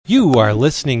You are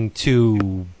listening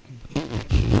to...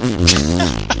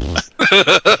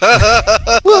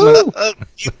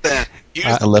 You bet.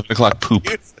 11 o'clock poop.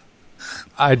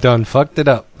 I done fucked it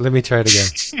up. Let me try it again.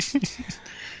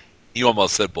 You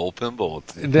almost said bullpen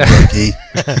bullets.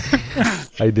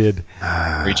 I did.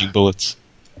 Raging bullets.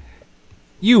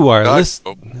 You are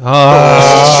listening...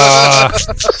 Oh,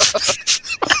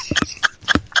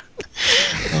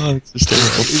 this is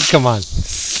terrible. Come on.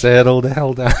 Settle the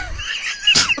hell down.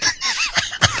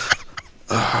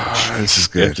 This is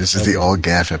good. This is the all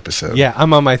gaff episode. Yeah,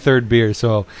 I'm on my third beer,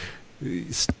 so...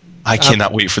 I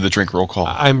cannot wait for the drink roll call.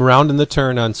 I'm rounding the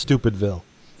turn on Stupidville.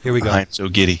 Here we go. I'm so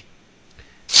giddy.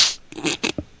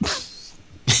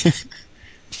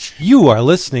 You are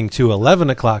listening to 11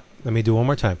 o'clock. Let me do it one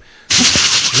more time.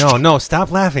 No,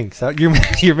 stop laughing. Stop.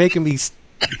 You're making me...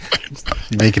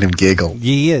 Making him giggle.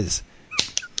 He is.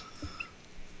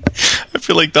 I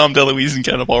feel like Dom DeLuise in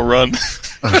Cannonball Run.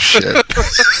 Oh, shit.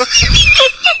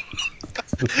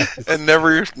 And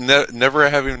never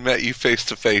having met you face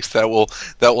to face, that will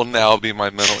now be my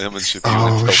mental image of you.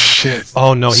 Oh, shit.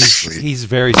 Oh, no, he's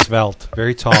very svelte.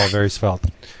 Very tall, very svelte.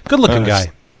 Good-looking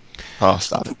guy. Oh,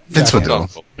 stop it. Vince would do.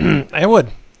 I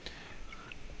would.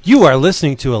 You are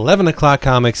listening to 11 O'Clock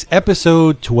Comics,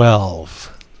 Episode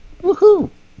 12.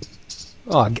 Woohoo.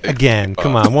 Oh, again.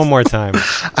 Come on, one more time.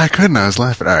 I couldn't. I was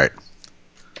laughing. All right.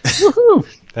 Woohoo.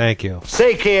 Thank you.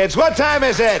 Say, kids, what time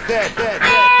is it?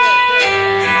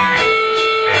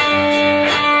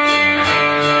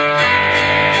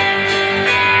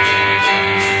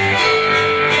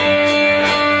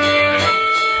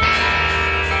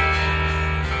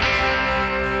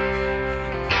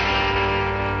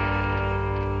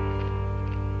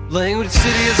 Language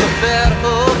City is a bad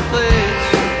old place.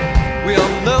 We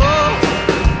all know.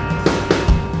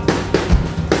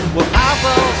 Well,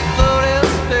 eyeballs float in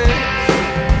space.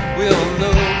 We all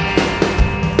know.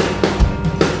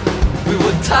 We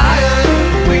were tired,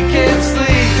 we can't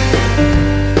sleep.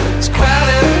 It's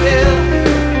crowded here,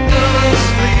 none of us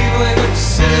leave. Language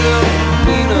City don't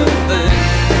mean a thing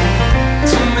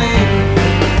to me.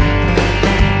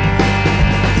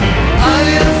 I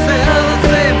didn't feel the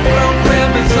same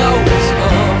program is always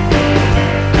on.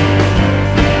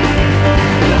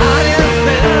 I didn't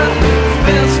feel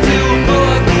fence to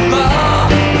avoid the law.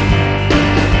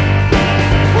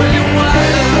 When you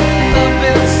wind up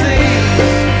in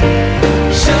seas,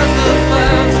 shut the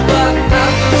blinds, block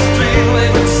out the street.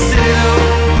 Language City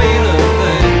don't mean a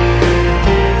thing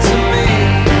to me.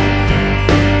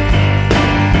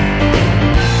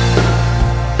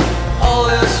 All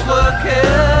this work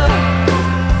here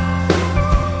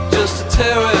just to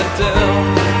tear it down.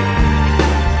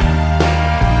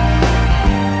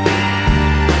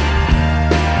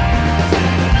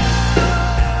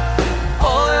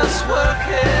 All this work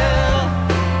here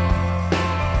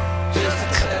just to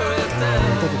tear it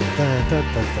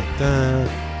down.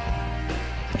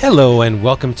 Hello, and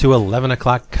welcome to 11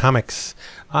 O'Clock Comics.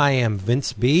 I am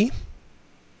Vince B.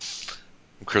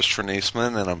 I'm Christopher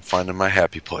Niesman, and I'm finding my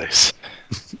happy place.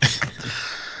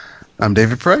 I'm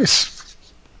David Price.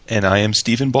 And I am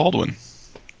Stephen Baldwin.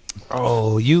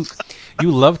 Oh, you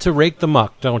love to rake the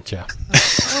muck, don't you?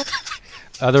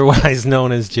 Otherwise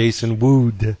known as Jason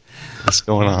Wood. What's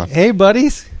going on? Hey,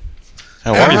 buddies.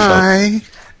 How are you, folks? Hi.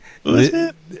 Who is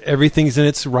it? Everything's in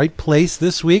its right place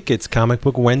this week. It's Comic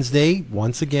Book Wednesday,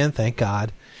 once again, thank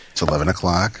God. It's 11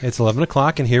 o'clock. It's 11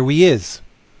 o'clock, and here we is.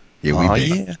 Here we be.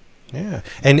 Yeah. Yeah.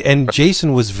 And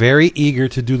Jason was very eager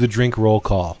to do the drink roll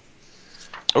call.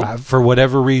 For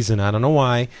whatever reason. I don't know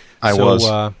why. I was.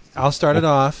 I'll start it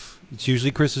off. It's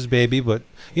usually Chris's baby, but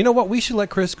you know what? We should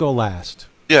let Chris go last.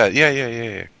 Yeah.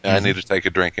 I need to take a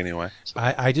drink anyway.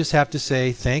 I just have to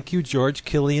say thank you, George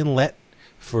Killian Lett,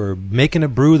 for making a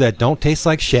brew that don't taste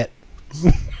like shit.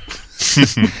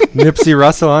 Nipsey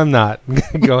Russell, I'm not.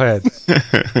 Go ahead.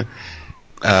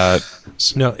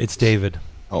 No, it's David.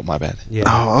 Oh, my bad. Yeah.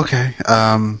 Oh, okay.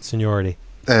 Seniority.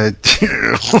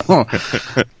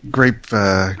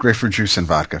 Grapefruit juice and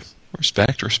vodka.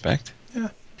 Respect. Yeah.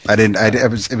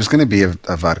 It was going to be a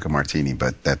vodka martini,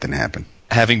 but that didn't happen.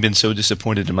 Having been so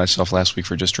disappointed in myself last week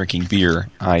for just drinking beer,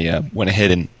 I went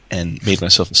ahead and made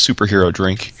myself a superhero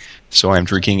drink. So I'm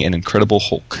drinking an Incredible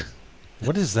Hulk.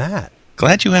 What is that?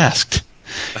 Glad you asked.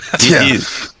 Yeah.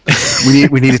 we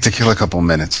needed to kill a couple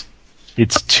minutes.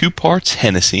 It's 2 parts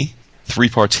Hennessy, 3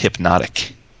 parts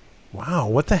Hypnotic. Wow,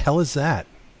 what the hell is that?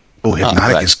 Oh,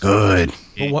 Hypnotic is good.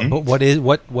 Mm-hmm.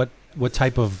 What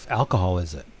type of alcohol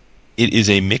is it? It is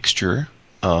a mixture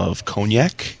of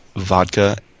cognac,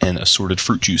 vodka, and assorted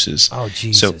fruit juices. Oh,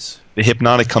 Jesus. So The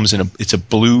Hypnotic comes in it's a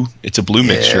blue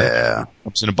mixture. Yeah.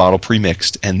 Comes in a bottle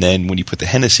pre-mixed, and then when you put the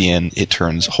Hennessy in, it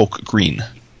turns Hulk green.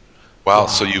 Wow,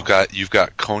 so you've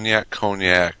got cognac,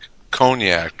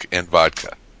 and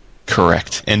vodka.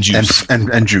 Correct. And juice.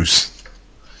 And juice.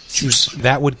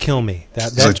 That would kill me.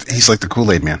 He's like the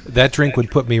Kool-Aid man. That drink would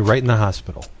put me right in the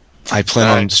hospital. I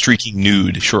plan on streaking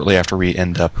nude shortly after we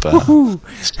end up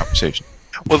this conversation.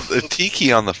 Well,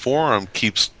 Tiki on the forum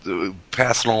keeps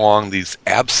passing along these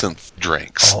absinthe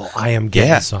drinks. Oh, I am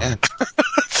getting some.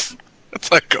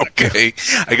 It's like, okay,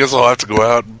 I guess I'll have to go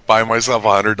out and buy myself a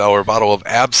 $100 bottle of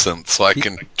absinthe so I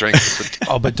can drink it.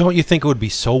 Oh, but don't you think it would be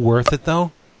so worth it,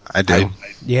 though? I do.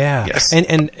 Yeah. Yes.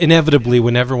 And inevitably,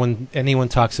 whenever anyone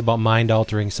talks about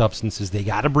mind-altering substances, they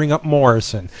got to bring up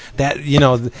Morrison. That,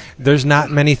 there's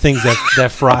not many things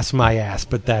that frost my ass,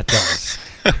 but that does.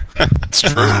 It's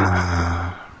true.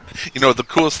 The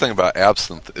coolest thing about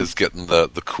absinthe is getting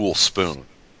the cool spoon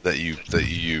that you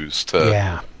use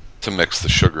to mix the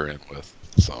sugar in with.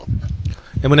 So.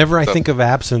 And whenever I think of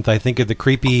absinthe, I think of the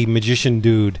creepy magician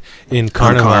dude in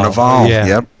Carnival. Yeah.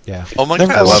 Yep. Yeah. Oh my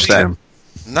God! I love that.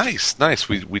 Nice.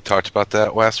 We talked about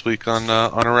that last week on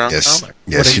Around Comic.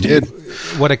 Yes, you did.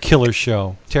 What a killer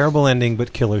show! Terrible ending,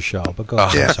 but killer show. But go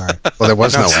on. I'm sorry. Well, there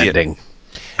was no ending.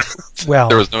 Well,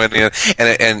 there was no ending,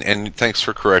 and thanks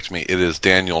for correcting me. It is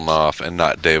Daniel Knopf and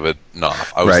not David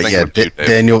Knopf. I was thinking of you, David.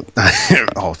 Daniel.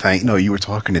 No, you were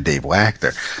talking to Dave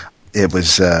Wachter. It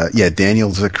was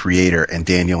Daniel's the creator, and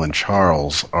Daniel and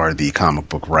Charles are the comic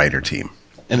book writer team.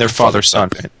 And their father-son.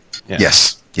 Yeah.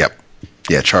 Yes. Yep.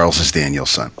 Yeah, Charles is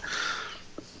Daniel's son.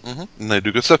 Mm-hmm. And they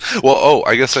do good stuff. Well,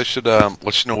 I guess I should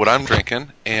let you know what I'm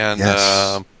drinking, and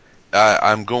yes.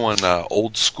 I'm going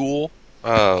old school,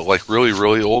 like really,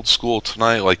 really old school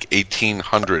tonight, like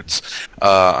 1800s.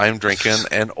 I'm drinking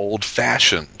an old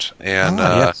fashioned, and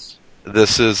yes.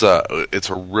 This is it's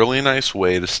a really nice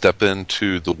way to step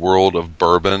into the world of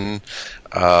bourbon.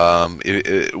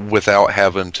 Without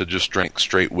having to just drink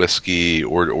straight whiskey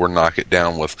or knock it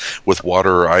down with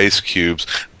water or ice cubes,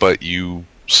 but you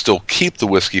still keep the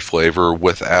whiskey flavor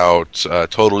without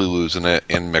totally losing it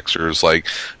in mixers like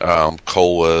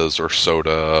colas or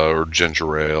soda or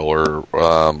ginger ale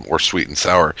or sweet and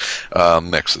sour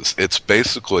mixes. It's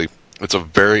basically It's a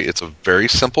very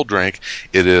simple drink.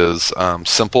 It is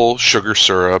simple sugar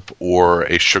syrup or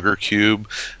a sugar cube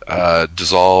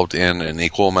dissolved in an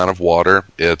equal amount of water.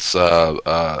 It's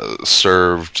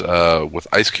served with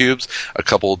ice cubes, a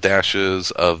couple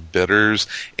dashes of bitters,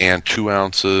 and 2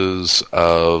 ounces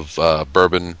of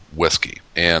bourbon whiskey.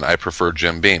 And I prefer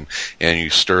Jim Beam. And you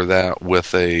stir that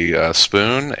with a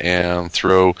spoon and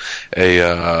throw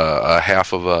a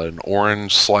half of an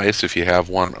orange slice, if you have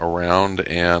one around,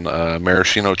 and a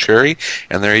maraschino cherry,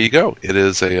 and there you go. It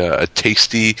is a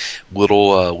tasty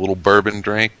little bourbon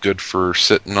drink, good for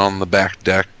sitting on the back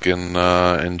deck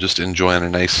and just enjoying a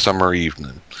nice summer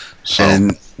evening. So,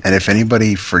 and if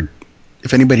anybody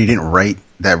didn't write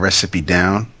that recipe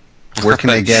down, where can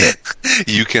they get it?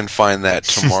 You can find that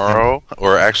tomorrow,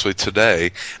 or actually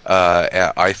today,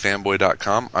 at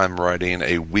ifanboy.com. I'm writing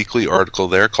a weekly article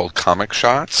there called Comic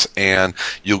Shots, and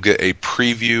you'll get a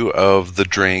preview of the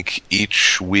drink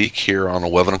each week here on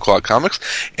 11 O'Clock Comics,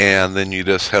 and then you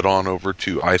just head on over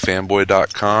to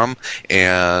ifanboy.com,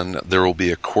 and there will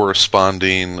be a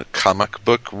corresponding comic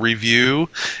book review,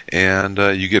 and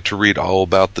you get to read all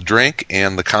about the drink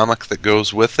and the comic that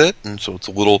goes with it, and so it's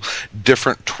a little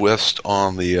different twist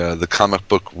on the comic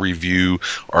book review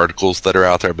articles that are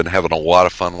out there. I've been having a lot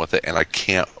of fun with it, and I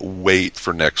can't wait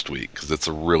for next week because it's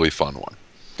a really fun one.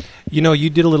 You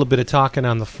did a little bit of talking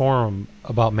on the forum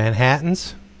about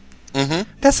Manhattans. Mm-hmm.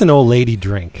 That's an old lady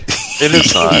drink. It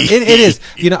is not. It is.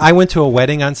 I went to a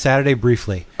wedding on Saturday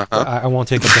briefly. Uh-huh. I won't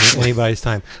take up anybody's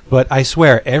time. But I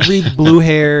swear, every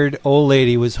blue-haired old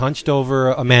lady was hunched over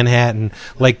a Manhattan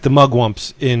like the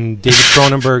mugwumps in David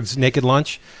Cronenberg's Naked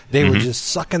Lunch. They were just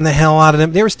sucking the hell out of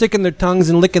them. They were sticking their tongues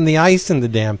and licking the ice in the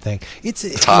damn thing.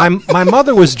 It's hot. My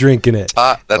mother was drinking it.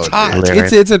 That's hot.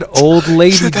 It's an old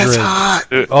lady drink. That's hot.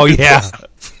 Oh, yeah.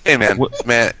 Hey, man.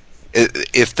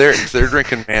 If they're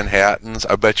drinking Manhattans,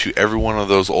 I bet you every one of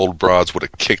those old broads would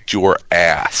have kicked your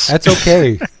ass. That's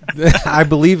okay. I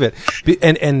believe it.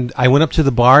 And I went up to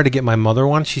the bar to get my mother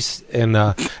one. As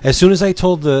soon as I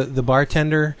told the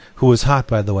bartender, who was hot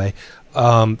by the way,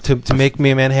 to make me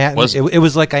a Manhattan, it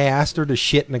was like I asked her to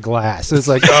shit in a glass. It was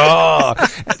like, oh,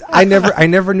 I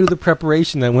never knew the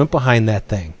preparation that went behind that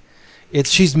thing.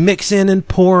 She's mixing and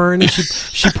pouring. And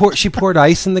she poured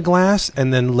ice in the glass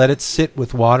and then let it sit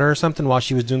with water or something while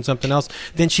she was doing something else.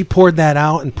 Then she poured that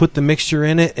out and put the mixture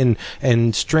in it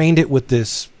and strained it with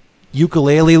this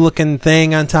ukulele-looking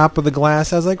thing on top of the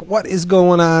glass. I was like, what is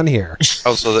going on here?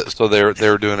 Oh, so they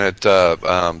were doing it.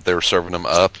 They were serving them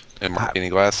up in martini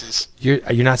glasses.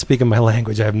 You're not speaking my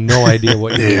language. I have no idea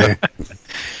what you're doing.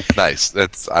 Nice.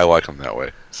 I like them that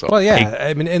way. So. Well, yeah.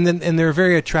 I mean, and they're a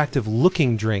very attractive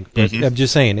looking drink. But I'm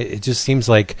just saying, it just seems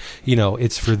like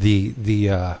it's for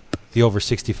the over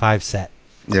 65 set.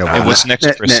 Yeah. And what's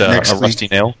next, Chris? A rusty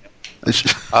nail?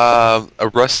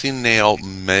 A rusty nail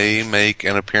may make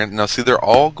an appearance. Now, see, they're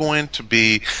all going to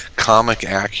be comic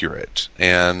accurate,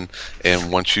 and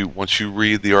once you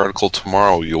read the article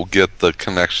tomorrow, you'll get the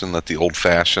connection that the Old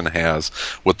Fashioned has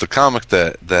with the comic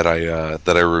that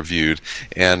I reviewed.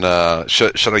 And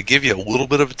should I give you a little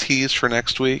bit of a tease for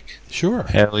next week? Sure.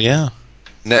 Hell yeah.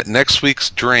 Next week's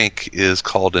drink is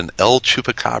called an El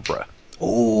Chupacabra.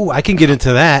 Oh, I can get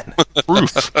into that.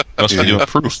 Proof. Must be doing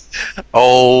proof.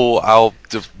 Oh, I'll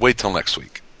just wait till next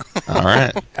week. All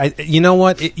right. You know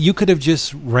what? You could have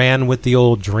just ran with the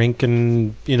old drink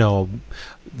and, the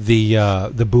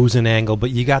boozing angle, but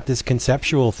you got this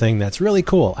conceptual thing that's really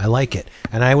cool. I like it.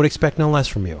 And I would expect no less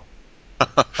from you.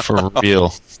 For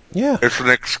real. Yeah. It's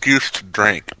an excuse to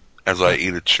drink as I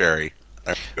eat a cherry.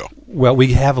 There you go. Well,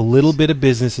 we have a little bit of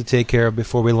business to take care of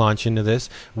before we launch into this.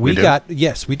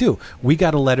 Yes, we do. We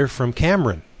got a letter from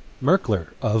Cameron Merkler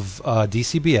of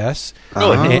DCBS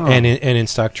and In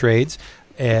Stock Trades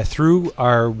through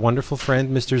our wonderful friend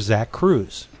Mr. Zach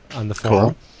Cruz on the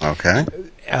forum. Cool. Okay.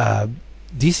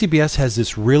 DCBS has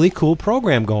this really cool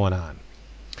program going on.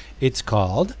 It's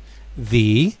called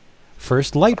the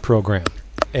First Light Program.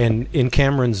 And in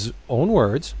Cameron's own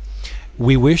words,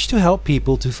 we wish to help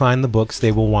people to find the books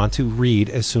they will want to read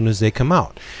as soon as they come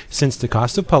out. Since the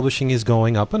cost of publishing is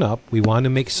going up and up, we want to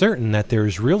make certain that there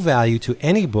is real value to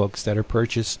any books that are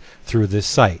purchased through this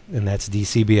site, and that's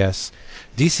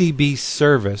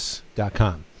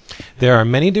DCBService.com. There are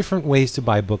many different ways to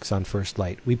buy books on First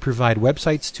Light. We provide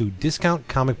websites to Discount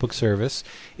Comic Book Service,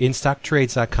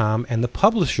 InStockTrades.com, and the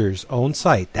publisher's own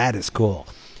site. That is cool.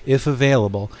 If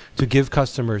available, to give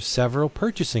customers several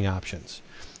purchasing options.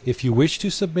 If you wish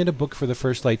to submit a book for the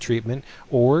First Light treatment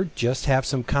or just have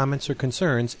some comments or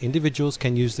concerns, individuals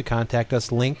can use the Contact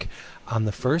Us link on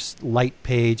the First Light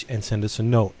page and send us a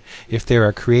note. If there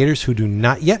are creators who do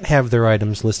not yet have their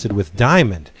items listed with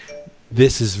Diamond,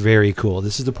 this is very cool.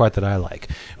 This is the part that I like.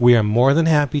 We are more than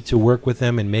happy to work with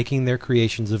them in making their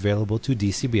creations available to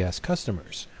DCBS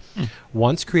customers.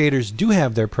 Once creators do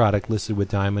have their product listed with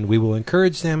Diamond, we will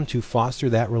encourage them to foster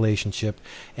that relationship,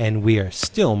 and we are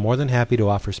still more than happy to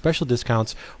offer special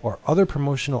discounts or other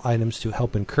promotional items to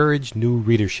help encourage new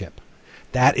readership.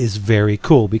 That is very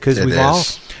cool because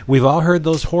we've all heard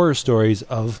those horror stories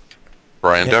of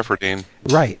Brian Defferdine.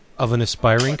 Right. Of an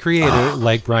aspiring creator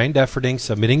like Brian Defferding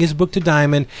submitting his book to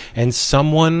Diamond, and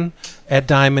someone at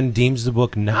Diamond deems the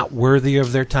book not worthy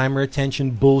of their time or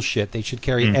attention. Bullshit. They should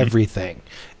carry everything,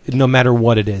 no matter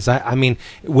what it is. I mean,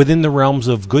 within the realms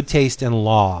of good taste and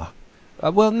law.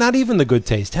 Well, not even the good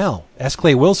taste. Hell, ask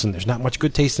Clay Wilson. There's not much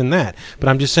good taste in that. But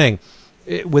I'm just saying,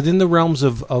 within the realms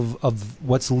of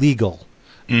what's legal,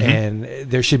 and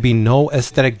there should be no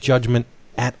aesthetic judgment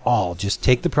at all. Just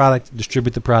take the product,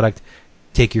 distribute the product,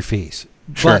 take your fees.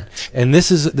 Sure. And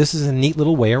this is a neat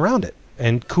little way around it.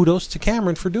 And kudos to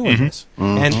Cameron for doing this,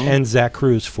 and Zach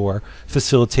Cruz for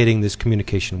facilitating this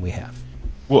communication we have.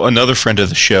 Well, another friend of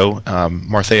the show,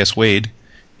 Martheus Wade,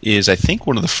 is I think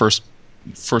one of the first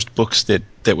books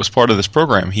that was part of this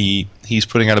program. He's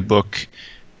putting out a book.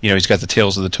 He's got the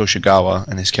Tales of the Toshigawa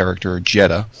and his character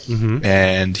Jeddah,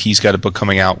 and he's got a book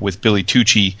coming out with Billy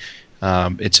Tucci.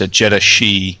 It's a Jeddah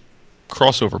She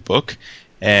crossover book,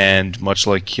 and much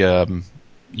like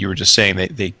you were just saying,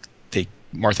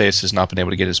 Martheus has not been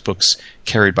able to get his books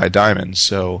carried by Diamond,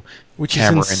 so which is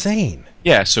insane.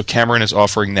 Yeah, so Cameron is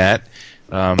offering that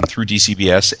through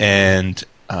DCBS, and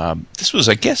this was,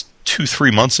 I guess,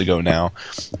 2-3 months ago now.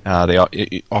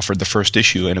 They offered the first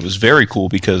issue, and it was very cool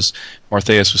because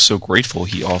Martheus was so grateful.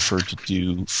 He offered to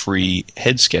do free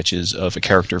head sketches of a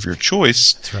character of your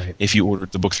choice. That's right. If you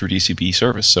ordered the book through DCB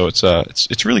service. So it's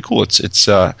really cool. It's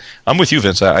I'm with you,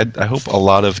 Vince. I hope a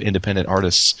lot of independent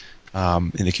artists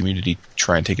in the community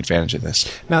try and take advantage of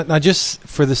this. Now, just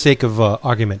for the sake of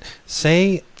argument,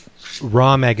 say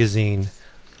Raw magazine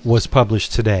was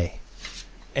published today,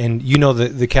 and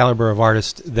the caliber of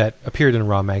artists that appeared in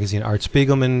Raw magazine: Art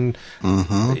Spiegelman,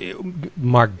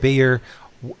 Mark Bayer.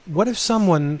 What if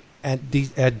someone at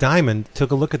Diamond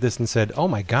took a look at this and said, "Oh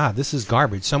my God, this is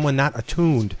garbage"? Someone not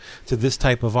attuned to this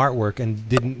type of artwork and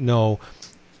didn't know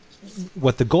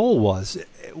what the goal was.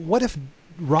 What if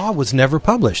Raw was never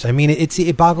published? I mean,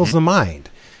 it boggles the mind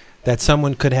that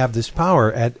someone could have this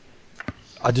power at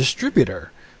a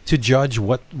distributor to judge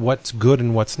what's good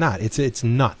and what's not. It's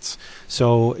nuts.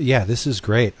 So yeah, this is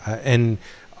great, and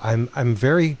I'm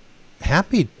very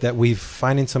happy that we've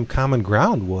finding some common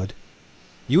ground. Wood,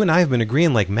 you and I have been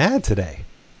agreeing like mad today.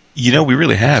 You know, we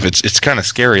really have. It's kind of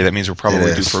scary. That means we're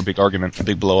probably due for a big argument, a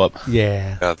big blow up.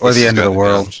 Yeah, or the end of the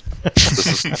world.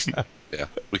 Yeah,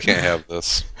 we can't have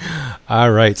this.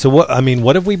 All right. So what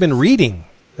have we been reading?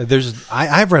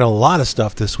 I've read a lot of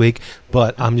stuff this week,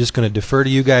 but I'm just going to defer to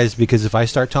you guys because if I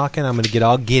start talking, I'm going to get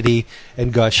all giddy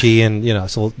and gushy, and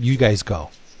so you guys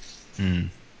go.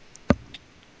 Don't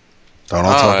all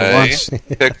talk at once.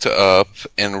 Picked up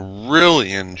and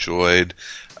really enjoyed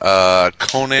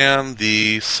Conan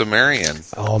the Cimmerian.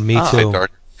 Oh, me too.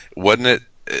 Wasn't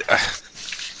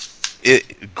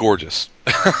it gorgeous?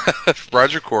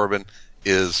 Roger Corman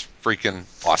is freaking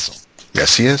awesome.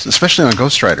 Yes, he is, especially on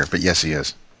Ghost Rider. But yes, he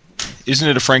is. Isn't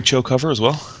it a Frank Cho cover as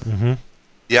well? Mm-hmm.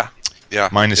 Yeah.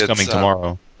 Mine is coming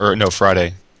tomorrow, or no,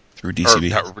 Friday through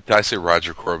DCB. Did I say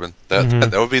Roger Corman?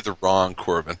 That would be the wrong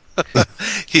Corman.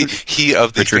 he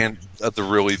of the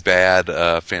really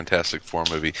bad Fantastic Four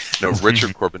movie. No,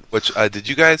 Richard Corben. Which did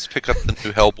you guys pick up the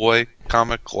new Hellboy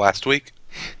comic last week?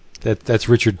 That's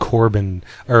Richard Corben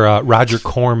or Roger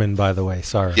Corman, by the way.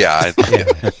 Sorry. Yeah.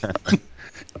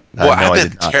 Well,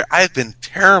 I've been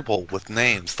terrible with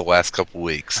names the last couple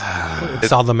weeks.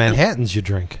 It's all the Manhattans you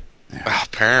drink.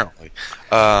 Apparently.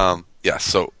 Yeah,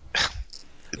 so...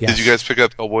 Yes. Did you guys pick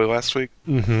up Hellboy last week?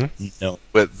 Mm-hmm. No.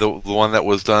 But the one that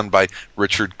was done by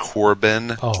Richard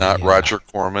Corben, not Roger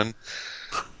Corman.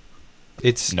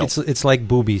 It's like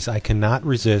boobies. I cannot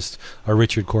resist a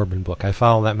Richard Corben book. I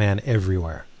follow that man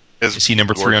everywhere. Is he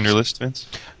number 3 on your list, Vince?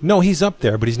 No, he's up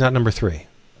there, but he's not number 3.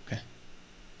 Okay.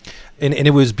 And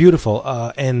it was beautiful.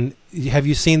 And have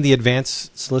you seen the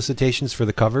advance solicitations for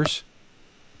the covers?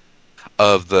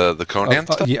 Of the Conan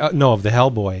stuff? No, of the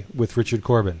Hellboy with Richard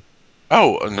Corben.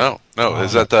 Oh, no.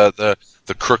 Is that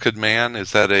the Crooked Man?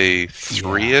 Is that a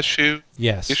 3 issue?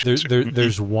 Yes.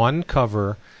 There's one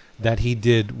cover that he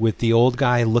did with the old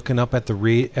guy looking up at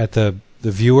the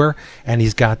viewer, and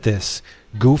he's got this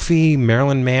goofy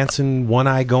Marilyn Manson one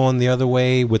eye going the other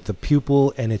way with the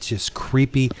pupil, and it's just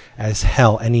creepy as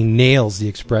hell, and he nails the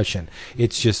expression.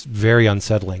 It's just very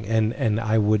unsettling, and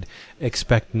I would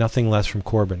expect nothing less from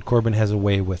Corben. Corben has a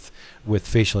way with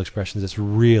facial expressions that's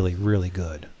really, really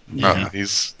good. Yeah.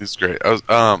 He's great.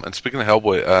 And speaking of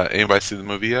Hellboy, anybody see the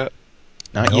movie yet?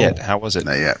 Not yet. How was it?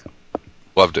 Not yet.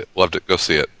 Loved it. Go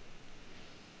see it.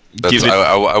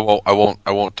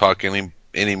 I won't talk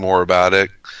any more about it.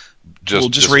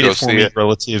 Just rate it for me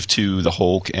relative to the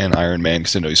Hulk and Iron Man,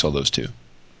 because I know you saw those two.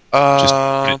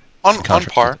 On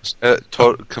par.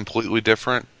 Completely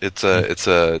different. It's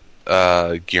a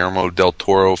Guillermo del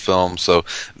Toro film, so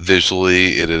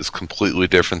visually it is completely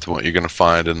different than what you're going to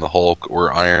find in the Hulk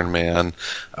or Iron Man.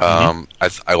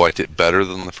 I liked it better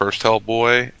than the first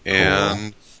Hellboy,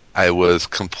 and I was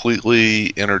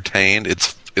completely entertained.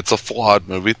 It's a flawed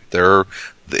movie.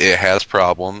 It has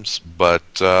problems,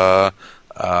 but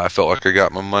I felt like I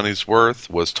got my money's worth.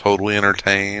 Was totally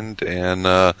entertained, and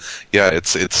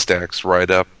it stacks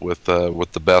right up with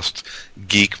the best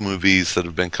geek movies that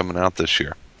have been coming out this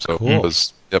year. So it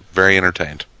was very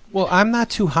entertained. Well, I'm not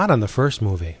too hot on the first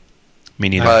movie. Me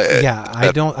neither.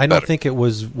 I don't think it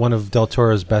was one of Del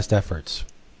Toro's best efforts.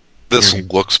 This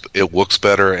looks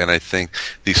better, and I think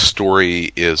the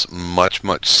story is much,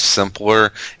 much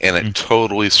simpler, and it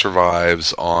totally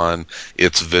survives on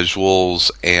its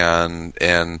visuals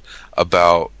and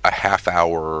about a half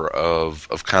hour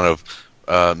of kind of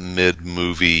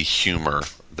mid-movie humor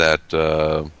that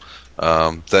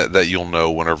you'll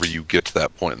know whenever you get to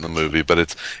that point in the movie. But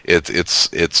it's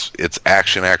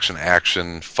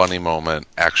action, funny moment,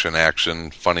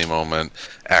 action, funny moment,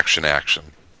 action,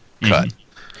 cut.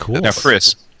 Cool. Now,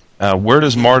 Chris, where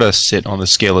does Marta sit on the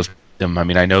scale of them? I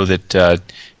mean, I know that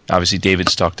obviously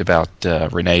David's talked about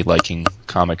Renee liking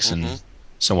comics and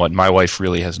somewhat. My wife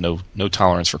really has no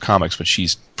tolerance for comics, but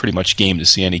she's pretty much game to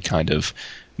see any kind of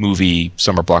movie,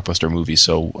 summer blockbuster movie.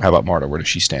 So how about Marta? Where does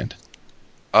she stand?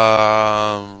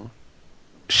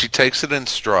 She takes it in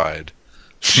stride.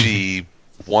 She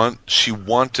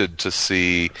wanted to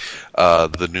see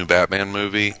the new Batman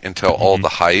movie until all the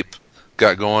hype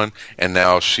got going, and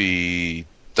now she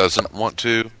doesn't want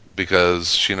to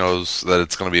because she knows that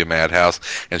it's going to be a madhouse,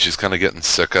 and she's kind of getting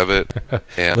sick of it.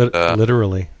 And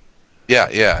literally,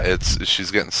 yeah,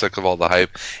 she's getting sick of all the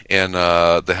hype. And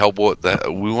the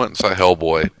Hellboy, we went and saw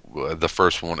Hellboy, the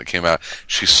first one that came out.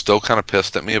 She's still kind of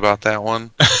pissed at me about that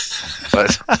one,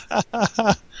 but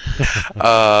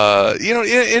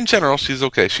In general, she's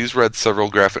okay. She's read several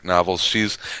graphic novels.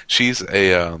 She's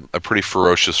a pretty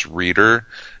ferocious reader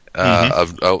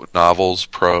of novels,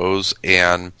 prose,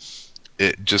 and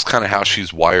it just kind of how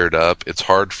she's wired up. It's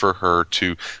hard for her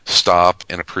to stop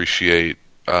and appreciate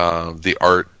the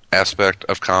art aspect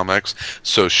of comics.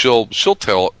 So she will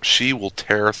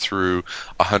tear through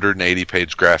a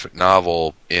 180-page graphic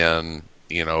novel in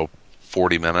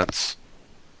 40 minutes.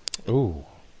 Ooh.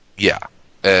 Yeah,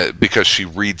 because she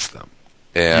reads them,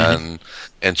 and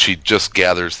she just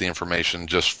gathers the information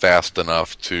just fast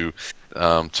enough to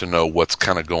know what's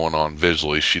kind of going on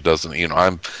visually. She doesn't,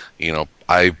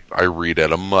 I read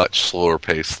at a much slower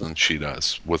pace than she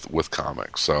does with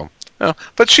comics. So,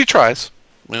 but she tries.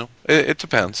 It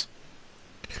depends.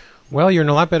 Well, you're in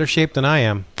a lot better shape than I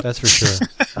am. That's for sure.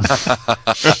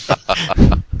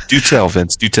 Do tell,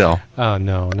 Vince. Do tell. Oh,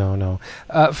 no.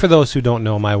 For those who don't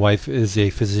know, my wife is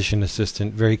a physician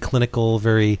assistant, very clinical,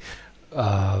 very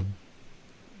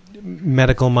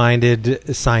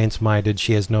medical-minded, science-minded.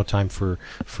 She has no time for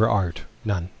art.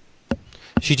 None.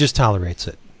 She just tolerates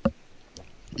it.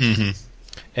 Mm-hmm.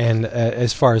 And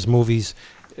as far as movies...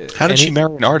 How did she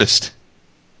marry an artist?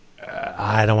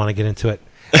 I don't want to get into it.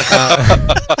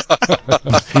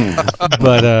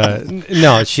 But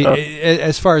no, she.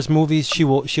 As far as movies,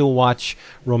 she'll watch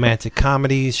romantic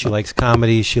comedies. She likes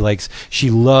comedies. She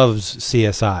loves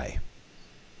CSI,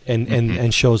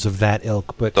 and shows of that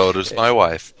ilk. But so does my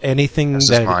wife. Anything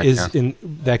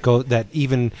that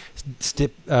even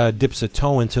dips a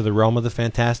toe into the realm of the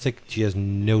fantastic, she has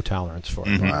no tolerance for.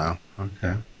 Mm-hmm. Wow.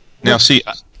 Okay. Now, see,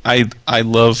 I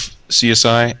love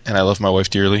CSI and I love my wife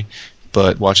dearly.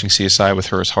 But watching CSI with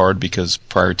her is hard because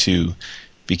prior to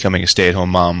becoming a stay-at-home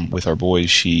mom with our boys,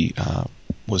 she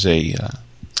was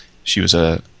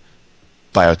a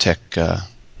biotech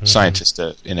scientist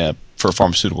for a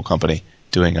pharmaceutical company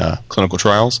doing clinical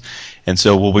trials, and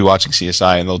so we'll be watching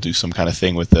CSI and they'll do some kind of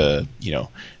thing with the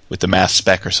mass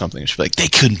spec or something, and she'll be like, "They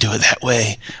couldn't do it that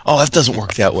way. Oh, that doesn't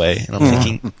work that way." And I'm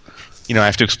thinking, I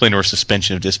have to explain to her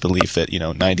suspension of disbelief that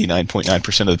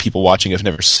 99.9% of the people watching have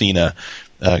never seen a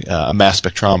mass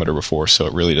spectrometer before, so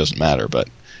it really doesn't matter. But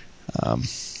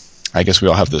I guess we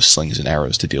all have those slings and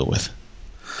arrows to deal with.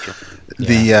 Sure.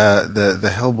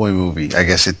 The Hellboy movie, I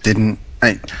guess it didn't.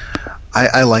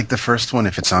 I like the first one.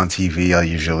 If it's on TV, I'll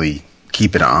usually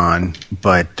keep it on.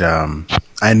 But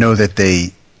I know that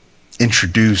they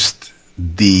introduced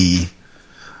the.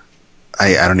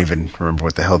 I don't even remember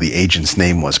what the hell the agent's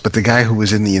name was, but the guy who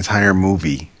was in the entire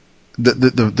movie,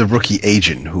 the rookie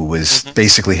agent who was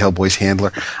basically Hellboy's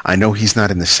handler. I know he's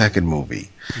not in the second movie.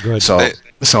 Good. So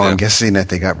I'm guessing that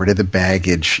they got rid of the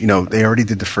baggage. They already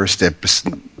did the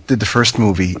first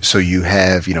movie, so you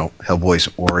have Hellboy's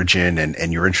origin,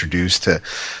 and you're introduced to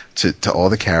all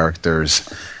the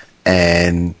characters.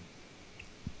 And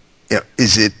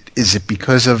is it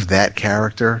because of that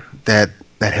character that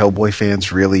Hellboy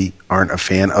fans really aren't a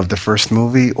fan of the first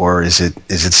movie, or is it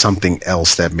something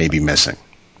else that may be missing?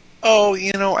 Oh,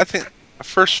 I think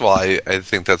first of all, I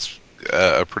think that's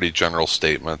a pretty general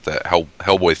statement that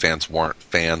Hellboy fans weren't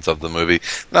fans of the movie.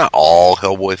 Not all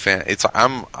Hellboy fans.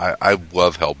 I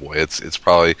love Hellboy. It's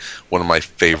probably one of my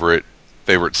favorite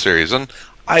series, and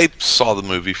I saw the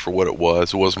movie for what it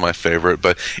was. It was my favorite,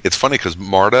 but it's funny because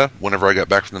Marta, whenever I got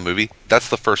back from the movie, that's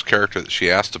the first character that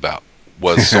she asked about.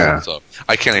 Was so-and-so.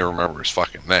 I can't even remember his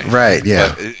fucking name. Right,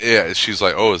 yeah. But, yeah, she's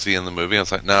like, "Oh, is he in the movie?" I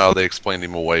was like, "No, they explained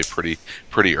him away pretty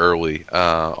early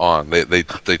on. They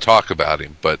talk about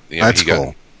him, but that's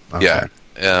cool. Okay.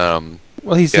 Yeah.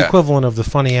 Well, he's the equivalent of the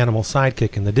funny animal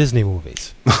sidekick in the Disney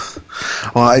movies.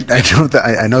 Well, I know that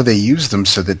I know they used him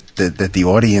so that the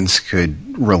audience could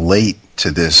relate to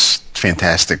this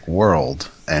fantastic world,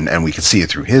 and we could see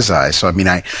it through his eyes. So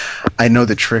I know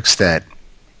the tricks that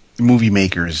movie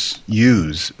makers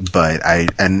use, but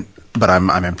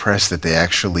I'm impressed that they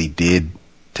actually did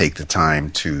take the time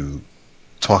to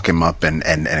talk him up and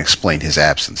explain his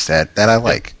absence. That I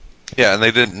like. Yeah, and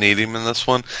they didn't need him in this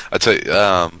one. I'd say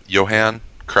Johann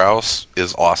Kraus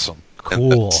is awesome.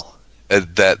 Cool.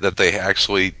 And that they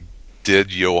actually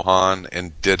did Johann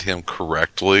and did him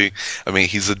correctly. I mean,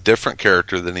 he's a different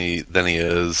character than he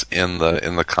is in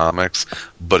the comics,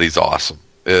 but he's awesome.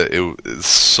 It's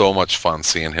so much fun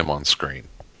seeing him on screen.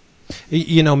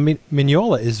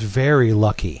 Mignola is very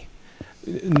lucky.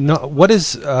 What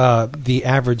is the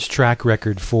average track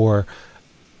record for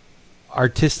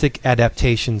artistic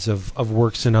adaptations of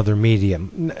works in other media?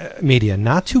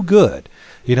 Not too good.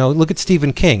 Look at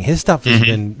Stephen King. His stuff has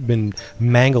been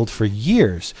mangled for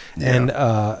years. Yeah.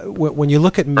 And when you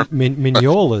look at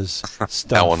Mignola's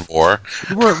stuff, Alan Moore,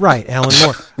 right? Alan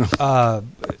Moore.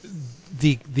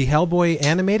 the Hellboy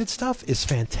animated stuff is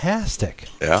fantastic.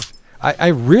 Yeah. I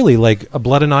really like A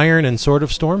Blood and Iron and Sword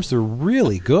of Storms. They're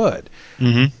really good.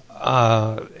 Mm-hmm.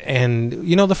 And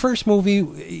the first movie,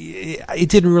 it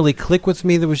didn't really click with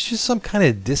me. There was just some kind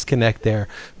of disconnect there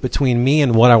between me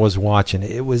and what I was watching.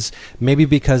 It was maybe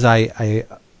because I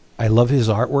love his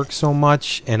artwork so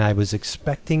much, and I was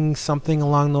expecting something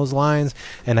along those lines,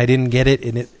 and I didn't get it,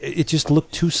 and it just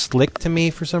looked too slick to me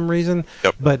for some reason.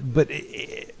 Yep. But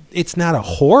it's not a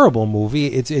horrible movie.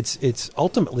 It's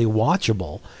ultimately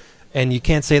watchable, and you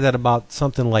can't say that about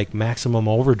something like Maximum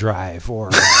Overdrive or.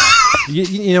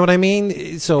 You know what I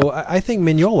mean? So I think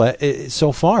Mignola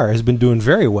so far has been doing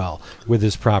very well with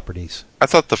his properties. I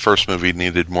thought the first movie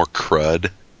needed more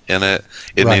crud in it.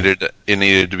 It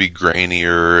needed to be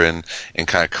grainier and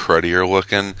kind of cruddier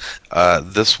looking.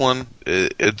 This one,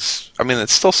 it's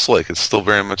still slick. It's still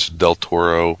very much a Del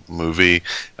Toro movie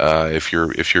if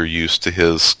you're used to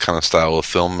his kind of style of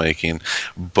filmmaking.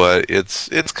 But it's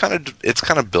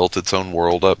kind of built its own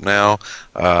world up now.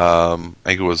 I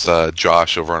think it was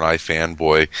Josh over on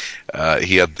iFanboy.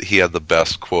 He had the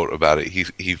best quote about it.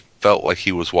 He felt like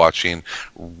he was watching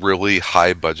really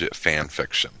high budget fan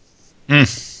fiction.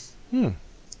 And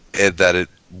that it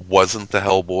wasn't the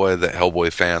Hellboy that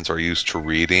Hellboy fans are used to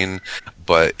reading,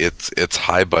 but it's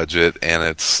high budget and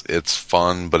it's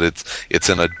fun, but it's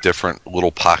in a different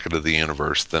little pocket of the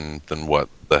universe than what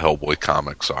the Hellboy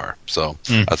comics are. So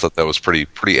I thought that was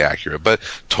pretty accurate, but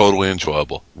totally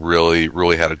enjoyable.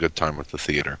 Really had a good time with the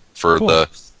theater for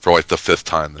like the fifth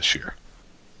time this year.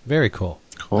 Very cool.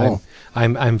 Cool.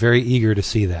 I'm very eager to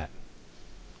see that.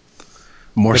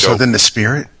 More so than The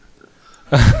Spirit?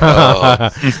 No,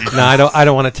 I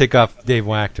don't want to tick off Dave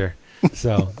Wachter.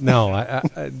 So no,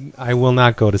 I will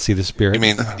not go to see The Spirit.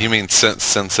 You mean Sin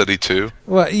City 2?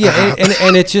 Well, yeah,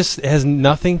 and it just has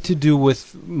nothing to do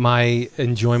with my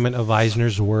enjoyment of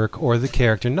Eisner's work or the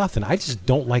character. Nothing. I just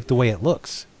don't like the way it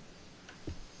looks.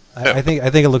 I think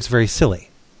it looks very silly.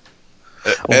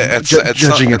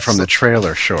 Judging it from the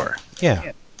trailer, sure.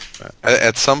 Yeah.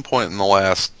 At some point in the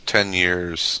last 10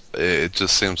 years, it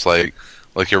just seems like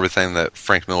everything that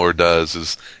Frank Miller does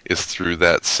is through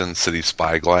that Sin City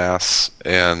spyglass,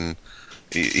 and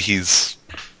he's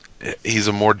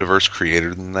a more diverse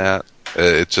creator than that.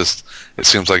 It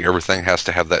seems like everything has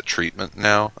to have that treatment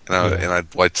now, and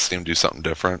I'd like to see him do something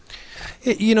different.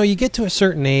 You get to a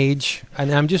certain age,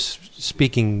 and I'm just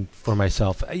speaking for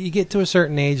myself. You get to a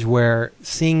certain age where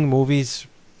seeing movies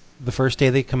the first day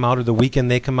they come out or the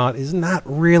weekend they come out is not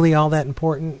really all that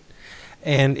important.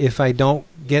 And if I don't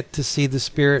get to see The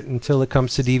Spirit until it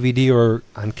comes to DVD or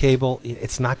on cable,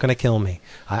 it's not going to kill me.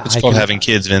 It's called having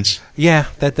kids, Vince. Yeah,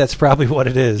 that's probably what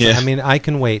it is. Yeah. I mean, I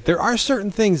can wait. There are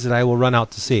certain things that I will run out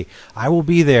to see. I will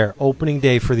be there opening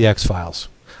day for the X-Files.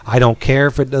 I don't care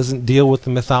if it doesn't deal with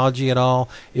the mythology at all.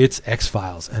 It's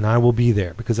X-Files, and I will be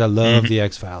there because I love the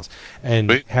X-Files.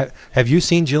 And have you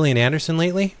seen Gillian Anderson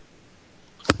lately?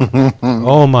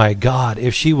 Oh, my God.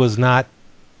 If she was not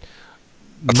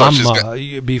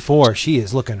Mama before, she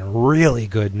is looking really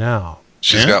good now.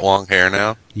 She's got long hair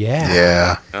now?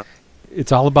 Yeah.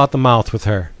 It's all about the mouth with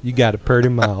her. You got a pretty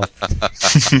mouth.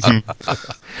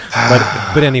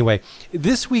 But anyway,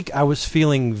 this week I was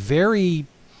feeling very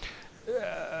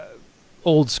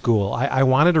old school. I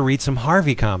wanted to read some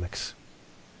Harvey comics.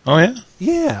 Oh, yeah?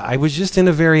 Yeah, I was just in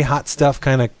a very hot stuff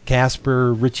kind of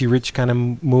Casper, Richie Rich kind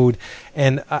of mood.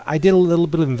 And I did a little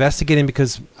bit of investigating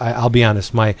because, I'll be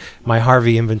honest, my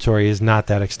Harvey inventory is not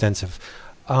that extensive.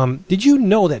 Did you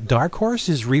know that Dark Horse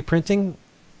is reprinting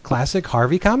classic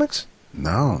Harvey comics?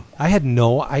 No. I had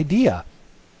no idea.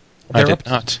 I did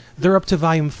not. They're up to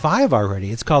volume 5 already.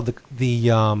 It's called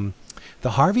the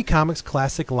Harvey Comics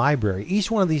Classic Library. Each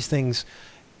one of these things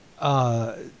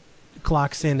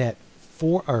clocks in at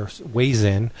weighs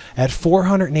in at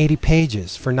 480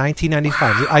 pages for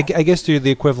 $19.95. I guess they're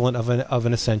the equivalent of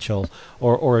an essential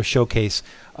or a showcase.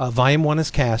 Volume 1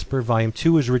 is Casper. Volume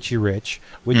 2 is Richie Rich,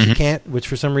 which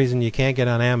for some reason you can't get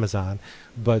on Amazon,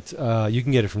 but you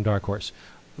can get it from Dark Horse.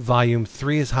 Volume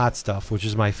 3 is Hot Stuff, which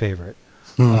is my favorite.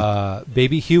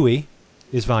 Baby Huey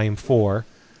is Volume 4.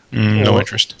 No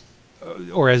interest.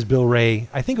 Or as Bill Ray,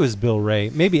 I think it was Bill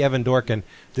Ray, maybe Evan Dorkin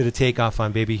did a takeoff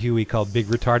on Baby Huey called Big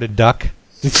Retarded Duck.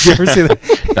 Did you ever see that?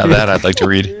 Now that I'd like to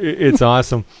read. It's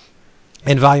awesome.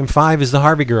 And Volume 5 is the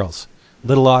Harvey Girls.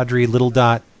 Little Audrey, Little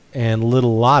Dot, and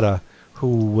Little Lotta,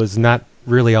 who was not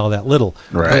really all that little.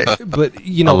 Right. But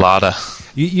you know, a Lotta.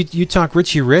 You talk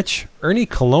Richie Rich, Ernie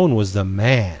Colon was the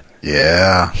man.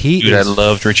 Yeah. I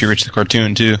loved Richie Rich the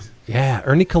cartoon, too. Yeah,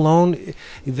 Ernie Colon,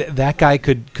 that guy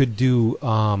could do...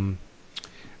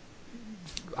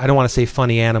 I don't want to say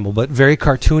funny animal, but very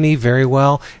cartoony, very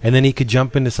well. And then he could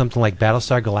jump into something like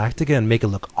Battlestar Galactica and make it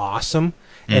look awesome.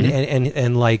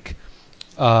 And like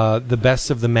the best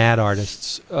of the Mad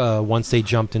artists, once they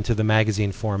jumped into the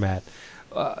magazine format,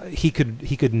 he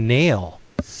could nail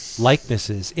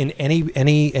likenesses in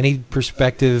any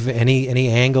perspective, any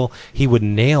angle. He would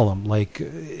nail them. Like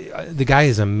the guy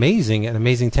is amazing, an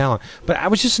amazing talent. But I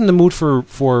was just in the mood for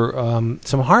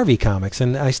some Harvey comics,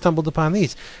 and I stumbled upon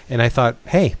these, and I thought,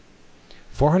 hey,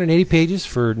 480 pages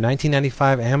for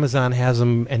 $19.95. Amazon has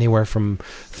them anywhere from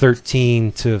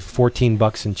 $13 to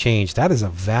 $14 and change. That is a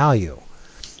value.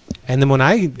 And then when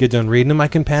I get done reading them, I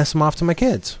can pass them off to my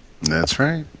kids. That's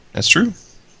right. That's true.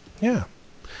 Yeah.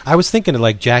 I was thinking of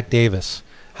like Jack Davis,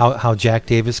 how Jack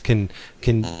Davis can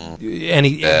and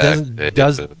he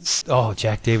does. Oh,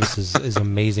 Jack Davis is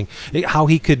amazing. How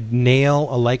he could nail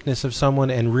a likeness of someone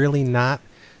and really not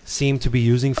seem to be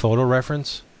using photo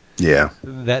reference. Yeah.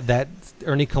 That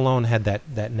Ernie Colon had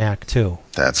that knack too.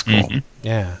 That's cool. Mm-hmm.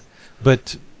 Yeah,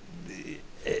 but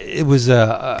it was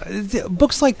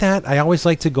books like that. I always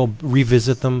like to go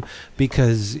revisit them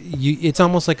because it's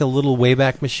almost like a little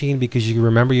Wayback Machine, because you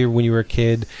remember when you were a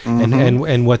kid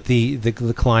and what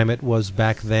the climate was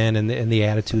back then and the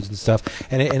attitudes and stuff,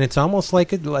 and it's almost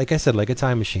like I said, like a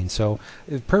time machine. So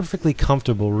it's perfectly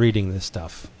comfortable reading this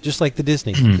stuff, just like the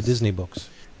Disney books.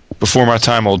 Before my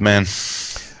time, old man.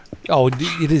 Oh,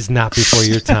 it is not before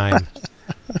your time.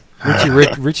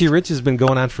 Richie Rich has been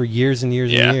going on for years and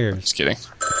years and years. Just kidding.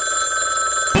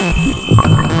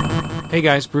 Hey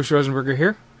guys, Bruce Rosenberger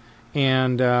here,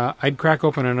 and I'd crack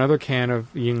open another can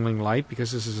of Yingling Light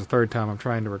because this is the third time I'm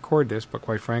trying to record this. But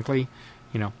quite frankly,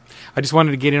 I just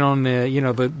wanted to get in on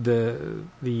the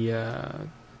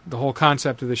whole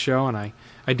concept of the show, and I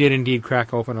did indeed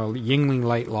crack open a Yingling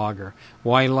Light lager.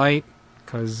 Why light?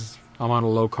 Because I'm on a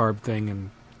low carb thing, and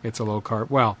it's a low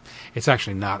carb. Well, it's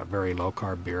actually not a very low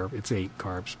carb beer. It's 8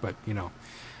 carbs, but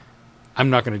I'm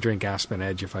not going to drink Aspen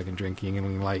Edge if I can drink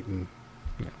Yingling Light. And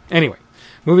anyway,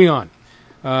 moving on.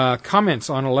 Comments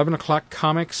on 11 O'Clock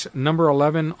Comics, number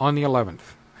 11 on the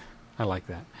 11th. I like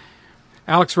that.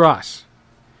 Alex Ross.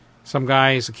 Some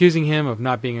guy is accusing him of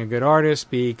not being a good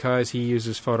artist because he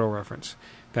uses photo reference.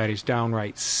 That is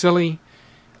downright silly.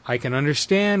 I can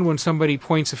understand when somebody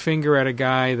points a finger at a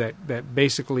guy that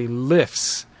basically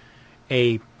lifts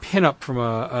a pinup from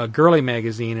a girly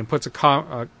magazine and puts a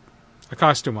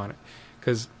costume on it.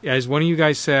 Because, as one of you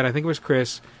guys said, I think it was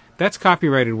Chris, that's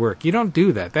copyrighted work. You don't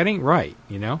do that. That ain't right,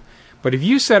 But if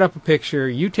you set up a picture,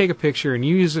 you take a picture and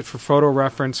you use it for photo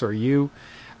reference, or you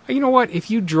know what? If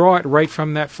you draw it right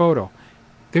from that photo,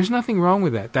 there's nothing wrong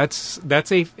with that.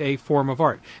 That's a form of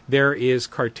art. There is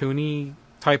cartoony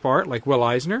type art like Will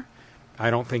Eisner. I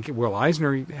don't think Will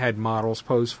Eisner had models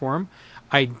pose for him.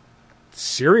 I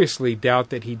seriously doubt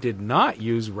that he did not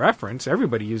use reference.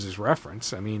 Everybody uses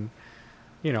reference. I mean,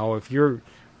 if you're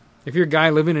a guy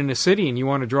living in a city and you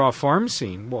want to draw a farm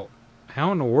scene, well,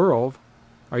 how in the world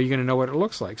are you going to know what it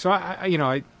looks like? So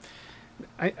I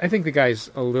think the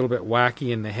guy's a little bit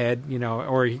wacky in the head,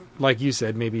 or like you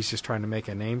said, maybe he's just trying to make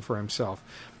a name for himself.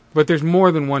 But there's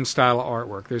more than one style of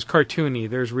artwork. There's cartoony,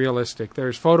 there's realistic,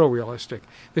 there's photorealistic.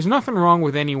 There's nothing wrong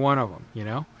with any one of them,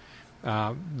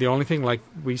 The only thing, like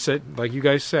we said, like you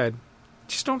guys said,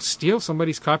 just don't steal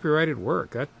somebody's copyrighted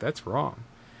work. That's wrong.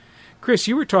 Chris,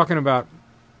 you were talking about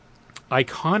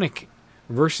iconic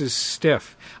versus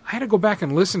stiff. I had to go back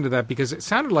and listen to that because it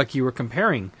sounded like you were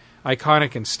comparing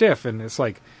iconic and stiff, and it's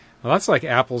like, well, that's like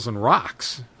apples and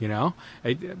rocks,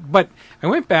 But I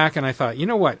went back and I thought, you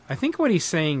know what? I think what he's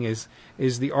saying is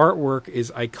the artwork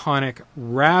is iconic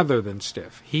rather than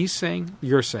stiff. He's saying,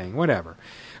 you're saying, whatever.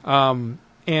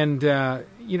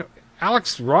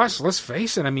 Alex Ross, let's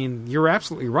face it, I mean, you're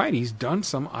absolutely right. He's done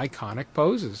some iconic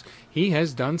poses. He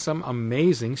has done some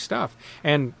amazing stuff.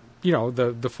 And,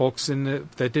 the folks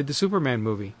that did the Superman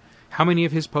movie, how many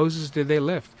of his poses did they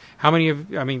lift?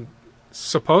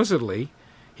 Supposedly,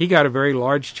 he got a very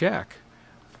large check.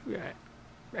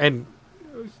 And,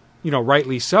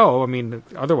 rightly so. I mean,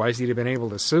 otherwise he'd have been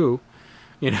able to sue,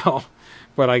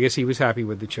 But I guess he was happy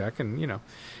with the check. And,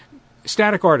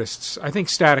 static artists. I think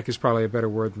static is probably a better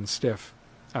word than stiff.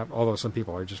 Although some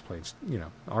people are just plain,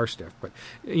 are stiff. But,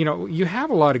 you have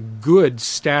a lot of good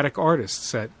static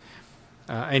artists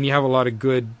and you have a lot of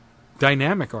good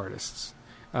dynamic artists.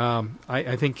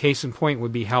 I think case in point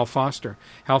would be Hal Foster.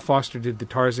 Hal Foster did the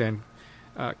Tarzan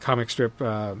comic strip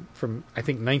from, I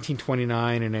think,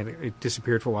 1929, and it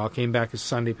disappeared for a while. Came back as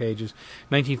Sunday Pages.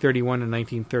 1931 and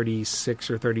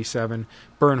 1936 or 37.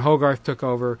 Bern Hogarth took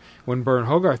over. When Bern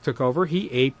Hogarth took over,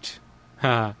 he aped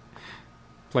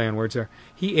play on words there.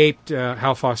 He aped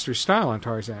Hal Foster's style on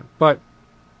Tarzan, but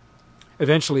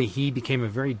eventually he became a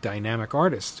very dynamic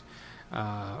artist,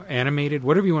 animated,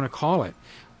 whatever you want to call it.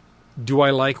 Do I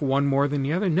like one more than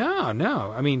the other?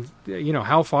 No. I mean,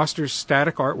 Hal Foster's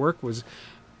static artwork was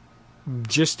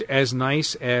just as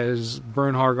nice as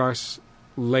Bernhargar's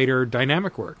later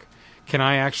dynamic work. Can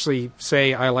I actually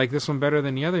say I like this one better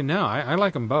than the other? No, I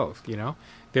like them both,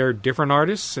 They're different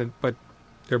artists, but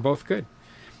they're both good.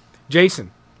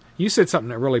 Jason, you said something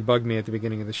that really bugged me at the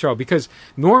beginning of the show, because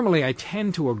normally I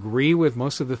tend to agree with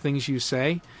most of the things you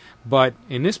say, but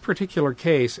in this particular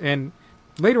case, and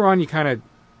later on you kind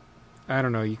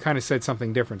of said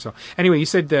something different. So anyway, you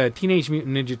said Teenage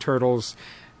Mutant Ninja Turtles,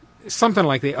 something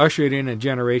like they ushered in a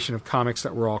generation of comics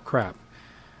that were all crap.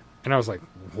 And I was like,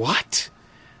 what?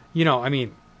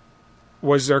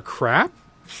 Was there crap?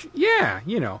 Yeah,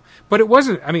 But it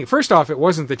wasn't, first off, it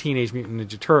wasn't the Teenage Mutant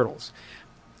Ninja Turtles.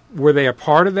 Were they a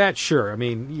part of that? Sure.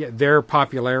 Their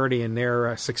popularity and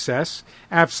their success,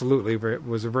 absolutely,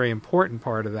 was a very important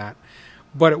part of that.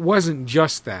 But it wasn't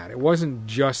just that. It was,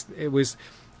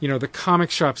 the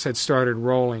comic shops had started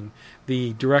rolling.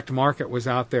 The direct market was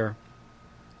out there.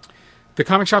 The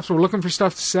comic shops were looking for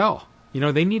stuff to sell.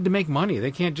 They need to make money.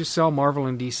 They can't just sell Marvel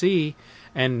and DC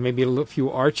and maybe a few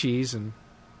Archies, and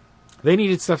they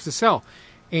needed stuff to sell.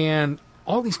 And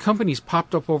all these companies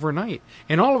popped up overnight.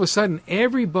 And all of a sudden,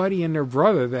 everybody and their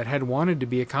brother that had wanted to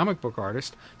be a comic book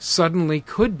artist suddenly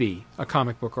could be a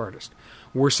comic book artist.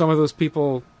 Were some of those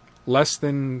people less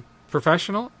than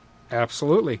professional?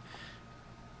 Absolutely.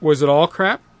 Was it all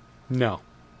crap? No.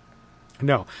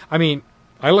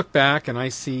 I look back and I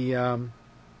see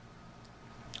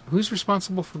who's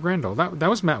responsible for Grendel. That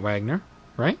was Matt Wagner,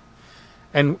 right?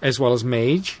 And as well as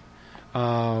Mage,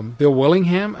 Bill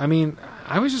Willingham.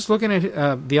 I was just looking at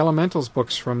the Elementals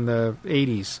books from the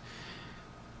 80s.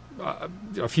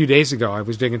 A few days ago, I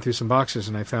was digging through some boxes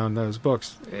and I found those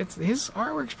books. His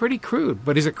artwork's pretty crude,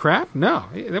 but is it crap? No,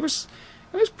 it was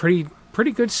pretty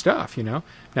good stuff, Now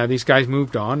these guys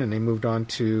moved on, and they moved on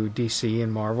to DC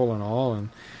and Marvel and all, and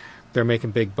they're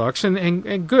making big bucks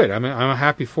and good. I'm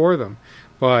happy for them,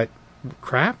 but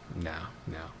crap? No.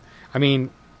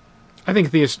 I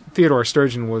think Theodore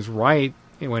Sturgeon was right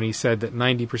when he said that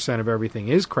 90% of everything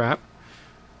is crap,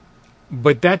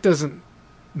 but that doesn't.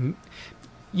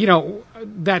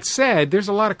 That said, there's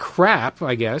a lot of crap,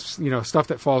 I guess, stuff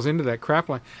that falls into that crap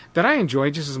line that I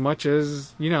enjoy just as much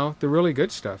as, the really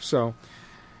good stuff. So,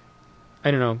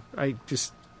 I don't know. I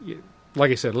just,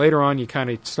 like I said, later on you kind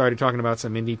of started talking about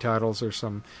some indie titles or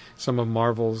some of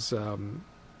Marvel's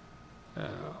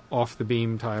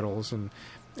off-the-beam titles, and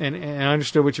I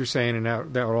understood what you're saying,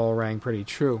 and that all rang pretty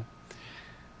true.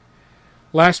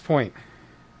 Last point.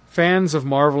 Fans of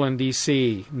Marvel and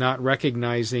DC not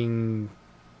recognizing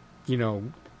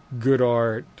good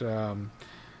art.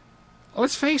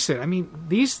 Let's face it.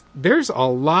 There's a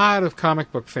lot of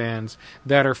comic book fans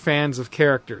that are fans of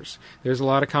characters. There's a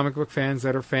lot of comic book fans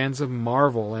that are fans of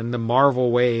Marvel and the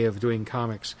Marvel way of doing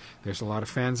comics. There's a lot of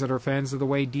fans that are fans of the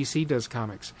way DC does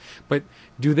comics. But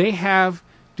do they have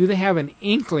an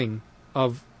inkling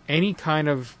of any kind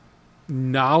of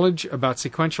knowledge about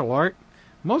sequential art?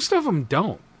 Most of them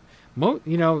don't.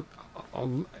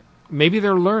 Maybe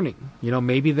they're learning.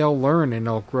 Maybe they'll learn and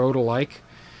they'll grow to like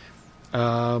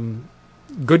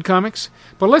good comics.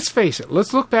 But let's face it.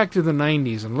 Let's look back to the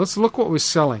 90s and let's look what was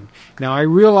selling. Now, I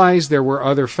realize there were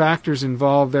other factors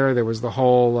involved there. There was the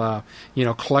whole,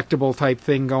 collectible type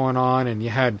thing going on, and you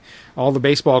had all the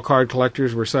baseball card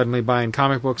collectors were suddenly buying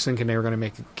comic books thinking they were going to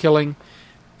make a killing.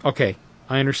 Okay,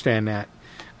 I understand that.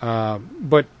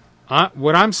 But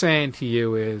what I'm saying to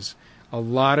you is a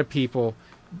lot of people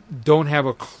don't have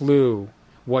a clue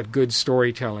what good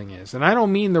storytelling is. And I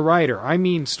don't mean the writer. I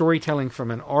mean storytelling from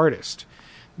an artist.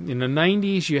 In the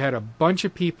 90s, you had a bunch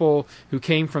of people who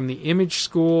came from the image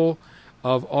school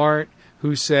of art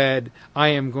who said, I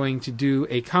am going to do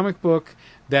a comic book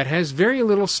that has very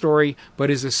little story but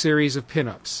is a series of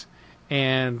pinups.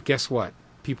 And guess what?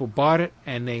 People bought it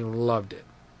and they loved it.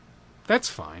 That's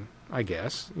fine, I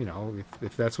guess.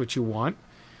 If that's what you want,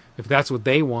 if that's what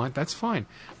they want, that's fine.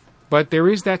 But there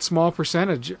is that small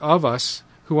percentage of us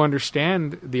who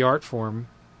understand the art form.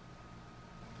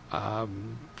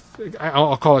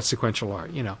 I'll call it sequential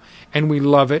art, and we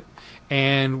love it,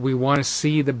 and we want to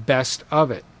see the best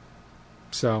of it.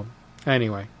 So,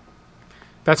 anyway,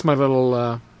 that's my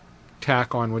little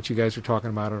tack on what you guys are talking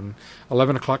about on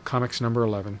 11 o'clock comics number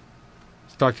 11.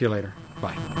 Talk to you later.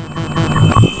 Bye.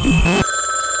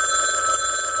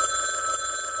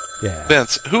 Yeah.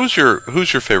 Vince, who's your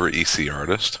favorite EC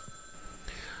artist?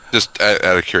 Just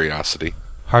out of curiosity.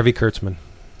 Harvey Kurtzman.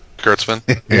 Kurtzman.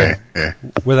 Yeah.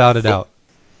 without a doubt.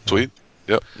 Sweet.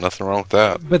 Yep, nothing wrong with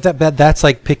that. But that's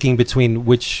like picking between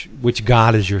which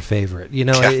god is your favorite. You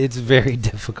know, Yeah. it's very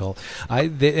difficult.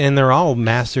 And they're all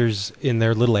masters in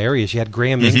their little areas. You had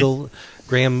Graham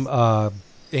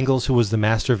Ingalls, who was the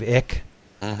master of Ick,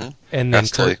 and then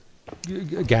Ghastly.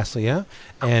 Ghastly, yeah,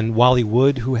 and Wally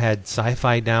Wood, who had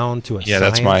sci-fi down to a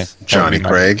Yeah, science. Johnny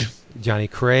Craig. Johnny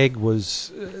Craig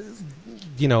was,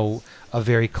 a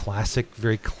very classic,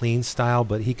 very clean style,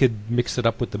 but he could mix it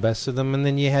up with the best of them. And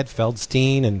then you had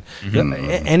Feldstein, and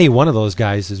any one of those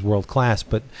guys is world class.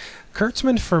 But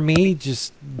Kurtzman, for me,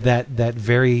 just that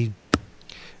very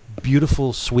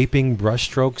beautiful sweeping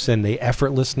brushstrokes and the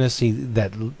effortlessness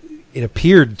that it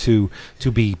appeared to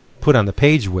be put on the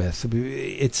page with.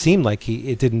 It seemed like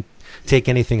it didn't take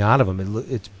anything out of him.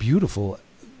 It's beautiful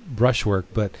brushwork,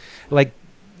 but like.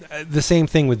 The same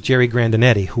thing with Jerry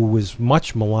Grandinetti, who was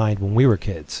much maligned when we were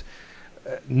kids.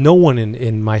 No one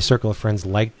in my circle of friends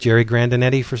liked Jerry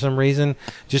Grandinetti for some reason,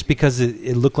 just because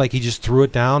it looked like he just threw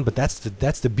it down. But that's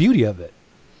the beauty of it.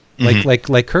 Like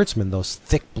Kurtzman, those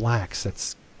thick blacks.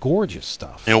 That's gorgeous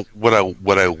stuff. You know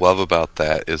what I love about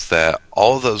that is that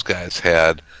all of those guys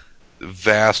had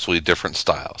vastly different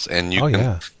styles, and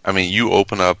you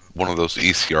open up one of those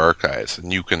EC archives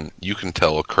and you can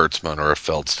tell a Kurtzman or a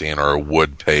Feldstein or a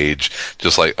Wood page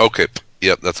just like, okay,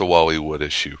 yep, that's a Wally Wood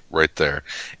issue right there.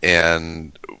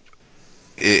 And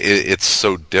it's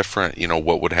so different,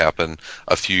 what would happen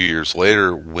a few years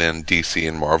later when DC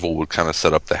and Marvel would kind of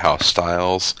set up the house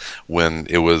styles, when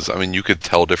it was, you could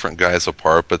tell different guys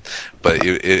apart, but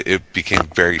it became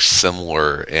very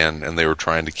similar, and they were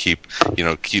trying to keep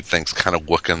things kind of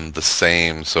looking the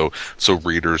same, so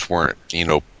readers weren't,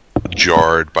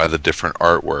 jarred by the different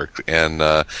artwork, and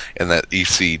that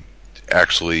EC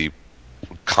actually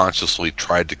consciously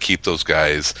tried to keep those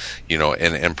guys,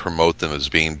 and promote them as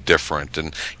being different,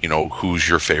 and who's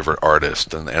your favorite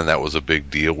artist, and that was a big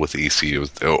deal with EC.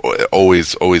 It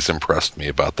always impressed me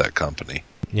about that company.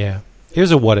 Yeah.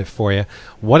 Here's a what if for you.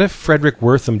 What if Frederick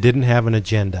Wortham didn't have an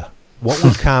agenda? What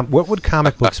would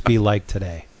comic books be like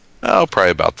today? Oh,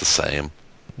 probably about the same.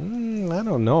 I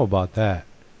don't know about that.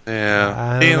 Yeah,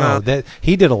 I don't know. That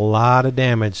he did a lot of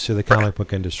damage to the comic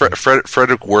book industry.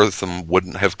 Frederick Wortham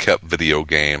wouldn't have kept video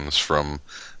games from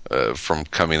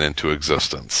coming into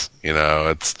existence.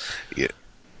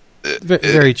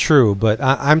 Very true. But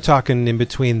I'm talking in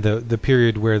between the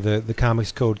period where the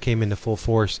Comics Code came into full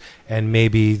force and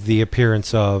maybe the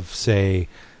appearance of, say,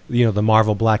 the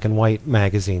Marvel black and white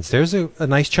magazines. There's a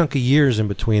nice chunk of years in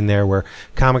between there where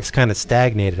comics kind of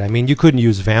stagnated. You couldn't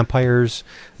use vampires,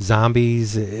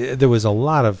 zombies. There was a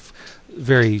lot of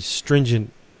very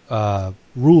stringent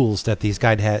rules that these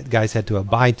guys had to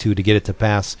abide to get it to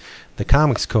pass the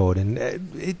Comics Code.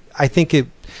 And I think it...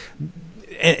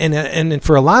 And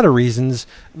for a lot of reasons,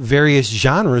 various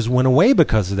genres went away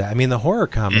because of that. The horror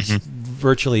comics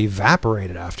virtually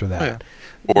evaporated after that.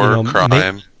 Or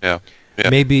crime, yeah. Yeah.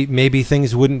 Maybe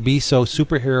things wouldn't be so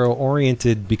superhero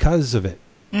oriented because of it.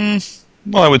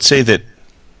 Well, I would say that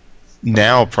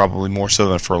now, probably more so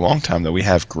than for a long time, that we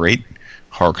have great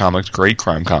horror comics, great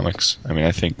crime comics.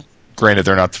 I think, granted,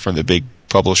 they're not from the big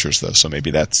publishers though, so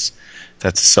maybe that's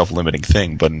a self-limiting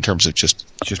thing. But in terms of just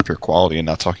pure quality and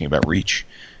not talking about reach,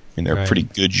 there are pretty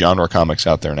good genre comics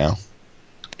out there now.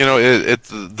 It's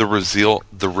the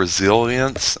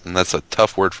resilience, and that's a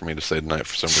tough word for me to say tonight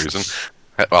for some reason.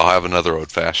 I'll have another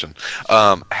old-fashioned.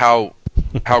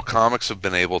 How comics have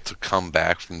been able to come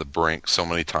back from the brink so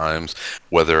many times,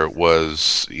 whether it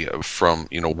was from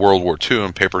World War II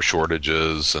and paper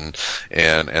shortages, and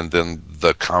then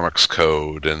the Comics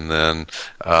Code, and then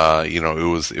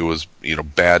it was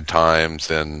bad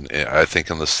times, and I think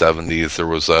in the 70s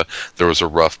there was a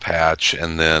rough patch,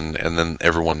 and then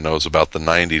everyone knows about the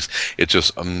 90s. It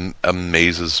just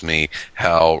amazes me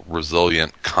how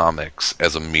resilient comics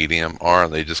as a medium are.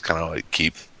 They just kind of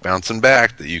keep bouncing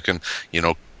back, that you can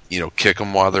kick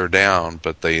them while they're down,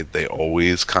 but they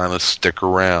always kind of stick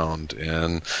around.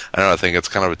 And I think it's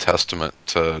kind of a testament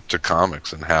to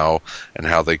comics and how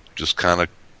they just kind of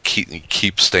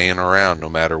keep staying around no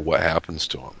matter what happens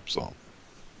to them. So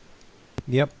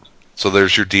yep. So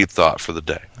there's your deep thought for the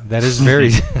day. That is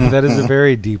a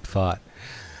very deep thought.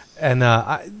 And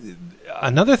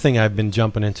another thing I've been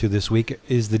jumping into this week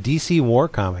is the DC War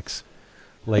comics,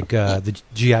 like the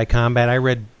GI Combat. I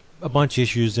read a bunch of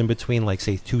issues in between, like,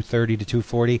 say, 230 to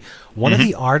 240. One of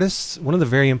the artists, one of the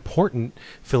very important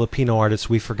Filipino artists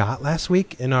we forgot last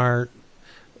week in our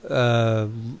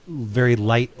very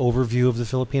light overview of the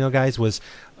Filipino guys was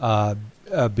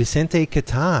Vicente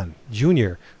Catan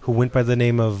Jr., who went by the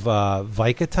name of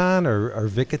Vicatan or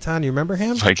Vicatan. You remember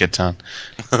him? Vicatan.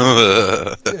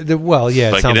 Well,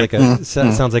 yeah, it Vicodin.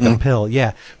 sounds like a pill.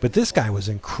 Yeah, but this guy was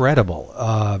incredible.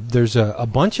 There's a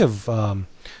bunch of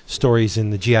stories in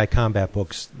the GI Combat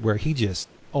books where he just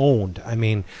owned. I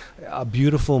mean, a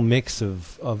beautiful mix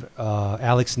of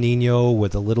Alex Nino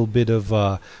with a little bit of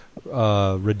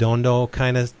Redondo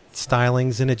kind of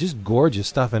stylings in it. Just gorgeous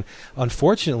stuff. And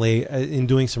unfortunately, in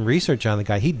doing some research on the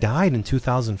guy, he died in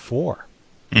 2004.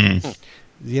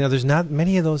 There's not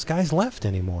many of those guys left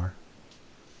anymore.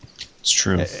 It's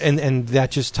true. And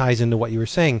that just ties into what you were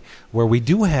saying, where we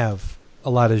do have a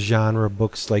lot of genre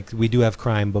books, like we do have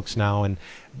crime books now, and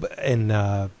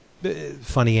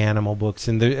funny animal books,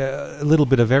 and there, a little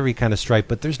bit of every kind of stripe,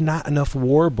 but there's not enough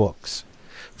war books.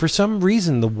 For some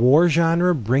reason, the war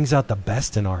genre brings out the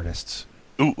best in artists.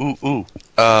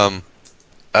 Tom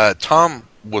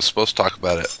was supposed to talk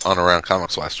about it on Around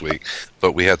Comics last week,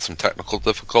 but we had some technical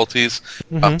difficulties.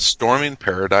 Storming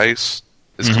Paradise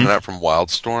is coming out from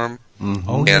Wildstorm.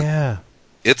 Oh, yeah.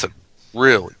 It's a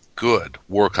really good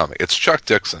war comic. It's Chuck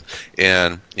Dixon,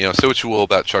 and say what you will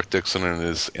about Chuck Dixon and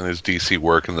his DC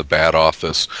work in the Bat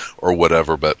Office or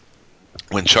whatever, but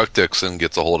when Chuck Dixon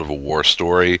gets a hold of a war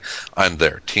story, I'm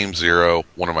there. Team Zero,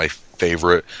 one of my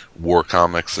favorite war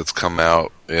comics that's come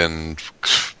out in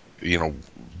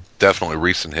definitely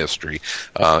recent history.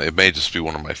 It may just be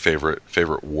one of my favorite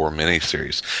war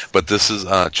miniseries, but this is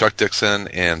Chuck Dixon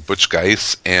and Butch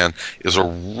Guice, and is a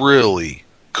really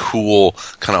cool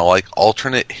kind of like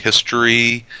alternate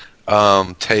history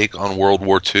take on World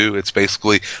War II. It's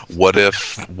basically what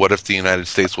if the United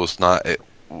States was not. Did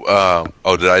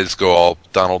I just go all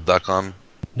Donald Duck on?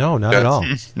 No, not at all.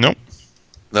 Nope.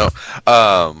 No.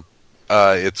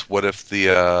 It's what if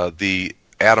the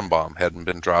atom bomb hadn't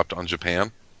been dropped on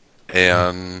Japan,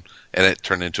 and it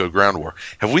turned into a ground war.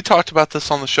 Have we talked about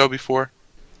this on the show before?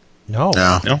 No.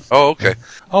 Oh, okay.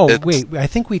 Wait. I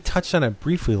think we touched on it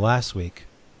briefly last week.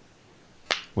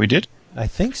 We did? I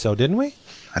think so, didn't we?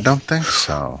 I don't think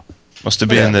so. Must have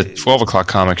been the 12 o'clock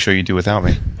comic show you do without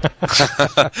me.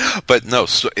 But no,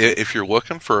 so if you're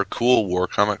looking for a cool war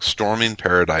comic, Storming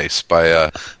Paradise by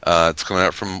it's coming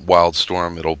out from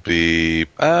Wildstorm. It'll be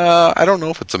I don't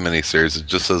know if it's a miniseries. It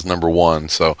just says #1.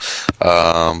 So,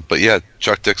 but yeah,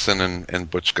 Chuck Dixon and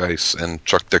Butch Guice, and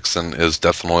Chuck Dixon is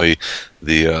definitely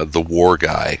the war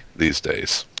guy these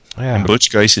days. Yeah. And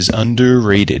Butch Guice is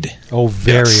underrated. Oh,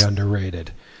 very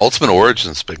underrated. Ultimate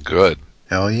Origin's been good.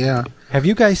 Hell yeah. Have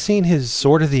you guys seen his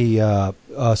Sword of Atlantis?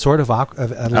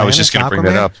 I was just going to bring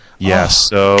that up. Yes,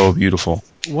 so beautiful.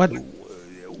 What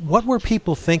were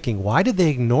people thinking? Why did they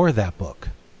ignore that book?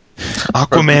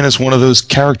 Aquaman is one of those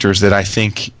characters that I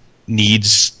think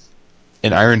needs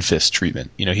an Iron Fist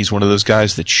treatment. He's one of those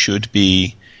guys that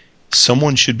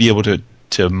someone should be able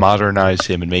to modernize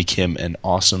him and make him an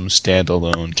awesome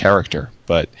standalone character.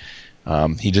 But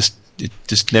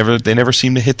they never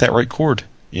seem to hit that right chord,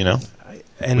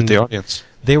 and with the audience.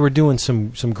 They were doing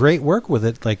some great work with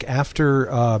it. Like after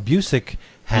Busick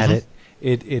had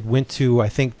it went to, I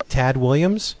think, Tad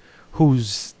Williams,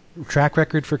 whose track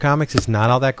record for comics is not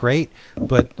all that great,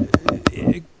 but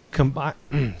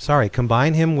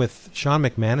combine him with Shawn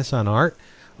McManus on art.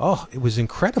 Oh, it was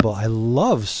incredible. I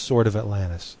love Sword of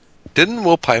Atlantis. Didn't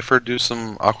Will Pfeiffer do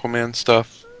some Aquaman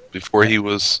stuff before he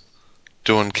was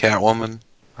doing Catwoman?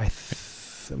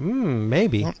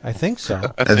 Maybe. I think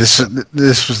so. This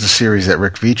was the series that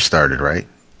Rick Veitch started, right?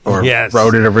 Or yes.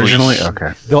 wrote it originally?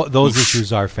 Okay. Those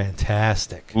issues are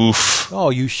fantastic. Oof. Oh,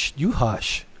 you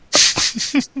hush.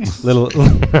 Little,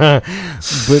 but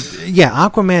yeah,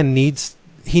 Aquaman needs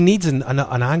an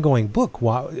ongoing book.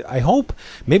 I hope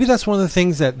maybe that's one of the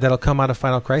things that'll come out of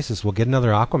Final Crisis. We'll get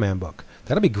another Aquaman book.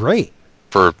 That'll be great.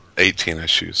 For 18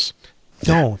 issues.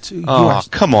 Don't.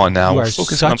 Come on now. You are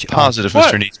focus on such positive,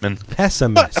 What? Mr. Nietsman.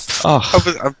 Pessimist.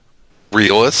 I'm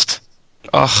realist.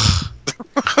 You're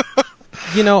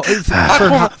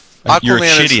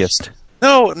shittiest.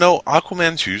 No,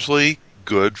 Aquaman's usually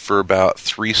good for about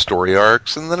 3 story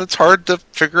arcs, and then it's hard to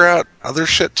figure out other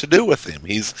shit to do with him.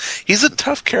 He's a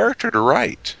tough character to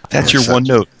write. That's your one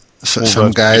note.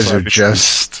 Some guys are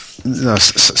just...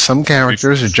 some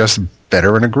characters are just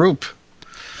better in a group.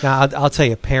 Now, I'll tell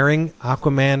you, pairing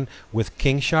Aquaman with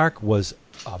King Shark was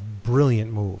a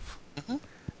brilliant move. Mm-hmm.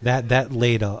 That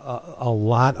laid a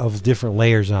lot of different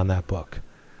layers on that book.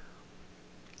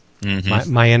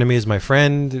 My enemy is my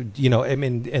friend. I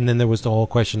mean, and then there was the whole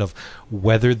question of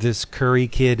whether this Curry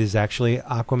kid is actually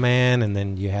Aquaman, and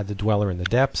then you had the Dweller in the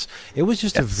Depths. It was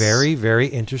just a very, very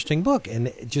interesting book, and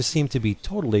it just seemed to be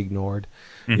totally ignored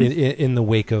in the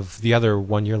wake of the other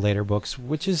 1 year later books,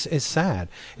 which is sad.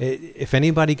 If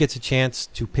anybody gets a chance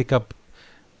to pick up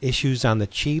issues on the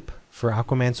cheap for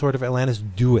Aquaman Sword of Atlantis,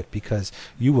 do it, because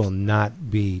you will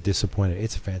not be disappointed.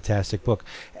 It's a fantastic book.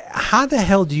 How the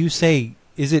hell do you say,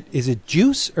 is it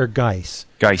Juice or Guice?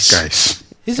 Guice.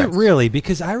 Is it really?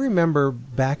 Because I remember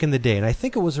back in the day, and I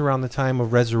think it was around the time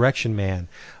of Resurrection Man,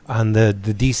 on the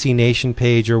DC Nation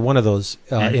page or one of those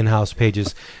in-house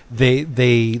pages,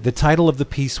 the title of the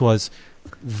piece was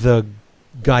The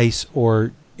Guice,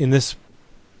 or in this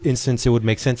instance it would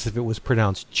make sense if it was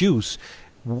pronounced Juice,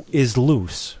 is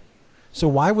loose. So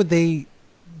why would they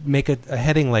make a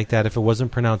heading like that if it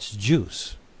wasn't pronounced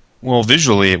Juice? Well,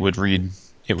 visually it would read...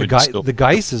 The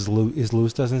Guice is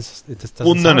loose, doesn't it?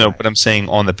 Well, no, right. but I'm saying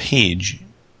on the page,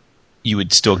 you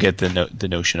would still get the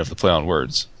notion of the play on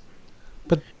words.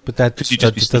 But that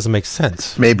just doesn't make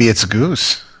sense. Maybe it's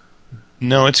Goose.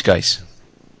 No, it's Guice.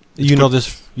 You know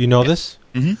this? You know this?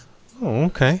 Mm-hmm. Oh,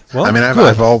 okay. Well, I mean,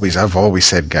 I've always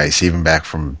said Guice, even back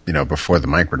from before the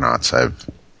Micronauts. I've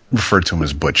referred to him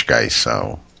as Butch Guice.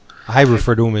 So I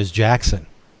refer to him as Jackson.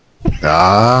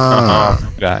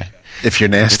 Guy. If you're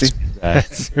nasty.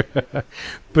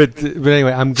 But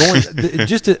anyway, I'm going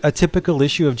just a typical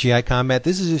issue of GI Combat.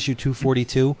 This is issue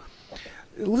 242.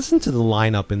 Listen to the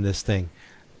lineup in this thing.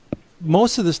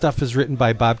 Most of the stuff is written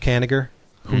by Bob Kanigher,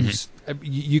 who's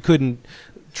you couldn't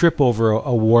trip over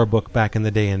a war book back in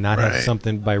the day and not have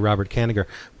something by Robert Kanigher.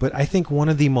 But I think one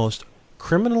of the most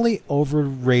criminally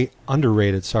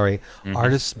underrated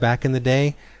artists back in the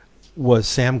day was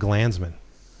Sam Glanzman.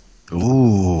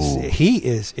 Ooh. He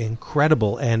is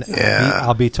incredible, and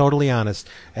I'll be totally honest.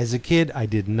 As a kid, I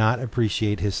did not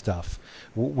appreciate his stuff.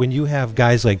 When you have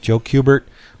guys like Joe Kubert,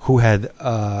 who had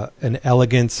an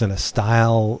elegance and a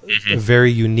style, a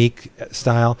very unique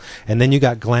style, and then you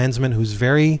got Glanzman, who's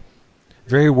very,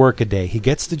 very workaday. He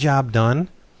gets the job done,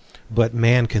 but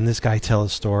man, can this guy tell a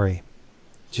story?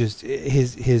 Just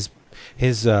his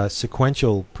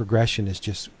sequential progression is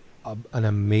just an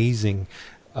amazing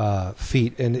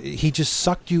feat, and he just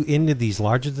sucked you into these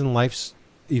larger-than-life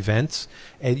events,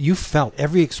 and you felt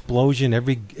every explosion,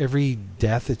 every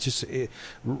death. It's just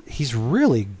he's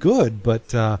really good.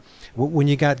 But when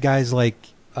you got guys like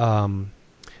that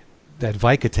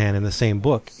Vicatan in the same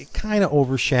book, it kind of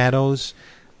overshadows,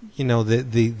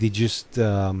 the just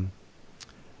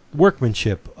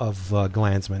workmanship of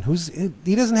Glanzman,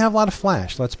 he doesn't have a lot of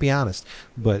flash, let's be honest,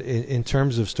 but in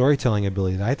terms of storytelling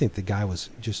ability, I think the guy was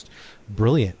just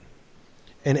brilliant.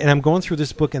 And I'm going through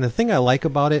this book, and the thing I like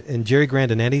about it, and Jerry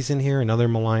Grandinetti's in here, another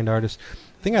maligned artist.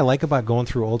 The thing I like about going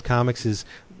through old comics is,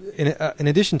 in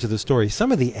addition to the story,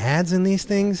 some of the ads in these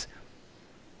things,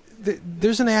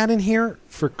 there's an ad in here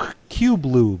for Cube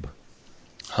Lube.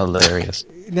 Hilarious.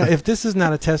 Now, if this is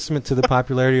not a testament to the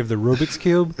popularity of the Rubik's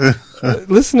Cube,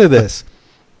 listen to this.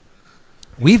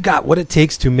 We've got what it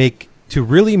takes to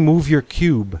really move your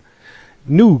cube.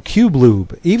 New Cube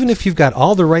Lube. Even if you've got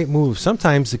all the right moves,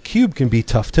 sometimes the cube can be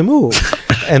tough to move.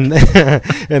 and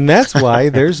that's why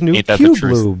there's new Cube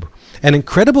Lube. An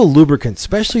incredible lubricant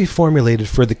specially formulated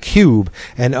for the cube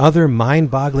and other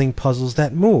mind-boggling puzzles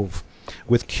that move.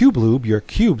 With Cube Lube, your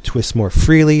cube twists more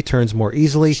freely, turns more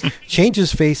easily,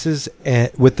 changes faces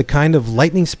with the kind of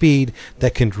lightning speed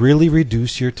that can really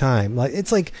reduce your time.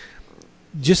 It's like,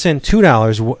 just send $2,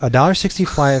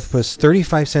 $1.65 plus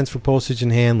 35 cents for postage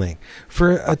and handling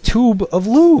for a tube of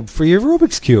lube for your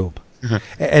Rubik's Cube.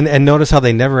 And notice how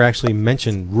they never actually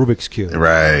mention Rubik's Cube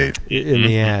in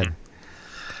the ad.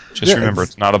 Just remember,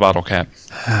 it's not a bottle cap.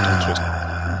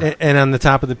 And on the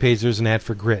top of the page, there's an ad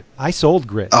for Grit. I sold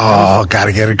Grit. Oh,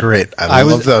 gotta get a Grit. I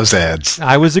love those ads.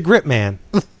 I was a Grit man.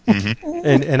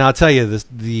 And I'll tell you,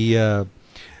 the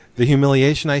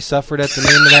humiliation I suffered at the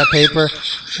name of that paper,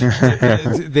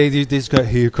 they just got,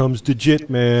 here comes the Jit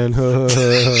man.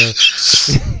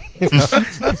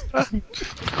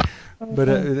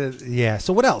 But yeah,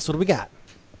 so what else? What do we got?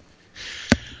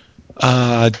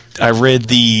 I read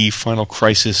the Final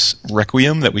Crisis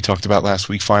Requiem that we talked about last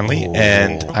week finally,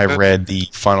 and I read the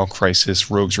Final Crisis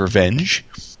Rogue's Revenge.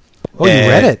 Oh, you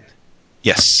read it?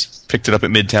 Yes. Picked it up at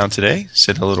Midtown today.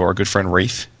 Said hello to our good friend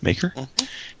Wraith Maker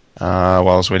while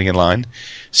I was waiting in line.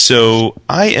 So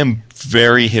I am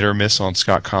very hit or miss on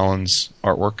Scott Collins'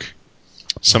 artwork.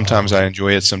 Sometimes I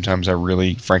enjoy it. Sometimes I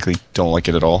really, frankly, don't like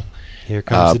it at all. Here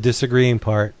comes the disagreeing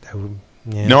part.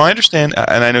 Yeah. No, I understand,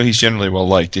 and I know he's generally well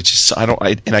liked. It's just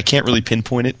I can't really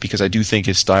pinpoint it because I do think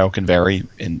his style can vary,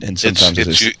 and sometimes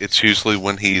it's usually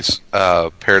when he's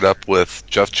paired up with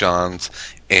Jeff Johns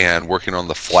and working on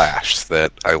the Flash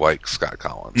that I like Scott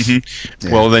Collins. Mm-hmm.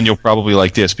 Yeah. Well, then you'll probably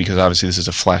like this because obviously this is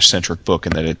a Flash-centric book,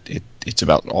 and that it's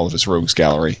about all of his rogues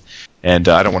gallery. And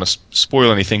I don't want to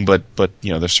spoil anything, but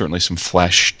there's certainly some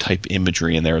Flash-type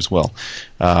imagery in there as well.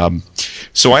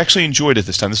 So I actually enjoyed it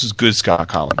this time. This is good Scott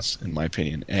Collins, in my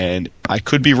opinion. And I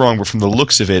could be wrong, but from the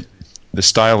looks of it, the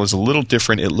style is a little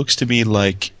different. It looks to me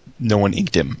like no one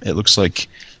inked him. It looks like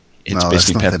it's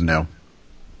basically that's nothing new.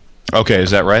 Okay, is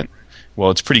that right?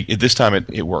 Well, it's pretty. This time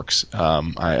it works.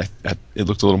 It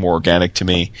looked a little more organic to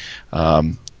me.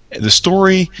 The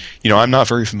story, I'm not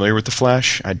very familiar with the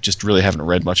Flash. I just really haven't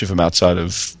read much of him outside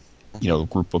of,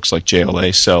 group books like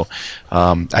JLA. So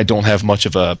I don't have much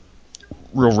of a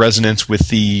real resonance with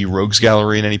the Rogues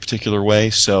Gallery in any particular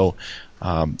way. So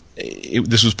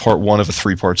this was part one of a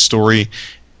 3-part story.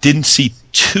 Didn't see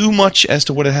too much as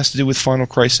to what it has to do with Final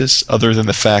Crisis, other than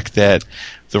the fact that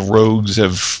the Rogues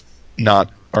are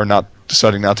not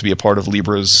deciding not to be a part of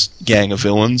Libra's gang of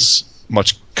villains.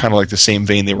 Much kind of like the same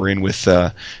vein they were in with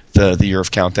the Year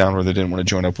of Countdown, where they didn't want to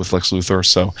join up with Lex Luthor.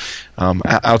 So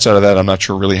outside of that, I'm not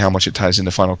sure really how much it ties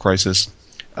into Final Crisis.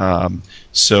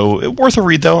 So worth a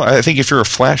read, though. I think if you're a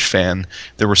Flash fan,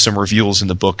 there were some reveals in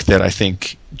the book that I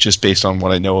think, just based on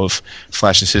what I know of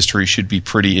Flash's history, should be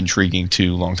pretty intriguing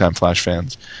to longtime Flash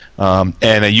fans.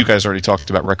 And you guys already talked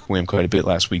about Requiem quite a bit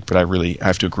last week, but I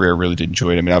have to agree, I really did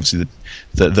enjoy it. I mean, obviously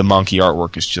the Mahnke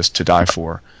artwork is just to die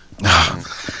for.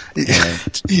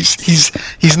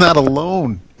 He's not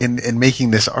alone in making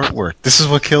this artwork. This is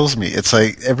what kills me. It's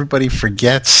like everybody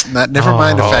forgets. Never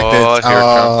mind the fact that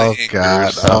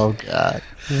oh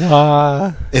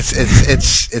god.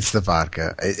 It's the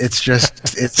vodka.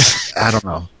 It's I don't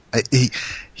know.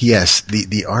 Yes,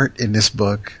 the art in this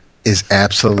book is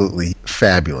absolutely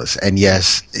fabulous. And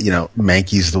yes,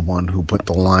 Mahnke's the one who put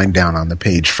the line down on the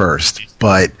page first.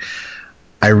 But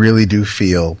I really do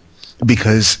feel,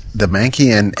 because the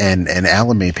Mahnke and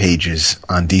Alame pages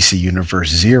on DC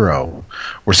Universe 0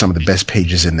 were some of the best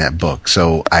pages in that book.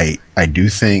 So I do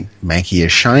think Mahnke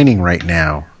is shining right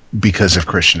now because of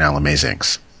Christian Alame's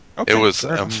inks. Okay, it was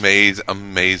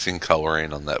amazing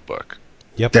coloring on that book.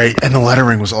 Yep. And the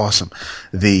lettering was awesome.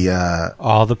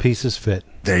 All the pieces fit.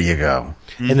 There you go.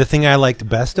 And the thing I liked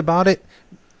best about it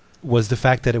was the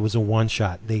fact that it was a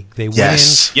one-shot. They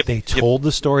went in, they told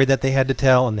the story that they had to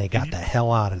tell, and they got the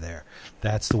hell out of there.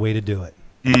 That's the way to do it.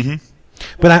 Mm-hmm.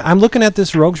 But I'm looking at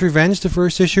this Rogue's Revenge, the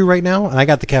first issue right now, and I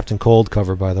got the Captain Cold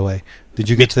cover, by the way. Did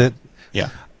you get to that? Yeah.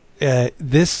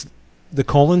 The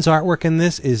Colin's artwork in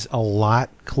this is a lot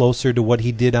closer to what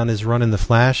he did on his run in The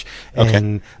Flash,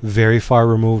 and very far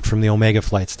removed from the Omega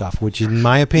Flight stuff, which, in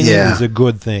my opinion, is a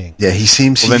good thing. Yeah, he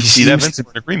seems to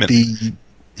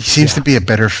be a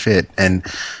better fit, and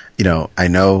I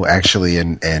know actually,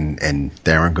 and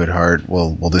Darren Goodhart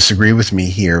will disagree with me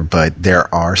here, but there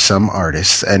are some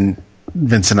artists, and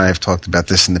Vince and I have talked about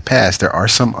this in the past, there are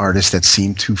some artists that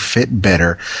seem to fit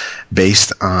better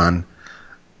based on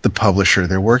the publisher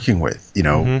they're working with,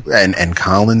 and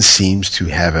Collins seems to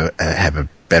have a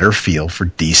better feel for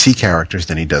DC characters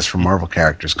than he does for Marvel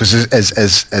characters. Because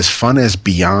as fun as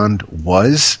Beyond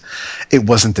was, it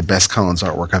wasn't the best Collins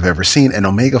artwork I've ever seen, and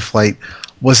Omega Flight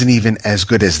wasn't even as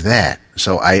good as that.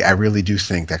 So I really do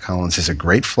think that Collins is a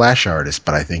great Flash artist,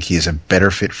 but I think he is a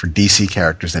better fit for DC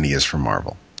characters than he is for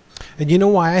Marvel. And you know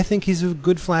why I think he's a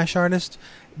good Flash artist?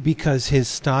 Because his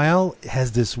style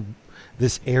has this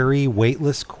airy,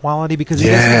 weightless quality, because he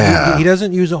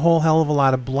doesn't use a whole hell of a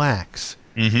lot of blacks.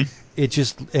 Mm-hmm. It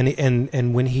just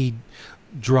and when he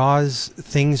draws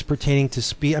things pertaining to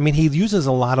speed, I mean, he uses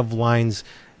a lot of lines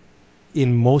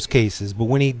in most cases, but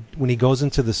when he goes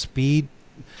into the speed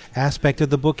aspect of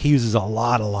the book, he uses a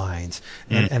lot of lines,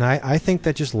 and I think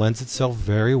that just lends itself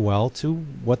very well to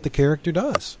what the character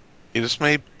does. You just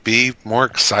may be more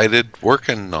excited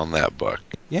working on that book.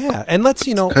 Yeah, and let's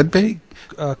could be.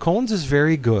 Collins is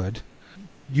very good.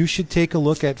 You should take a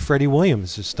look at Freddie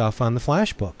Williams' stuff on the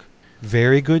Flash book.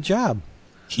 Very good job.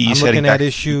 I'm looking at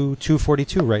issue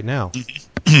 242 right now.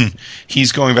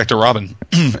 He's going back to Robin,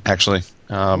 actually.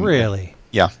 Really?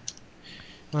 Yeah.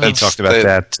 Well, he talked about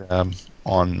that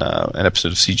on an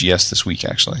episode of CGS this week,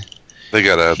 actually. They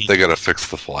gotta fix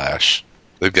the Flash.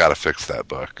 They've got to fix that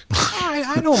book.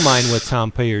 I don't mind what Tom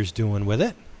Payer's doing with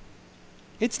it.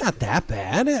 It's not that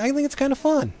bad. I think it's kind of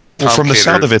fun. Well, from the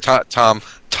sound of it,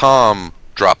 Tom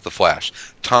dropped the Flash.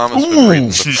 Tom has been reading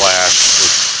the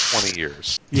Flash for 20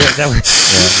 years. Yeah, that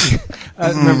was.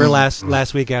 I remember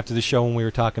last week after the show when we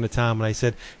were talking to Tom, and I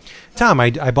said, Tom,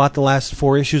 I bought the last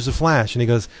 4 issues of Flash. And he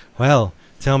goes, well,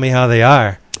 tell me how they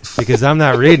are, because I'm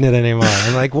not reading it anymore.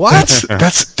 I'm like, what?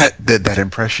 That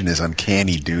impression is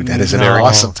uncanny, dude. That is an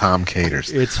awesome Tom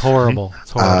Caters. It's horrible.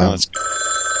 It's horrible.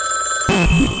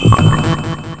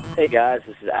 Hey guys,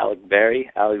 this is Alec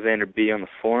Berry, Alexander B. on the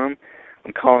forum.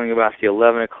 I'm calling about the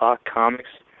 11 o'clock comics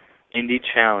Indie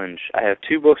Challenge. I have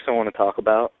 2 books I want to talk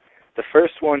about. The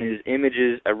first one is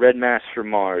Images, A Red Mask for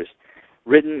Mars,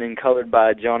 written and colored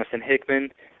by Jonathan Hickman,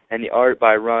 and the art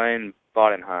by Ryan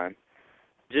Bodenheim.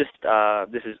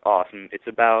 This is awesome. It's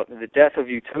about the death of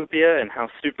Utopia and how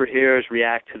superheroes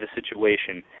react to the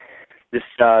situation. This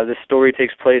story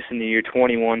takes place in the year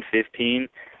 2115.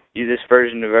 This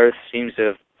version of Earth seems to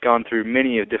have gone through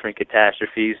many of different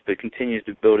catastrophes, but continues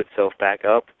to build itself back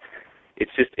up.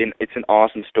 It's an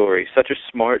awesome story. Such a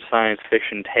smart science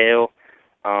fiction tale.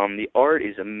 The art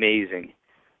is amazing.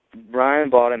 Ryan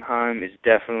Bodenheim is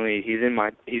definitely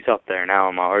he's up there now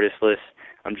on my artist list.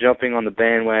 I'm jumping on the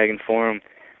bandwagon for him.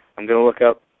 I'm gonna look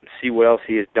up and see what else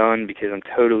he has done because I'm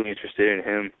totally interested in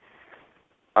him.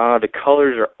 The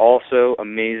colors are also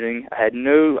amazing. I had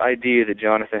no idea that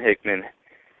Jonathan Hickman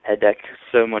had that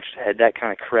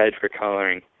kind of cred for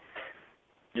coloring.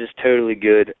 Just totally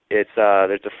good. There's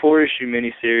a 4-issue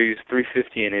miniseries,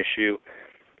 $3.50 an issue.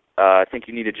 I think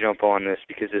you need to jump on this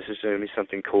because this is going to be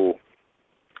something cool.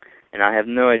 And I have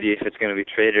no idea if it's going to be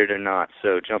traded or not,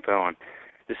 so jump on.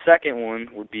 The second one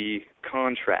would be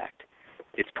Contract.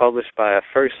 It's published by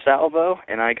First Salvo,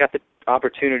 and I got the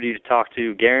opportunity to talk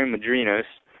to Garen Madrinos,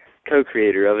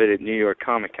 co-creator of it at New York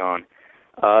Comic Con.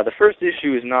 The first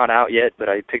issue is not out yet, but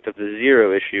I picked up the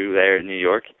 0 issue there in New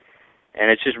York, and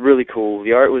it's just really cool.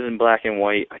 The art was in black and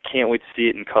white. I can't wait to see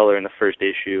it in color in the first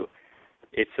issue.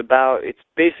 It's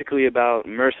basically about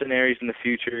mercenaries in the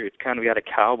future. It's kind of got a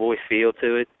cowboy feel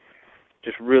to it.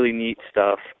 Just really neat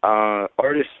stuff.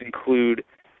 Artists include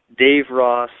Dave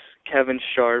Ross, Kevin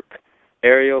Sharp,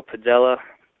 Ariel Padella.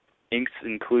 Inks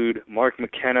include Mark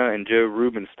McKenna and Joe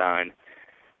Rubenstein.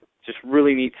 Just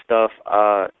really neat stuff.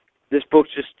 This book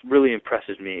just really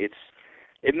impresses me.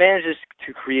 It manages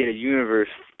to create a universe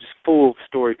just full of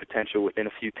story potential within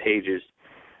a few pages.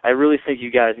 I really think you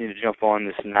guys need to jump on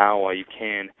this now while you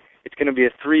can. It's going to be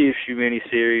a 3-issue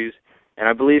miniseries, and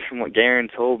I believe from what Garen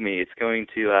told me, it's going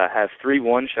to have 3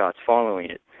 one-shots following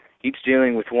it, each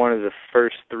dealing with one of the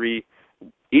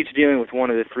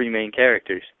 3 main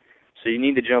characters. So you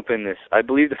need to jump in this. I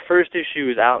believe the first issue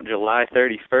is out July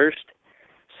 31st,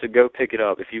 so go pick it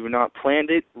up. If you have not planned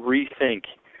it, rethink.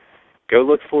 Go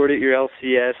look for it at your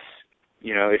LCS.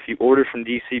 You know, if you order from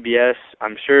DCBS,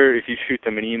 I'm sure if you shoot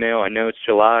them an email, I know it's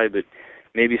July, but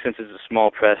maybe since it's a small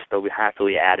press, they'll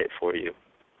happily add it for you.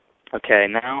 Okay,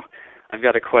 now I've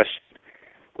got a question.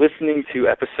 Listening to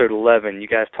episode 11, you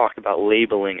guys talked about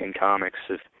labeling in comics,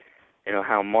 of,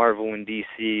 how Marvel and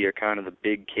DC are kind of the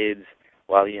big kids,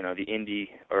 while, the indie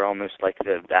are almost like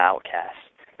the outcasts.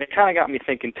 And it kind of got me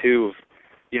thinking, too, of,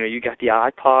 you got the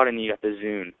iPod and you got the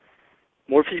Zune.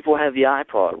 More people have the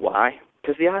iPod. Why?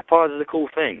 Because the iPod is a cool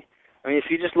thing. I mean, if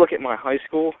you just look at my high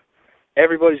school,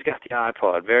 everybody's got the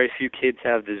iPod. Very few kids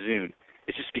have the Zune.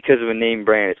 It's just because of a name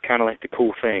brand. It's kind of like the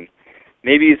cool thing.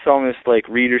 Maybe it's almost like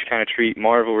readers kind of treat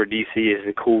Marvel or DC as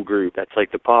a cool group. That's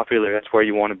like the popular, that's where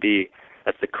you want to be.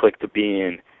 That's the clique to be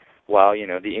in. While,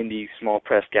 the indie small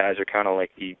press guys are kind of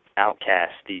like the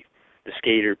outcasts, the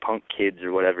skater punk kids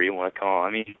or whatever you want to call them.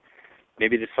 I mean,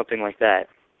 maybe there's something like that.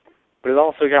 But it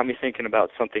also got me thinking about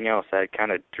something else. I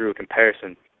kind of drew a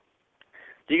comparison.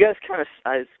 Do you guys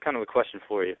it's kind of a question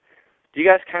for you. Do you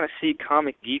guys kind of see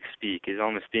Comic Geek Speak as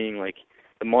almost being like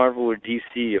the Marvel or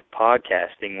DC of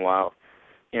podcasting, while,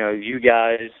 you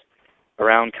guys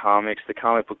around comics, the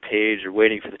comic book page, or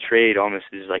waiting for the trade almost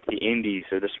is like the indies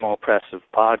or the small press of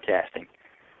podcasting?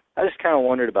 I just kind of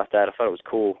wondered about that. I thought it was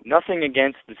cool. Nothing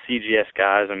against the CGS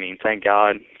guys. I mean, thank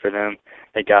God for them.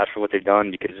 Thank God for what they've done,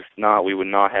 because if not, we would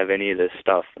not have any of this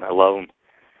stuff, and I love them.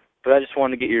 But I just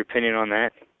wanted to get your opinion on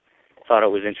that. Thought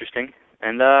it was interesting.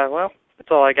 And, well, that's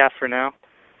all I got for now.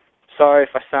 Sorry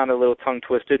if I sound a little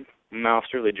tongue-twisted. My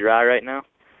mouth's really dry right now.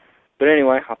 But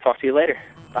anyway, I'll talk to you later.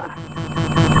 Bye.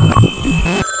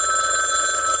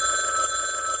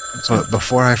 So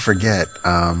before I forget,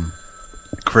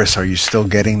 Chris, are you still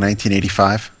getting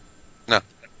 1985? No.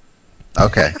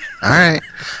 Okay. All right.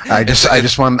 I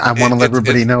want to let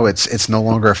everybody know it's no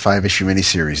longer a 5-issue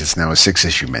miniseries. It's now a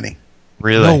 6-issue mini.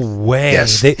 Really? No way.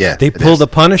 Yes. They pulled a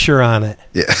Punisher on it.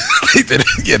 Yeah, they did.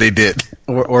 Yeah, they did.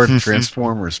 Or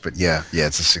Transformers, but yeah,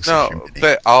 it's a 6-issue mini.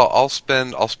 But I'll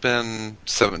spend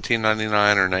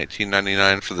 $17.99 or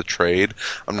 $19.99 for the trade.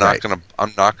 I'm not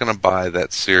gonna buy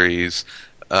that series.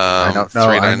 I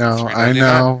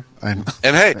know. And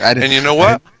hey, and you know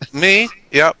what? Me,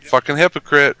 fucking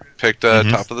hypocrite. Picked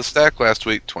top of the stack last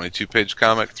week. 22-page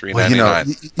comic,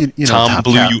 $3.99. You know, Tom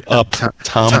blew you up.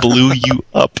 Tom blew you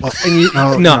up.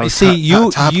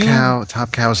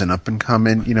 Top Cow's an up and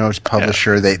coming,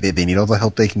 publisher. They need all the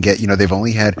help they can get. They've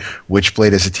only had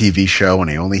Witchblade as a TV show,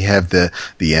 and they only have the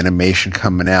animation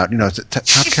coming out.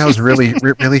 Top Cow's really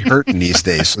hurting these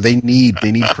days, so they need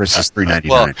Chris's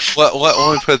 $3.99. Well,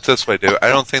 let me put it this way, dude. I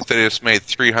don't think they just made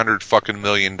 $300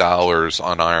 million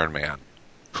on Iron Man.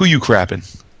 Who you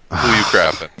crapping? Who you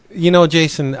crapping?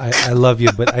 Jason, I love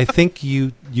you, but I think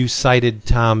you cited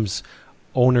Tom's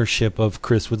ownership of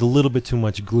Chris with a little bit too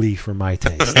much glee for my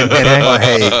taste.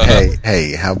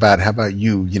 Hey, how about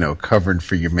you covering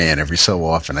for your man every so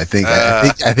often? I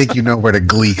think you know where the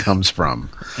glee comes from.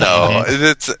 No,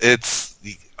 it's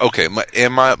okay.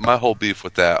 My whole beef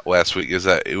with that last week is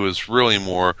that it was really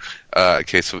more a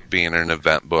case of it being an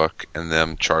event book and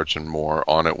them charging more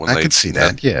on it when I could see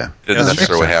that. Yeah, didn't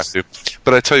necessarily have to.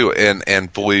 But I tell you,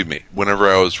 and believe me, whenever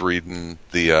I was reading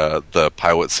the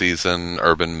pilot season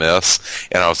Urban Myths,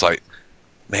 and I was like,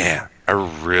 man, I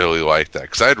really like that,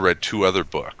 because I had read two other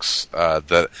books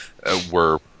that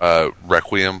were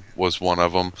Requiem was one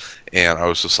of them, and I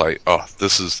was just like, oh,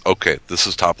 this is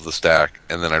top of the stack.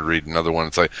 And then I'd read another one,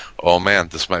 it's like, oh man,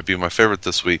 this might be my favorite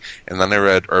this week. And then I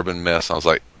read Urban Myths, and I was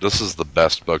like, this is the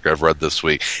best book I've read this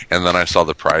week. And then I saw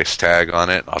the price tag on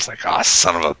it, and I was like, oh,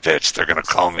 son of a bitch, they're gonna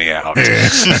call me out.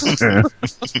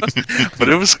 But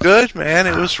it was good, man.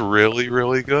 It was really,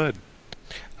 really good.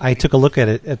 I took a look at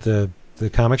it at the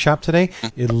comic shop today.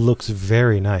 It looks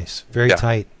very nice, very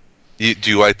tight.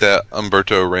 Do you like that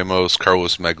Umberto Ramos,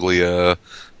 Carlos Maglia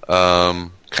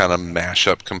kind of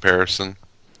mashup comparison?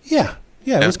 Yeah,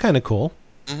 it was kind of cool.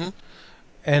 Mm-hmm.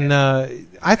 And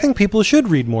I think people should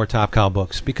read more Top Cow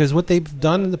books, because what they've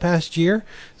done in the past year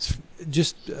is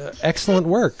just excellent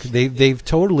work. They've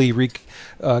totally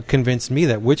convinced me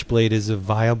that Witchblade is a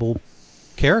viable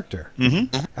character.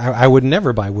 Mm-hmm. I would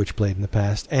never buy Witchblade in the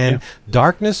past. And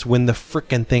Darkness, when the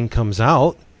frickin' thing comes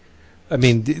out, I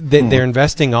mean, they're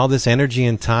investing all this energy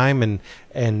and time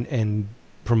and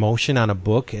promotion on a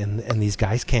book, and these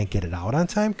guys can't get it out on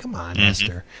time? Come on,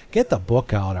 Esther. Get the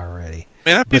book out already.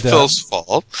 May not be Phil's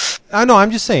fault. I know, I'm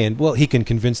just saying, well, he can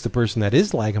convince the person that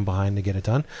is lagging behind to get it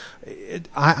done.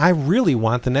 I really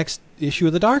want the next issue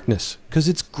of The Darkness, because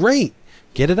it's great.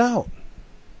 Get it out.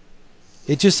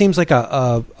 It just seems like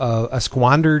a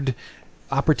squandered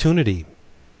opportunity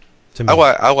to me.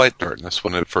 I liked Darkness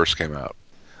when it first came out.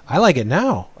 I like it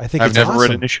now. I think I've it's never awesome.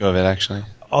 read an issue of it, actually.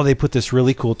 Oh, they put this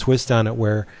really cool twist on it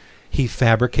where he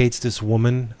fabricates this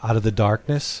woman out of the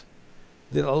darkness,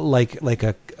 like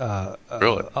a.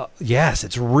 Really? Yes,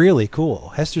 it's really cool.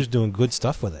 Hester's doing good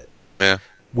stuff with it. Yeah.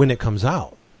 When it comes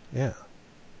out, yeah.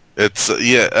 It's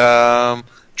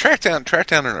Track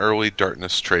down an early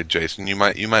Darkness trade, Jason. You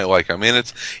might like. I mean,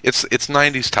 it's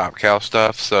 90s Top Cow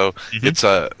stuff. So it's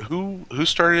who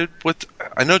started with?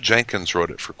 I know Jenkins wrote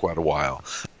it for quite a while,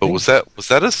 but was that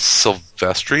a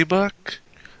Silvestri book?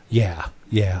 Yeah.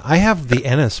 I have the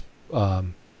Ennis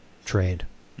trade.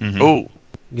 Mm-hmm. Oh,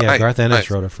 yeah, Garth Ennis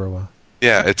wrote it for a while.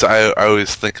 Yeah, it's I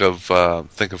always think of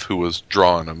who was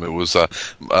drawing them. It was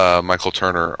Michael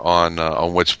Turner on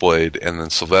Witchblade, and then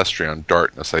Silvestri on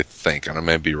Darkness, I think, and I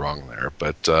may be wrong there,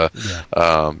 but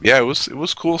it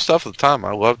was cool stuff at the time.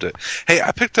 I loved it. Hey,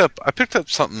 I picked up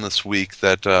something this week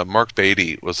that Mark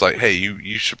Beatty was like, hey,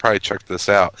 you should probably check this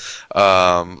out.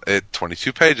 It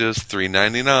 22 pages,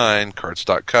 $3.99,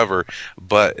 cardstock cover,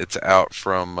 but it's out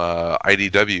from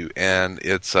IDW, and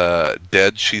it's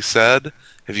Dead She Said.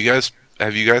 Have you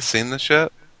guys seen this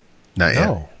yet? Not yet.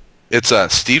 No. It's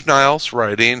Steve Niles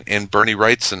writing and Bernie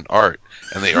Wrightson art,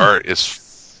 and the art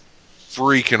is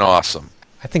freaking awesome.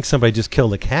 I think somebody just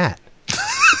killed a cat.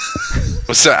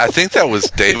 I think that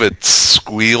was David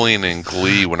squealing in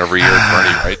glee whenever he heard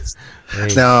Bernie Wrightson.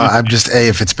 Hey. No, I'm just,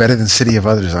 if it's better than City of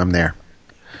Others, I'm there.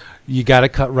 You got to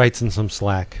cut Wrightson some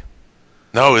slack.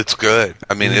 No, it's good.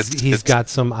 I mean, he's got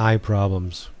some eye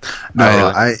problems.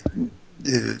 No,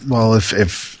 well,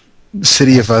 if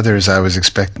City of Others, I was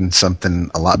expecting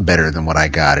something a lot better than what I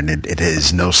got, and it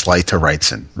is no slight to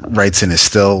Wrightson. Wrightson is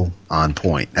still on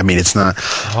point. I mean, it's not.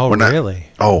 Oh, really?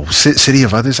 City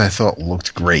of Others, I thought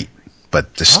looked great,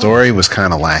 but the story was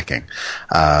kind of lacking.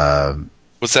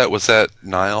 Was that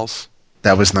Niles?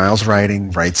 That was Niles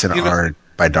writing, Wrightson art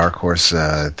by Dark Horse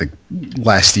the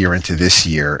last year into this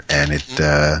year, and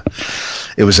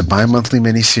it was a bi-monthly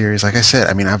miniseries. Like I said,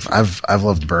 I mean, I've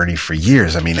loved Bernie for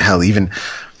years. I mean, hell, even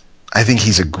I think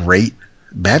he's a great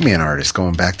Batman artist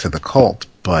going back to the Cult.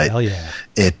 But hell yeah.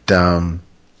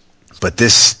 but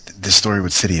this this story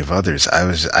with City of Others, I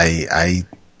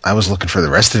was looking for the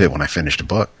rest of it when I finished the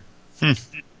book.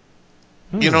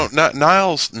 You know,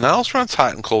 Niles runs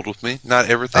hot and cold with me. Not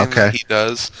everything that he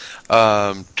does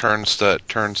turns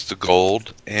to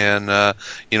gold, and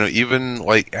even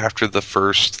like after the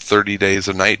first 30 Days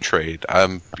of Night trade,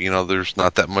 there's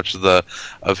not that much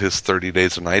of his 30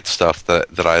 Days of Night stuff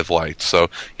that I've liked. So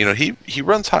he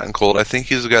runs hot and cold. I think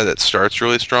he's a guy that starts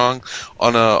really strong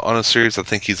on a series. I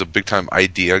think he's a big time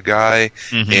idea guy,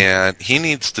 and he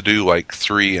needs to do like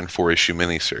 3 and 4 issue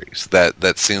miniseries.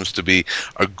 That seems to be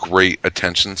a great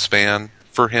attention span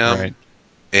for him, right.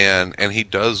 and he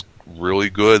does really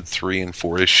good 3 and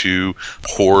 4 issue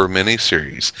horror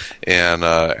miniseries,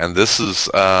 and this is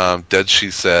Dead She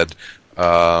Said.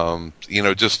 I'm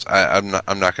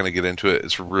not going to get into it.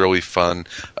 It's really fun,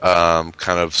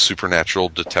 kind of supernatural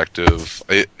detective.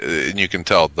 And you can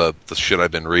tell the shit I've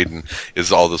been reading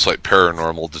is all this like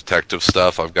paranormal detective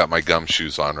stuff. I've got my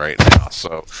gumshoes on right now.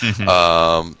 So,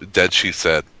 Dead She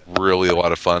Said, really a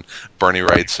lot of fun. Bernie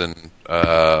writes in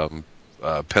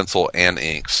pencil and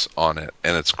inks on it,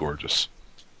 and it's gorgeous.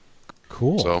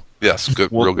 Cool. So yes,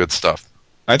 good, real good stuff.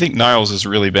 I think Niles has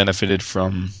really benefited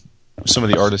from some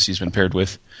of the artists he's been paired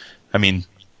with. I mean,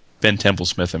 Ben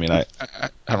Templesmith. I mean, I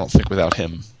don't think without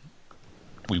him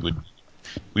we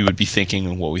would be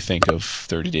thinking what we think of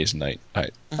 30 Days a Night.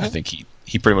 I think he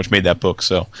pretty much made that book.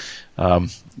 So,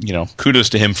 kudos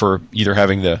to him for either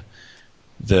having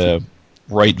the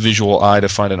right visual eye to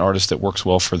find an artist that works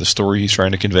well for the story he's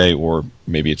trying to convey, or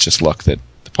maybe it's just luck that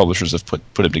the publishers have put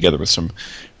him together with some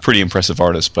pretty impressive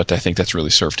artists. But I think that's really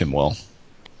served him well.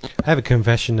 I have a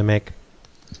confession to make.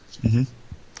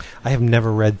 I have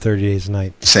never read 30 Days a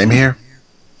Night. Same here.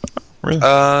 Really?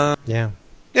 Yeah.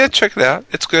 Yeah, check it out.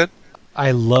 It's good.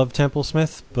 I love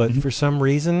Templesmith, but for some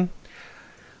reason,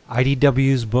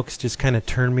 IDW's books just kind of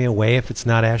turn me away if it's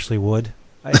not Ashley Wood.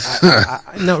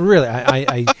 No, really.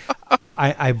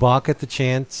 I balk at the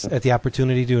chance, at the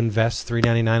opportunity to invest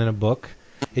 $3.99 in a book.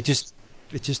 It just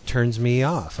turns me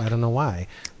off. I don't know why,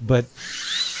 but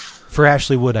for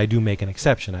Ashley Wood, I do make an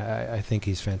exception. I think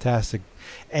he's fantastic.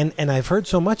 And I've heard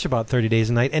so much about 30 Days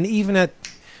a Night, and even at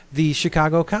the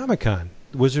Chicago Comic-Con,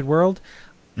 Wizard World,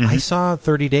 I saw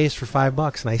 30 Days for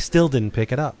 $5, and I still didn't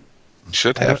pick it up.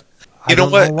 Should have. You know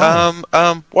what?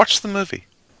 Watch the movie.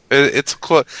 It's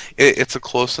a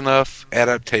close enough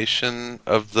adaptation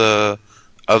of the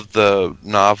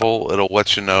novel. It'll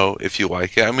let you know if you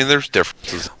like it. I mean, there's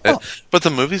differences, but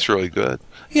the movie's really good.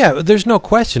 Yeah, there's no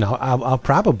question. I'll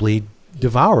probably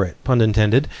devour it, pun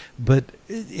intended. But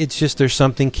it's just there's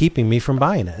something keeping me from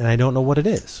buying it, and I don't know what it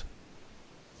is.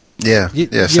 Yeah, you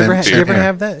ever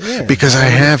have that? Yeah. Because I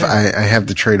have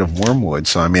the trade of Wormwood,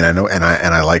 so I mean I know, and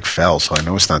I like Fell, so I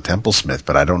know it's not Templesmith,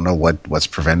 but I don't know what's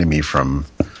preventing me from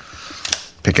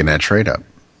picking that trade up.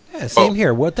 Yeah, same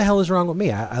here. What the hell is wrong with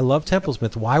me? I love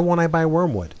Templesmith. Why won't I buy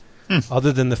Wormwood?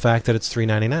 Other than the fact that it's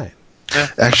 $3.99.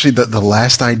 Actually, the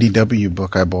last IDW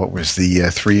book I bought was the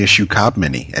 3-issue Cobb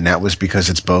Mini, and that was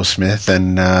because it's Bo Smith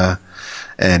and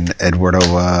Eduardo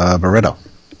Barreto.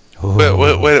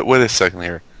 Wait a second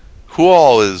here. Who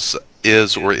all is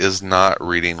or is not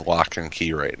reading Lock and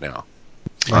Key right now?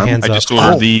 I just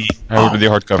ordered the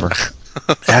hardcover.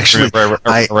 Actually,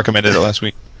 I recommended it last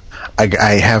week.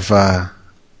 I have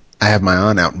my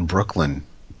aunt out in Brooklyn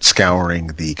scouring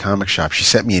the comic shop. She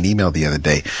sent me an email the other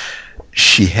day.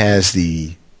 She has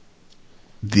she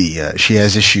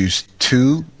has issues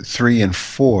 2, 3, and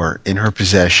 4 in her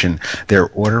possession. They're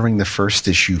ordering the first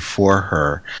issue for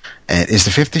her. And is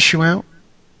the 5th issue out?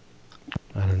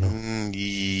 I don't know.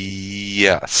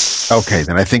 Yes. Okay,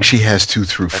 then I think she has 2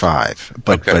 through 5.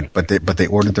 But they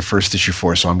ordered the first issue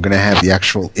for her, so I'm going to have the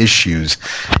actual issues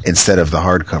instead of the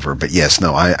hardcover. But yes,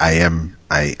 no, I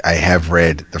have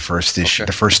read the first issue,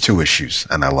 the first 2 issues,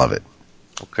 and I love it.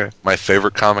 Okay, my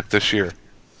favorite comic this year.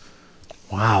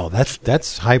 Wow,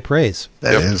 that's high praise.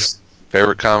 That is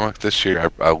favorite comic this year.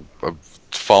 I've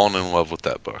fallen in love with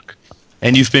that book.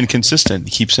 And you've been consistent.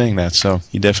 You keep saying that, so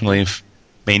you definitely have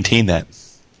maintained that.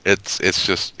 It's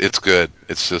good.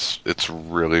 It's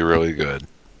really, really good.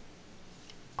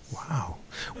 Wow.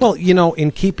 Well,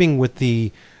 in keeping with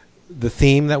the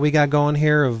theme that we got going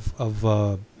here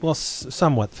of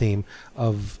somewhat theme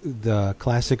of the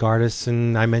classic artists,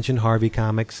 and I mentioned Harvey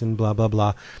Comics and blah blah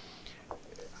blah.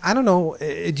 I don't know.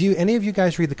 Do any of you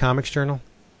guys read the Comics Journal?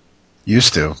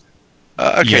 Used to.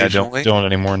 Occasionally. Don't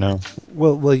anymore. No.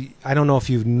 Well, I don't know if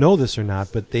you know this or not,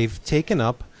 but they've taken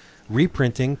up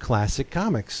reprinting classic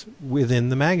comics within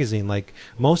the magazine. Like,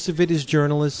 most of it is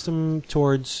journalism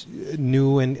towards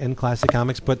new and classic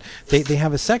comics, but they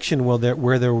have a section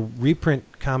where they reprint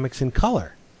comics in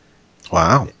color.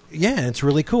 Wow. Yeah, it's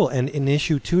really cool. And in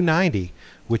issue 290,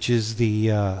 which is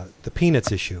the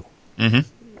Peanuts issue,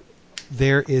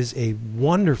 there is a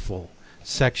wonderful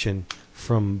section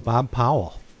from Bob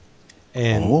Powell.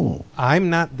 And I'm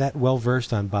not that well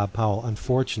versed on Bob Powell,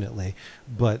 unfortunately,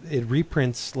 but it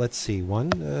reprints, let's see,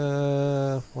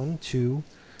 5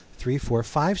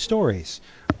 stories.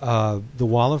 The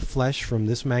Wall of Flesh from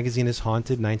This Magazine is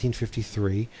Haunted,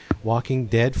 1953. Walking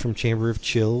Dead from Chamber of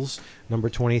Chills, number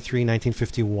 23,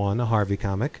 1951, a Harvey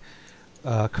comic.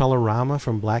 Colorama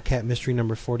from Black Cat Mystery,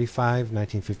 number 45,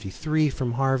 1953,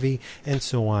 from Harvey, and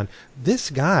so on. This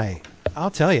guy,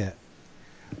 I'll tell you,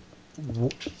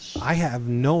 I have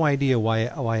no idea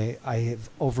why I have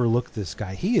overlooked this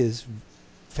guy. He is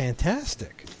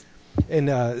fantastic. And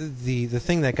the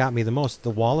thing that got me the most, the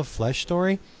Wall of Flesh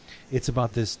story, it's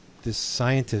about this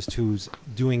scientist who's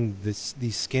doing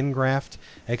these skin graft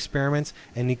experiments,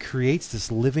 and he creates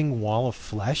this living wall of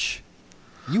flesh.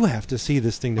 You have to see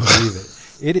this thing to believe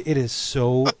it. It is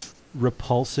so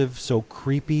repulsive, so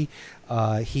creepy.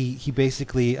 He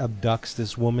basically abducts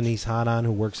this woman he's hot on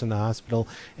who works in the hospital,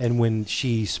 and when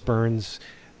she spurns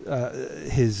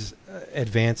his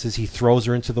advances, he throws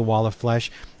her into the wall of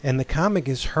flesh. And the comic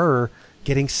is her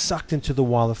getting sucked into the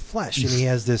wall of flesh, and he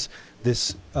has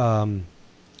this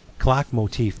clock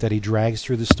motif that he drags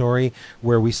through the story,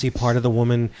 where we see part of the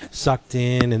woman sucked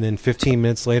in, and then 15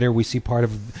 minutes later we see part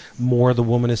of more of the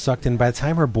woman is sucked in. By the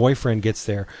time her boyfriend gets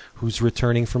there, who's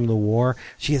returning from the war,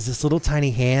 she has this little tiny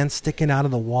hand sticking out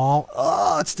of the wall.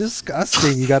 Oh, it's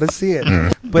disgusting. You got to see it.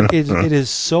 But it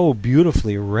is so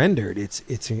beautifully rendered.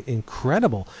 It's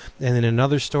incredible. And in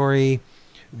another story,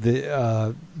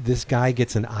 this guy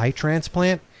gets an eye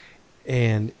transplant.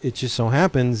 And it just so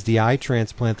happens the eye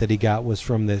transplant that he got was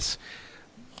from this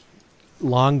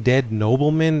long dead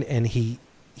nobleman, and he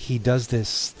does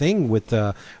this thing with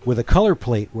a color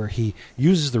plate where he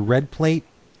uses the red plate,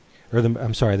 or the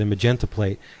magenta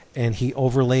plate, and he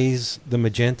overlays the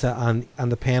magenta on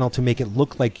the panel to make it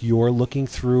look like you're looking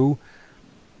through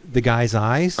the guy's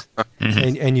eyes,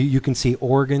 and you can see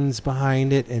organs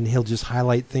behind it, and he'll just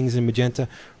highlight things in magenta.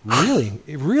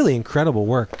 Really incredible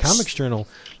work. Comics Journal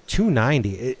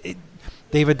 290.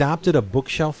 They've adopted a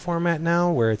bookshelf format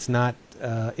now, where it's not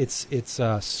it's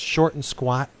short and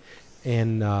squat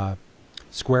and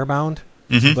square bound,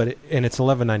 but it's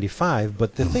 $11.95.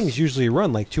 But the things usually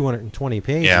run like 220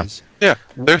 pages. Yeah,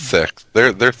 they're thick.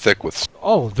 They're thick with.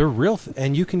 Oh, they're real,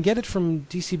 and you can get it from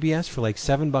DCBS for like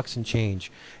 $7 and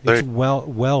change. It's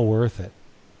well worth it.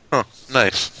 Oh,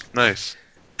 nice.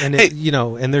 And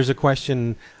and there's a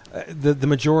question. The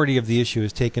majority of the issue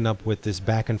is taken up with this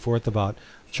back and forth about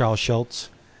Charles Schultz.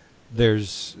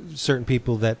 There's certain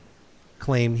people that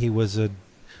claim he was a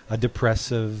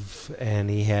depressive, and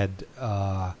he had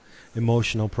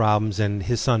emotional problems, and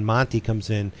his son Monty comes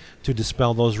in to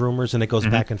dispel those rumors, and it goes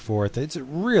back and forth. It's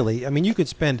really, you could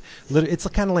spend, it's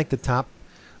kind of like the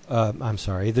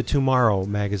the Tomorrow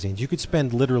magazines. You could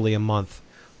spend literally a month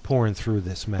pouring through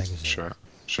this magazine.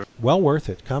 Sure. Well worth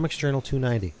it. Comics Journal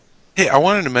 290. Hey, I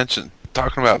wanted to mention,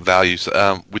 talking about values,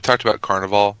 we talked about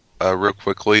Carnival real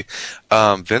quickly.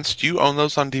 Vince, do you own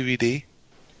those on DVD?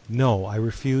 No, I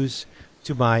refuse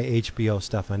to buy HBO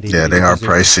stuff on DVD. Yeah, they are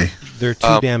pricey. They're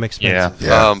too damn expensive.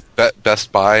 Yeah.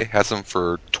 Best Buy has them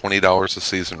for $20 a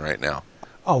season right now.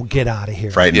 Oh, get out of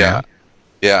here. Right now?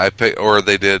 Yeah, I pay, or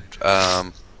they did a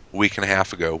week and a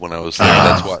half ago when I was there.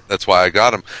 That's why I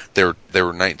got them. They were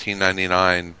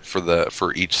 $19.99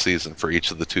 for each season, for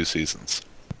each of the 2 seasons.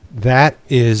 That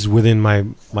is within my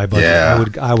budget. Yeah.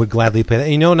 I would gladly pay that.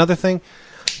 And another thing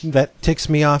that ticks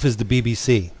me off is the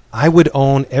BBC. I would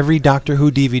own every Doctor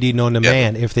Who DVD known to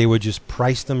man if they would just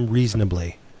price them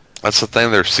reasonably. That's the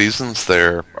thing. Their seasons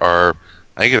there are,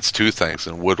 I think it's 2 things,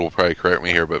 and Wood will probably correct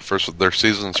me here, but first, their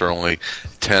seasons are only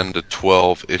 10 to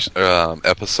 12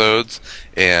 episodes,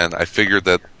 and I figured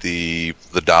that the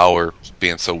dollar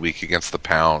being so weak against the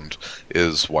pound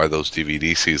is why those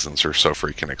DVD seasons are so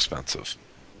freaking expensive.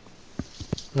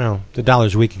 No, the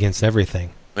dollar's weak against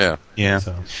everything. Yeah.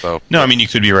 So no, you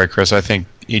could be right, Chris. I think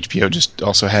HBO just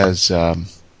also has,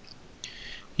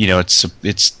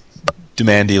 it's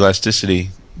demand elasticity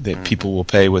that people will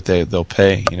pay what they'll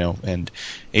pay, and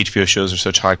HBO shows are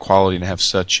such high quality and have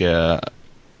such I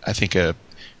think a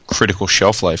critical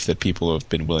shelf life that people have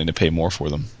been willing to pay more for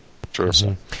them. Sure.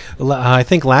 I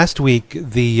think last week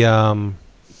the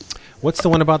what's the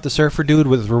one about the surfer dude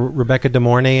with Rebecca De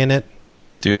Mornay in it?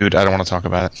 Dude, I don't want to talk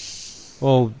about it.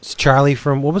 Oh, it's Charlie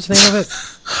from, what was the name of it?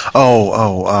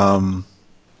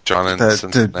 John in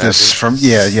Cincinnati.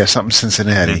 Something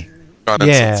Cincinnati. John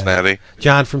in Cincinnati.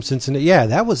 John from Cincinnati. Yeah,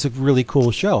 that was a really cool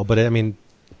show, but it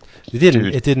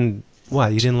didn't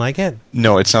What, you didn't like it?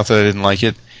 No, it's not that I didn't like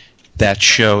it. That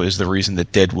show is the reason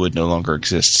that Deadwood no longer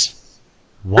exists.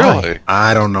 Why? Really?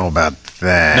 I don't know about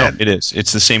that. No, it is.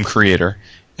 It's the same creator.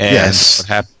 And Yes.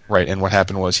 and what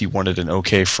happened was he wanted an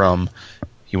okay from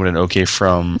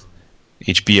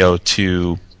HBO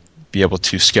to be able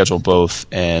to schedule both,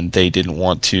 and they didn't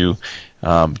want to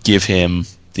give him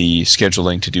the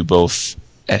scheduling to do both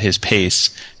at his pace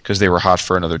because they were hot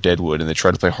for another Deadwood, and they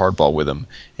tried to play hardball with him,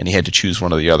 and he had to choose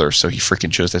one or the other, so he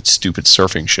freaking chose that stupid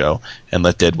surfing show and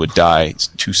let Deadwood die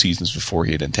 2 seasons before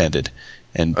he had intended.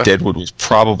 And Deadwood was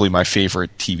probably my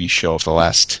favorite TV show of the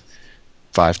last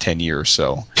 5-10 years.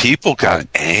 So People got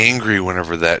angry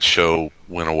whenever that show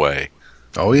went away.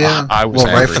 Oh yeah, I was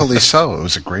angry. rightfully so. It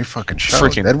was a great fucking show.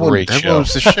 Freaking great Deadwood show.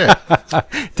 was the shit.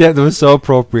 That was so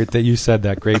appropriate that you said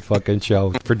that. Great fucking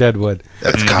show for Deadwood.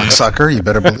 That's cocksucker. You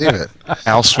better believe it.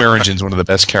 Al Swearengen's one of the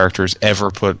best characters ever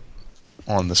put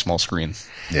on the small screen.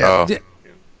 Yeah. Oh.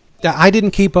 I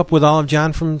didn't keep up with Olive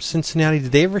John from Cincinnati.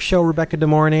 Did they ever show Rebecca De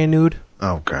Mornay nude?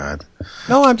 Oh God.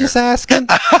 No, I'm just asking.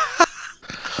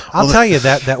 I'll tell you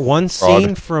that one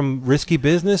scene from Risky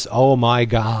Business. Oh my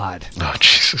God, Oh,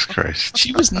 Jesus Christ.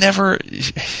 She was a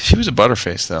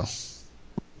butterface though.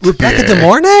 Rebecca De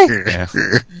Mornay? Yeah.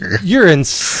 You're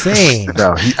insane.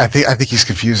 No, I think he's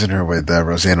confusing her with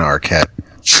Rosanna Arquette.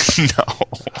 No.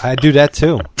 I do that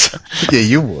too. Yeah,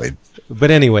 you would.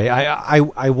 But anyway,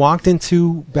 I walked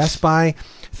into Best Buy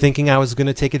thinking I was going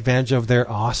to take advantage of their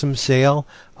awesome sale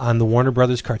on the Warner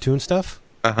Brothers cartoon stuff.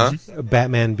 Uh-huh.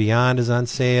 Batman Beyond is on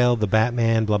sale, the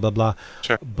Batman, blah, blah, blah.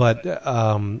 Sure. But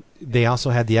they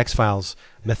also had the X-Files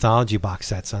mythology box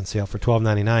sets on sale for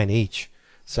 $12.99 each.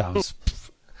 So I was,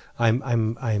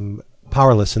 I'm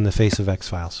powerless in the face of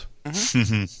X-Files.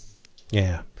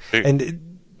 Yeah.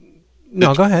 And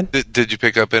no, go ahead. Did you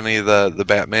pick up any of the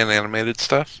Batman animated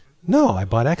stuff? No, I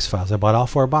bought X-Files. I bought all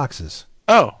 4 boxes.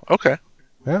 Oh, okay.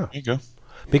 Yeah. There you go.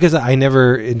 Because I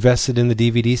never invested in the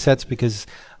DVD sets because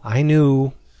I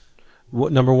knew,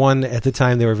 number one, at the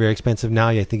time they were very expensive. Now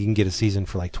I think you can get a season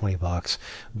for like $20.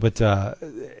 But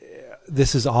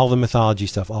this is all the mythology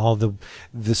stuff, all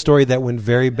the story that went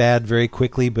very bad very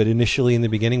quickly, but initially in the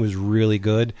beginning was really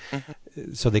good.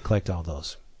 Mm-hmm. So they collect all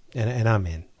those. And I'm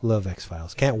in. Love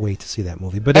X-Files. Can't wait to see that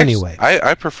movie. But anyway.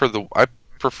 I prefer the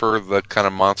kind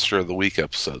of Monster of the Week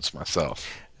episodes myself.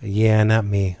 Yeah, not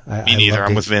me. Me neither.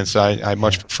 I'm with Vince. I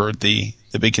much preferred the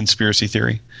big conspiracy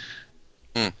theory.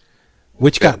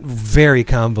 Which got very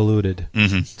convoluted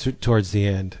Mm-hmm. towards the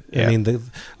end. Yeah. I mean,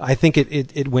 I think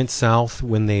it went south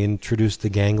when they introduced the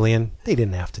ganglion. They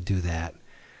didn't have to do that.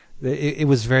 It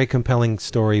was a very compelling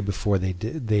story before they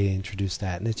introduced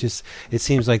that, and it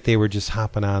seems like they were just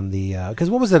hopping on the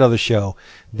because what was that other show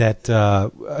that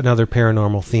another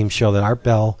paranormal theme show that Art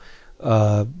Bell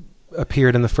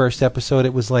appeared in the first episode?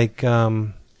 It was like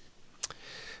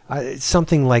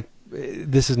something like,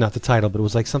 this is not the title, but it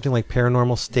was like something like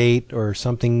Paranormal State or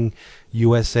something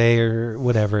USA or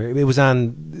whatever. It was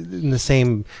on in the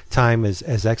same time as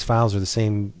X-Files or the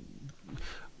same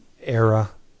era.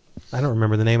 I don't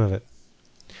remember the name of it.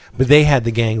 But they had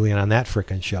the ganglion on that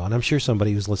frickin' show, and I'm sure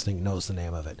somebody who's listening knows the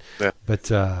name of it. Yeah.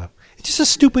 But it's just a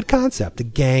stupid concept, the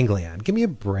ganglion. Give me a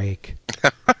break.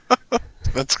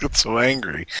 That's got so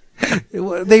angry.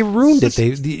 They ruined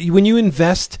it. When you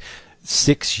invest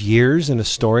 6 years in a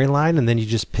storyline and then you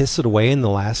just piss it away in the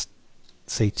last,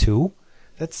 say, 2,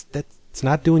 that's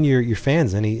not doing your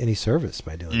fans any service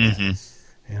by doing that.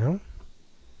 You know?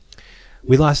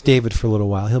 We lost David for a little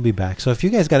while. He'll be back. So if you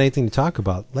guys got anything to talk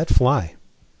about, let fly.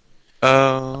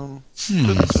 I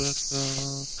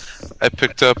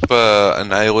picked up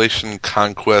Annihilation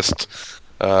Conquest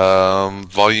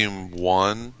Volume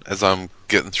 1 as I'm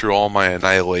getting through all my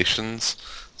Annihilations.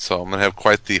 So I'm going to have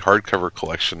quite the hardcover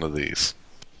collection of these.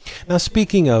 Now,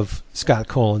 speaking of Scott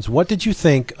Kolins, what did you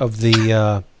think of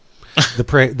the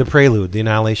Prelude, the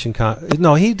Annihilation?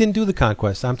 No, he didn't do the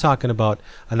Conquest. I'm talking about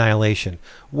Annihilation.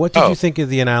 What did you think of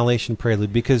the Annihilation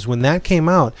Prelude? Because when that came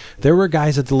out, there were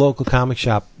guys at the local comic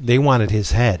shop, they wanted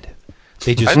his head.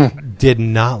 They just did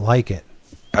not like it.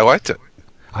 I liked it.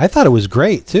 I thought it was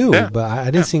great, too, Yeah. but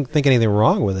I didn't think anything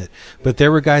wrong with it. But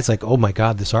there were guys like, oh, my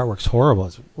God, this artwork's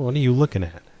horrible. What are you looking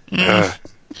at? I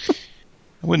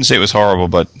wouldn't say it was horrible,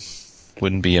 but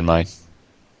wouldn't be in my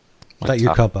Not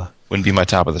your cuppa. Wouldn't be my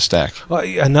top of the stack. Well,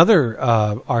 another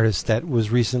artist that was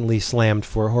recently slammed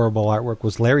for horrible artwork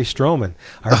was Larry Stroman.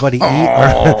 Our buddy,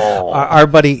 our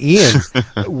buddy Ian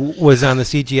was on the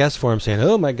CGS forum saying,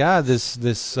 "Oh my God, this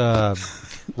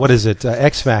what is it?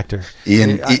 X-Factor.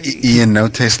 Ian No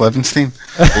Taste Levinstein.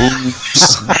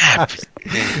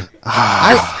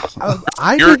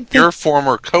 You're a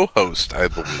former co-host, I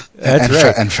believe. That's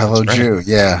right. And fellow Jew.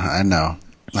 Yeah, I know.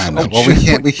 Well,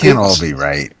 we can't all be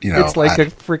right. It's like a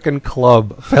freaking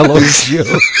club, fellow Jew.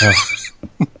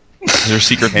 Is there a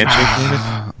secret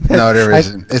handshake? No, there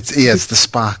isn't. It's the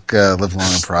Spock live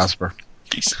long and prosper.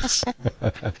 Jesus.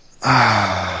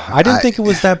 I didn't think it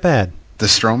was that bad. The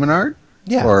Stroman art?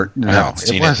 Yeah. Or no,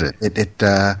 it wasn't.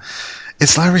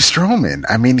 It's Larry Stroman.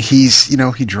 I mean, he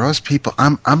draws people.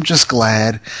 I'm just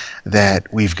glad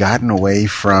that we've gotten away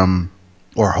from,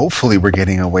 or hopefully we're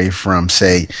getting away from,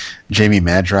 say, Jamie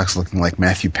Madrox looking like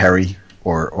Matthew Perry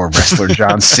or wrestler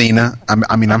John Cena.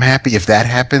 I'm happy if that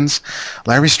happens.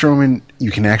 Larry Stroman,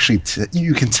 you can actually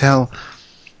you can tell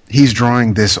he's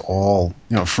drawing this all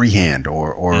freehand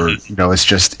or it's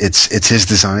just it's his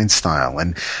design style,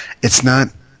 and it's not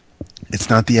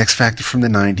the X-Factor from the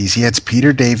 90s. He had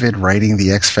Peter David writing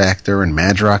the X-Factor, and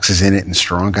Madrox is in it, and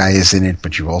Strong Guy is in it,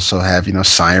 but you also have,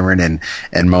 Siren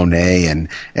and Monet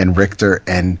and Richter,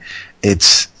 and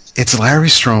it's Larry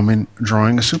Stroman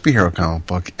drawing a superhero comic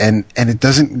book, and it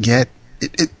doesn't get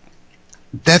it.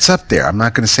 That's up there. I'm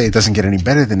not going to say it doesn't get any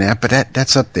better than that, but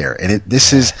that's up there. And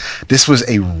this was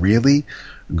a really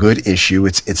good issue.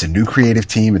 It's a new creative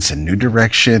team. It's a new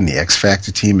direction. The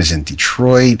X-Factor team is in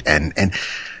Detroit, and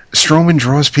Stroman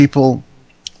draws people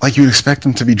like you'd expect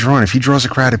him to be drawn. If he draws a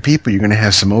crowd of people, you're going to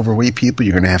have some overweight people,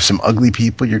 you're going to have some ugly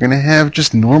people, you're going to have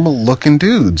just normal-looking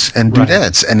dudes and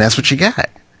dudettes, and that's what you got.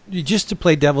 Just to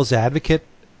play devil's advocate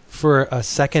for a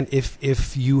second,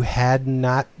 if you had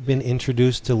not been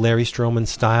introduced to Larry Stroman's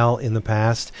style in the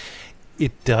past,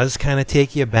 it does kind of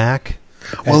take you back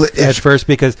at first,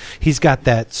 because he's got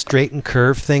that straight and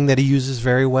curve thing that he uses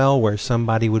very well, where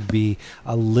somebody would be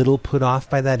a little put off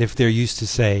by that if they're used to,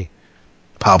 say,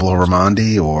 Pablo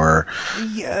Raimondi or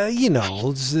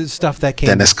stuff that came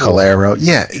Dennis before. Calero.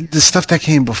 Yeah, the stuff that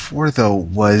came before, though,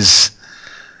 was,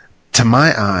 to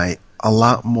my eye, a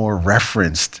lot more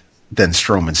referenced than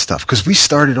Stroman stuff, because we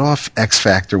started off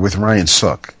X-Factor with Ryan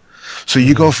Sook. So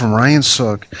you go from Ryan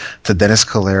Sook to Dennis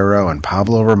Calero and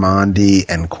Pablo Raimondi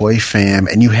and Koi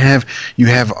Pham, and you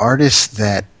have artists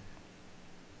that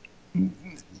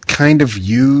kind of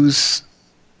use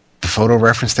the photo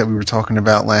reference that we were talking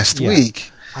about last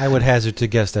week. I would hazard to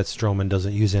guess that Stroman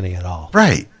doesn't use any at all.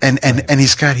 Right. And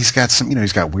he's got some,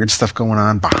 he's got weird stuff going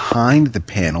on behind the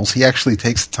panels. He actually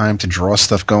takes the time to draw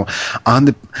stuff going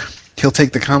on he'll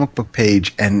take the comic book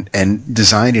page and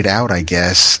design it out, I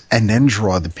guess, and then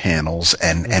draw the panels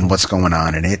and what's going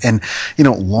on in it. And,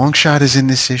 Longshot is in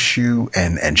this issue,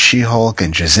 and She-Hulk,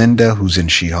 and Jacinda, who's in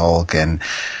She-Hulk, and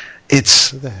it's...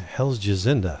 Who the hell's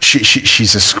Jacinda?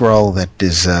 She's a Skrull that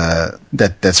is,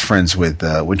 that's friends with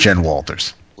Jen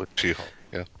Walters. With She-Hulk,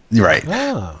 yeah. Right.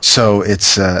 Ah. So it's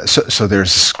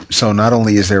so not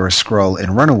only is there a Skrull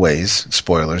in Runaways,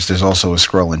 spoilers, there's also a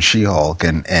Skrull in She-Hulk,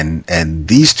 and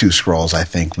these two Skrulls, I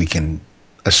think we can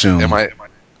assume.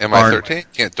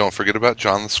 MI-13? Don't forget about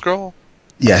John the Skrull.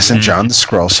 Yes, and John the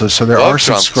Skrull. So there are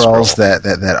some Skrulls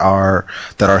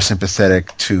that are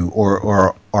sympathetic to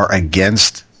or are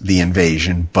against the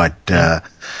invasion, but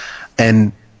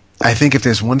and I think if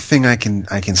there's one thing I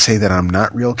can say that I'm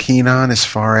not real keen on as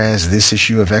far as this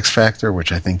issue of X-Factor,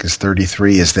 which I think is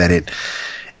 33, is that it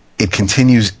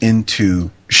continues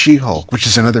into She-Hulk, which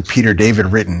is another Peter David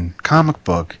written comic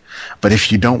book. But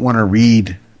if you don't want to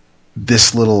read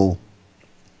this little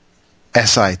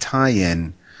SI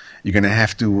tie-in, you're going to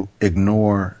have to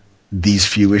ignore these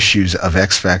few issues of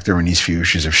X-Factor and these few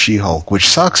issues of She-Hulk, which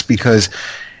sucks because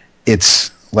it's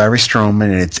Larry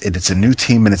Stroman, and it's a new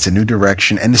team, and it's a new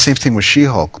direction. And the same thing with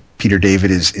She-Hulk. Peter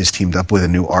David is teamed up with a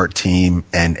new art team,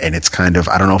 and it's kind of,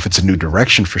 I don't know if it's a new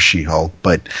direction for She-Hulk,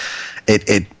 but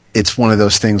it's one of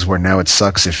those things where now it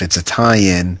sucks if it's a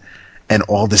tie-in and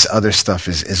all this other stuff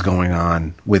is going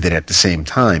on with it at the same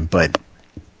time. But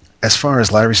as far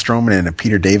as Larry Stroman and a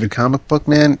Peter David comic book,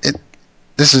 man,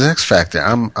 this is X-Factor.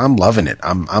 I'm loving it.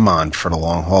 I'm on for the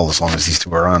long haul as long as these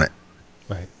two are on it.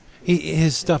 Right.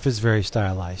 His stuff is very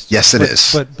stylized. Yes, it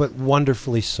is. But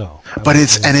wonderfully so. But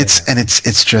it's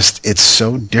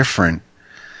so different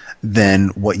than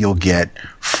what you'll get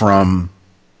from,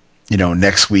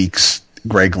 next week's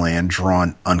Greg Land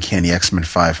drawn Uncanny X-Men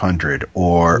 500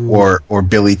 or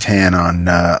Billy Tan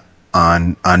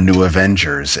on New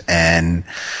Avengers, and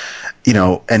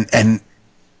I'm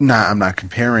not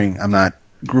comparing, I'm not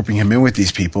grouping him in with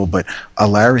these people, but a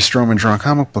Larry Stroman drawn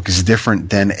comic book is different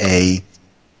than a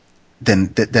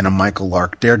Michael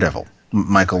Lark Daredevil.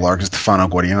 Michael Lark is Stefano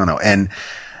Guardiano, and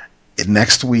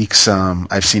next week's,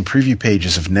 I've seen preview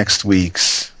pages of next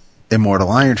week's Immortal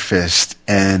Iron Fist,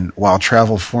 and while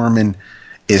Travel Foreman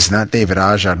is not David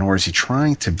Aja, nor is he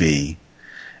trying to be,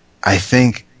 I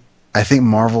think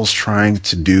Marvel's trying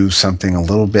to do something a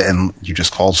little bit, and you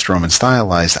just called Stroman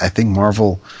stylized. I think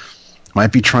Marvel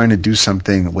might be trying to do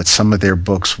something with some of their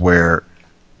books where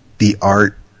the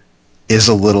art is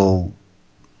a little,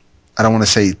 I don't want to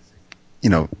say,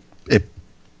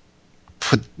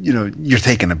 you're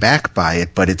taken aback by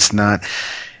it, but it's not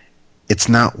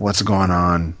what's going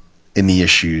on in the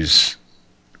issues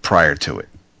prior to it.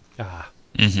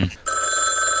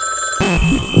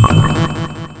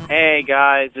 Hey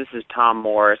guys, this is Tom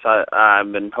Morris.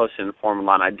 I've been posting in the forum a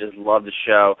lot. I just love the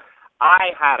show.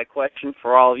 I had a question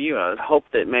for all of you. I hope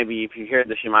that maybe if you hear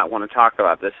this, you might want to talk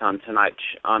about this on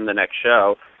the next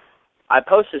show. I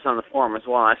posted this on the forum as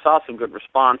well, and I saw some good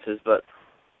responses. But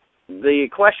the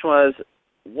question was,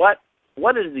 what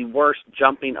is the worst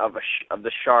jumping of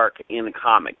the shark in a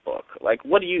comic book? Like,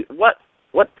 what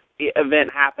event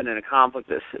happened in a comic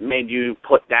that made you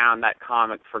put down that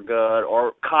comic for good,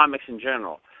 or comics in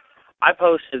general? I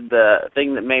posted the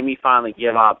thing that made me finally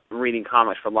give up reading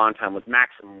comics for a long time was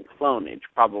Maximum Clonage,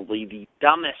 probably the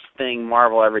dumbest thing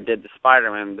Marvel ever did to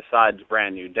Spider-Man besides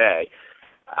Brand New Day.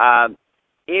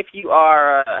 If you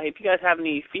guys have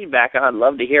any feedback, I'd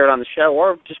love to hear it on the show,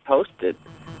 or just post it.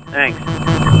 Thanks.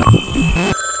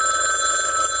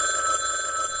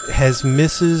 Has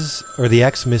the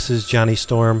ex-Mrs. Johnny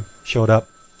Storm showed up?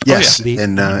 Yes,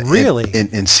 really?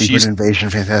 In Secret Invasion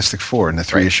Fantastic Four in the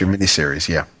 3-issue miniseries,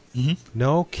 yeah. Mm-hmm.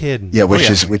 No kidding. Yeah, which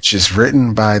is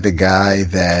written by the guy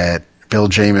that Bill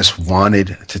Jamis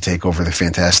wanted to take over the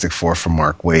Fantastic Four from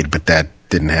Mark Waid, but that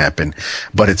didn't happen.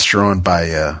 But it's drawn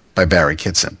by Barry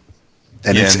Kitson,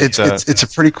 and it's a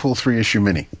pretty cool 3-issue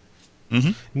mini.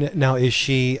 Mm-hmm. Now, is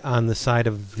she on the side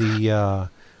of the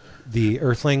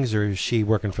Earthlings, or is she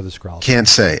working for the Skrulls? Can't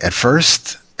say. At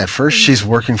first she's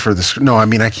working for the. No, I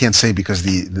mean I can't say because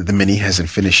the mini hasn't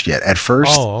finished yet. At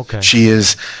first, she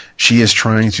is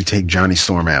trying to take Johnny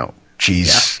Storm out.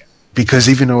 Because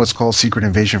even though it's called Secret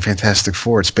Invasion Fantastic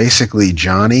Four, it's basically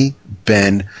Johnny,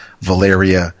 Ben,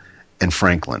 Valeria, and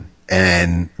Franklin,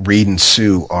 and Reed and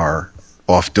Sue are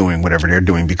off doing whatever they're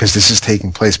doing, because this is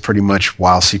taking place pretty much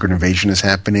while Secret Invasion is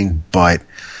happening, but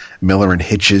Miller and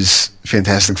Hitch's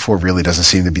Fantastic Four really doesn't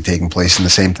seem to be taking place in the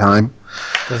same time.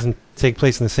 Doesn't take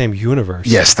place in the same universe.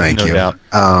 Yes, thank you. No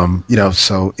doubt.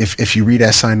 So if you read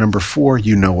SI number 4,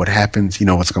 you know what happens, you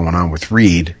know what's going on with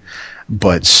Reed,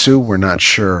 but Sue, we're not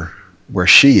sure where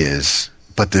she is.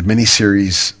 But the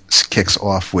miniseries kicks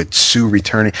off with Sue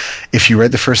returning. If you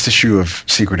read the first issue of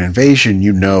Secret Invasion,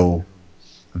 you know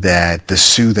that the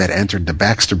Sue that entered the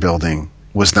Baxter building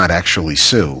was not actually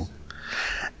Sue.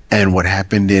 And what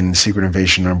happened in Secret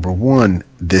Invasion number 1,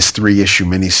 this 3-issue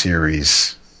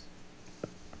miniseries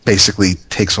basically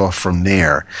takes off from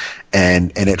there.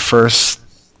 And at first,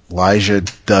 Elijah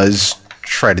does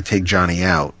try to take Johnny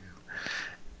out,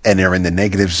 and they're in the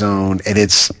negative zone, and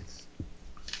it's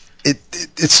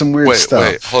some weird stuff.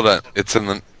 Wait, hold on.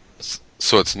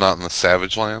 So it's not in the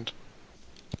Savage Land?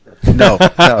 No.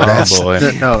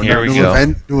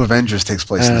 New Avengers takes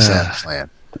place in the Savage Land.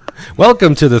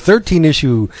 Welcome to the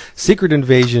 13-issue Secret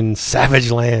Invasion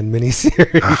Savage Land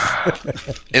miniseries.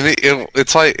 And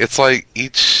it's like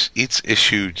each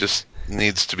issue just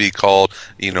needs to be called,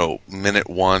 minute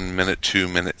 1, minute 2,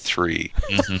 minute 3.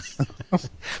 Mm-hmm.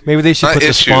 Maybe they should put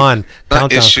the Spawn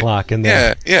countdown clock in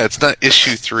there. Yeah, it's not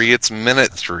issue 3, it's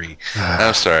minute 3.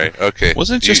 I'm sorry. Okay.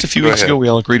 Wasn't it just a few weeks ago we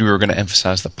all agreed we were going to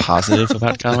emphasize the positive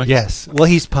about comics? Yes. Well,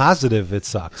 he's positive. It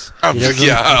sucks. I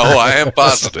am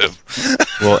positive.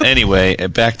 Well, anyway,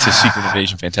 back to Secret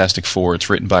Invasion Fantastic Four. It's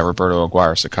written by Roberto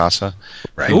Aguirre Sacasa,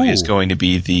 who is going to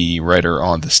be the writer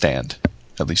on The Stand,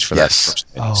 at least for that first.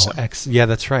 Yeah,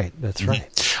 that's right. That's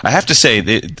right. I have to say,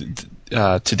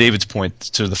 to David's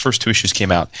point, so the first 2 issues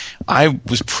came out. I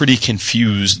was pretty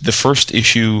confused. The first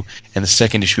issue and the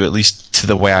second issue, at least to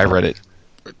the way I read it,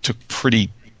 took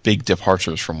pretty big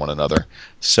departures from one another.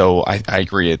 So I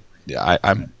agree.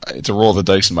 It's a roll of the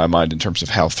dice in my mind in terms of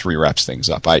how 3 wraps things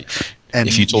up.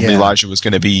 If you told me Elijah was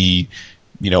going to be,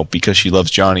 because she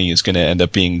loves Johnny, is going to end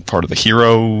up being part of the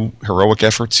heroic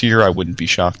efforts here, I wouldn't be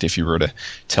shocked if you were to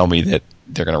tell me that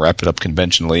they're going to wrap it up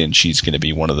conventionally and she's going to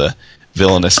be one of the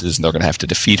villainesses and they're going to have to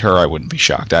defeat her. I wouldn't be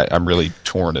shocked. I'm really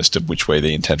torn as to which way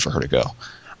they intend for her to go.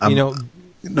 Go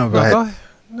ahead.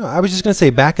 No, I was just going to say,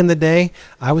 back in the day,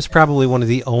 I was probably one of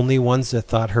the only ones that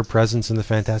thought her presence in the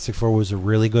Fantastic Four was a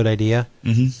really good idea.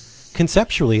 Mm-hmm.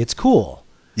 Conceptually, it's cool.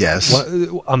 Yes.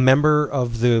 A member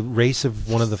of the race of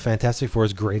one of the Fantastic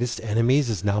Four's greatest enemies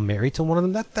is now married to one of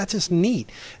them. That's just neat.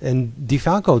 And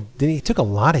DeFalco, he took a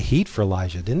lot of heat for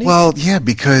Elijah, didn't he? Well, yeah,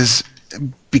 because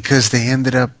they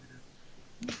ended up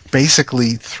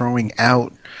basically throwing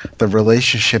out the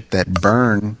relationship that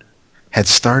Byrne had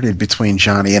started between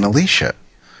Johnny and Alicia.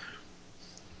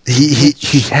 He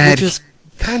had just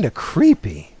kind of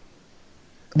creepy.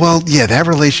 Well, yeah, that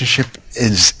relationship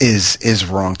is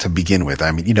wrong to begin with.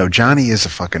 I mean, Johnny is a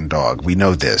fucking dog. We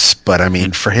know this, but I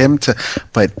mean, for him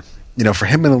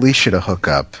and Alicia to hook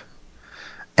up,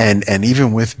 and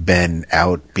even with Ben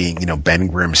out being, Ben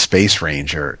Grimm, Space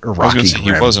Ranger, or Rocky Grimm,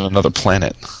 he was on another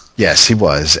planet. Yes, he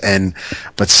was,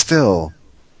 but still,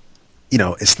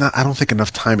 it's not. I don't think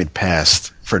enough time had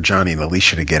passed for Johnny and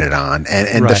Alicia to get it on,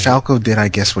 and Right. DeFalco did, I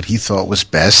guess, what he thought was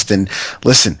best. And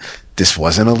listen, this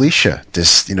wasn't Alicia.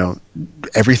 This,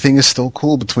 everything is still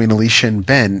cool between Alicia and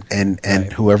Ben, and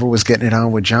Right. whoever was getting it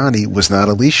on with Johnny was not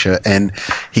Alicia, and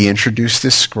he introduced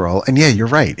this Skrull. And yeah, you're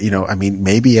right. I mean,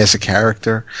 maybe as a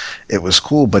character, it was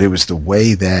cool, but it was the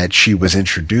way that she was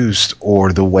introduced,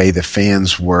 or the way the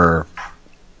fans were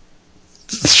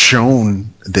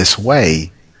shown this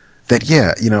way. That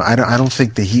I don't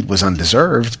think the heat was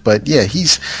undeserved, but yeah,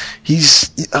 he's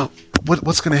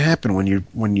what's going to happen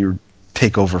when you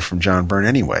take over from John Byrne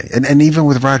anyway, and even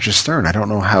with Roger Stern, I don't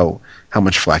know how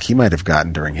much flack he might have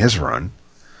gotten during his run.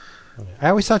 I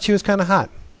always thought she was kind of hot.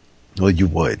 Well, you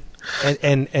would.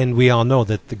 And we all know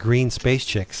that the green space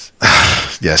chicks.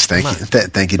 Yes, thank you,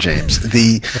 thank you, James.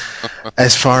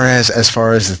 As far as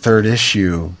the third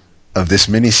issue of this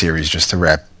miniseries, just to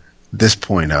wrap this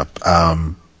point up.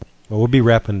 Well, we'll be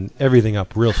wrapping everything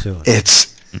up real soon.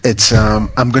 It's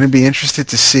I'm going to be interested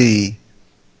to see,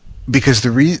 because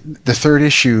the third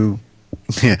issue,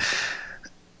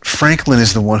 Franklin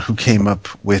is the one who came up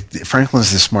with.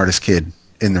 Franklin's the smartest kid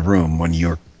in the room when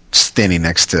you're standing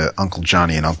next to Uncle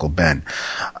Johnny and Uncle Ben.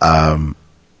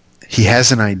 He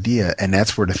has an idea, and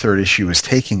that's where the third issue is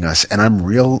taking us. And I'm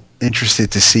real interested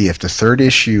to see if the third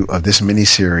issue of this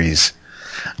miniseries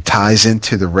ties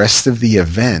into the rest of the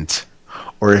event,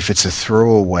 or if it's a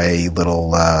throwaway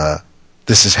little,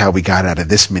 this is how we got out of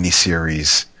this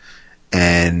miniseries,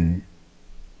 and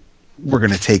we're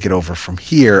going to take it over from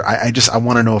here. I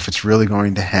want to know if it's really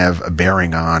going to have a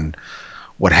bearing on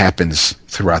what happens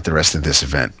throughout the rest of this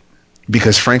event.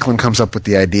 Because Franklin comes up with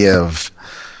the idea of,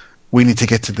 we need to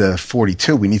get to the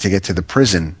 42, we need to get to the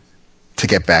prison to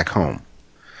get back home.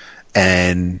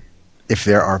 And if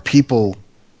there are people,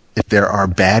 if there are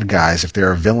bad guys, if there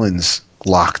are villains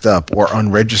locked up, or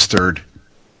unregistered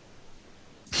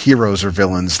heroes or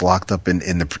villains locked up in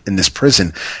this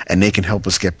prison, and they can help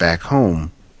us get back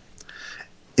home,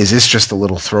 is this just a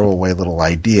little throwaway little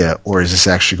idea, or is this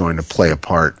actually going to play a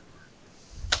part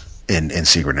in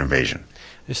Secret Invasion?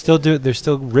 They're still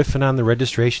riffing on the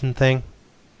registration thing.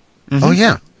 Mm-hmm. Oh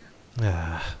yeah,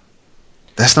 Ah.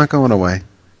 that's not going away.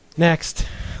 Next,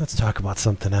 let's talk about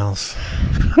something else.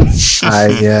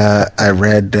 I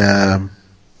read.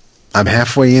 I'm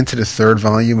halfway into the third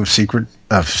volume of the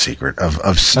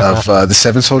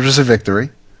Seven Soldiers of Victory.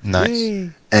 Nice. Yay.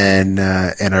 And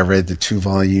I read the 2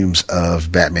 volumes of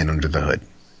Batman Under the Hood.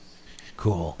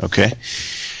 Cool. Okay.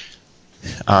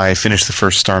 I finished the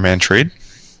first Starman trade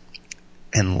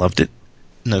and loved it.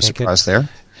 No surprise there.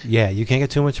 Yeah, you can't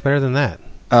get too much better than that.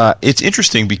 It's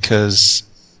interesting because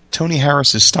Tony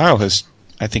Harris's style has,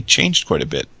 I think, changed quite a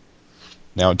bit.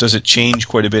 Now, does it change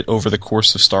quite a bit over the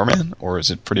course of Starman, or is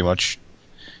it pretty much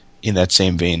in that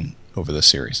same vein over the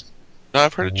series? No,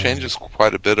 I've heard it changes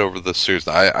quite a bit over the series.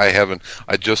 I haven't.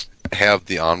 I just have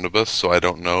the omnibus, so I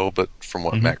don't know. But from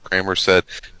what Matt Kramer said,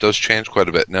 it does change quite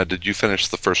a bit. Now, did you finish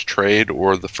the first trade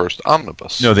or the first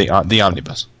omnibus? No, the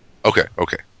omnibus. Okay.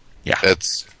 Yeah.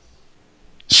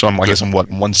 So I guess I'm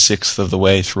 1/6 of the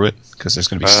way through it, because there's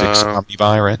going to be 6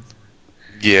 omnibuy, right?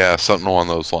 Yeah, something along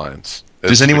those lines.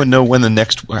 Does anyone know when the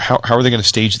next? How are they going to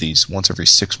stage these? Once every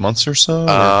 6 months or so?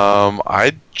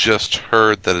 I just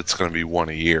heard that it's going to be one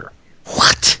a year.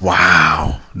 What?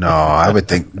 Wow. No, I would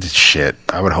think shit.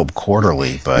 I would hope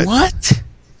quarterly, but what?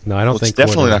 No, I don't think it's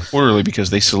definitely not quarterly,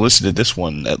 because they solicited this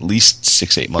one at least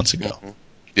 6-8 months ago. Mm-hmm.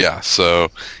 Yeah,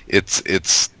 so it's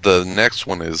the next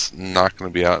one is not going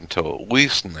to be out until at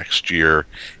least next year.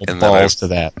 And balls to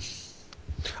that.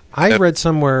 I read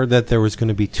somewhere that there was going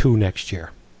to be 2 next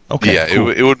year. Okay. Yeah, cool.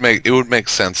 it would make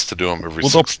sense to do them every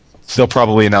 6 months. They'll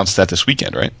probably announce that this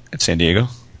weekend, right? At San Diego.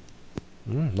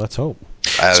 Let's hope.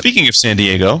 Speaking of San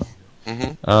Diego,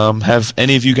 have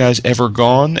any of you guys ever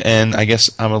gone? And I guess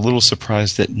I'm a little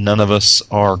surprised that none of us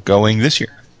are going this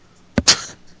year.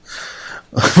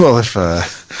 Well, if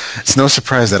it's no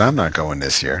surprise that I'm not going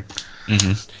this year.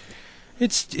 Mm-hmm.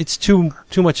 It's too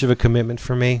much of a commitment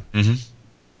for me. Mm-hmm.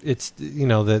 It's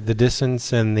the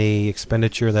distance and the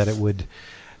expenditure that it would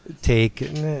take,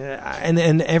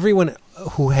 and everyone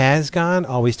who has gone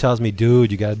always tells me,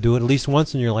 dude, you got to do it at least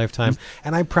once in your lifetime,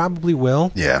 and I probably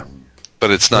will. Yeah,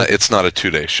 but it's not a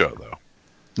 2-day show though.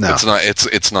 No,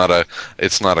 it's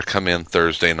not a come in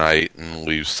Thursday night and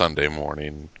leave Sunday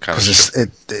morning kind of show.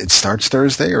 It starts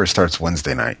Thursday or it starts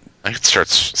Wednesday night. I think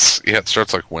it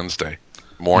starts like Wednesday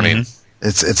morning. Mm-hmm.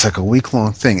 It's like a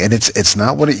week-long thing, and it's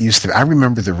not what it used to be. I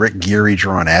remember the Rick Geary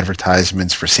drawing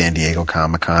advertisements for San Diego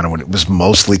Comic-Con when it was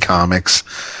mostly comics,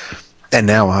 and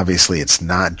now obviously it's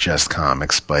not just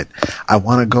comics, but I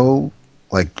want to go,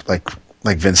 like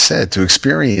Vince said, to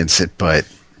experience it, but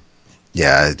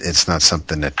yeah, it's not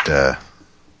something that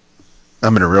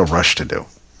I'm in a real rush to do.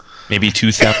 Maybe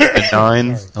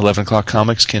 2009, 11 o'clock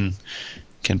comics can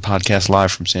podcast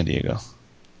live from San Diego.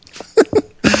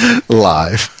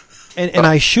 Live. And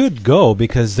I should go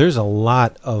because there's a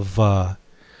lot of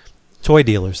toy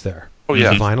dealers there. Oh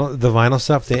yeah, the vinyl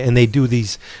stuff, and they do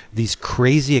these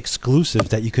crazy exclusives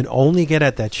that you can only get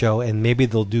at that show, and maybe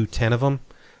they'll do 10 of them,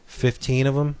 15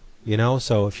 of them.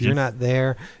 So if you're not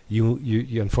there, you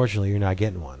unfortunately you're not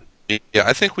getting one. Yeah,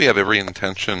 I think we have every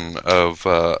intention of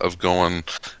going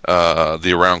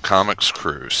the Around Comics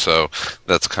cruise. So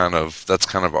that's kind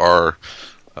of our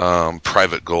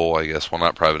private goal, I guess. Well,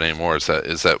 not private anymore. Is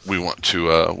that we want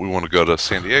to go to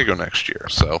San Diego next year.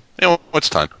 So it's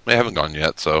time. We haven't gone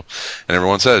yet. So, and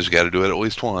everyone says you got to do it at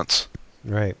least once.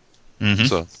 Right. Mm-hmm.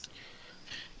 So.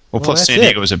 Well, plus San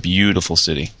Diego is a beautiful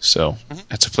city, so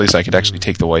that's a place I could actually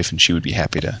take the wife, and she would be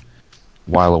happy to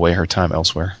while away her time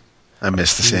elsewhere. I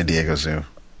miss the San Diego Zoo.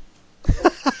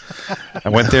 I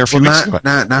went there a few weeks ago.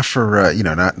 Not for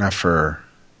not for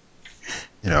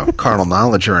carnal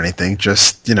knowledge or anything.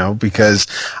 Just because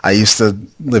I used to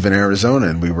live in Arizona,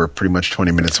 and we were pretty much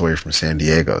 20 minutes away from San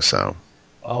Diego. So.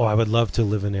 Oh, I would love to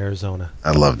live in Arizona.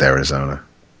 I loved Arizona.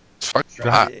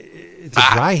 It's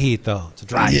a dry heat, though. It's a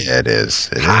dry heat. Yeah, it is.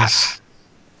 It is.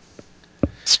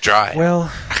 It's dry.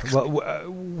 Well,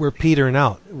 we're petering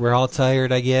out. We're all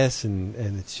tired, I guess, and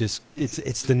it's just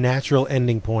it's the natural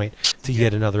ending point to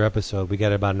yet another episode. We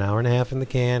got about an hour and a half in the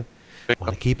can.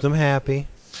 Want to keep them happy.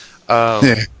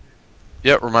 Yeah,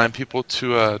 remind people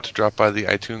to drop by the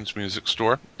iTunes Music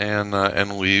Store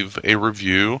and leave a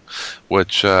review,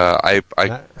 which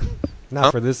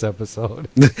Not for this episode.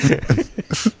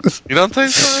 You don't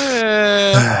think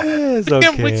so? It's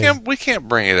okay. We can't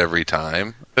bring it every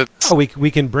time. We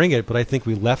can bring it, but I think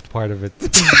we left part of it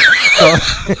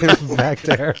back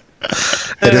there.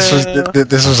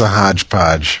 This was a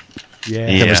hodgepodge. Yeah.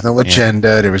 There was no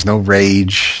agenda. There was no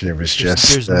rage. There was just...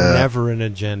 There's never an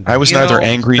agenda. I was neither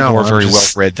angry nor very well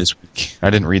read this week. I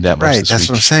didn't read that much this week. Right, that's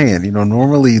what I'm saying.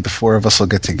 Normally the four of us will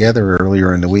get together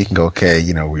earlier in the week and go, okay,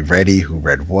 we ready? Who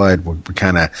read what?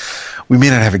 We may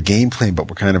not have a game plan, but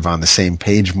we're kind of on the same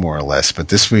page more or less. But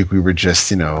this week we were just,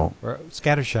 We're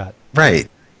scattershot. Right.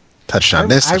 Touched on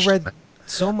this. I read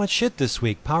so much shit this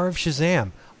week. Power of Shazam.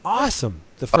 Awesome.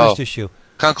 The first issue.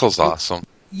 Kunkel's awesome.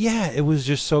 Yeah, it was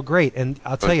just so great. And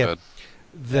I'll tell you,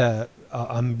 a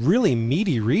really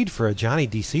meaty read for a Johnny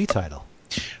DC title.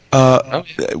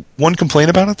 One complaint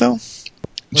about it, though,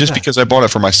 just because I bought it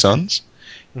for my sons.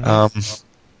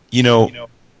 Mm-hmm.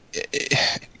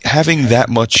 Having that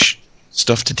much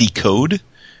stuff to decode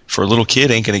for a little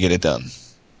kid ain't going to get it done.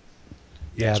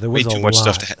 Yeah, there was way too much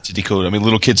stuff to decode. I mean,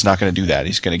 little kid's not going to do that.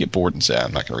 He's going to get bored and say,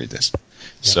 I'm not going to read this. Yeah.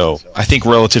 So I think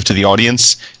relative to the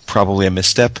audience, probably a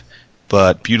misstep,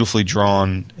 but beautifully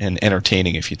drawn and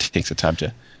entertaining if you take the time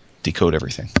to decode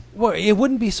everything. Well, it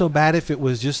wouldn't be so bad if it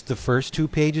was just the first 2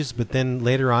 pages, but then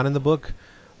later on in the book,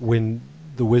 when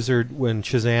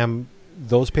Shazam,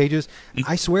 those pages,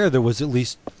 I swear there was at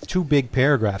least 2 big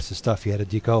paragraphs of stuff you had to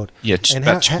decode. Yeah, and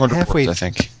about 200 words, I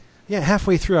think. Yeah,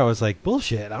 halfway through I was like,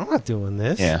 bullshit, I'm not doing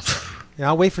this. Yeah.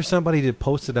 I'll wait for somebody to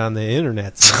post it on the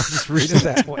internet, so I'll just read it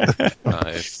that way.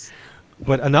 Nice.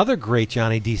 But another great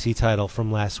Johnny DC title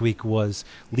from last week was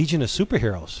Legion of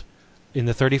Superheroes. In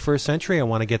the 31st century, I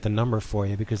want to get the number for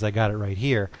you because I got it right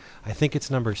here. I think it's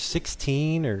number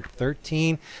 16 or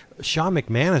 13. Shawn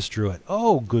McManus drew it.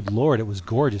 Oh, good Lord, it was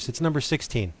gorgeous. It's number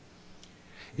 16.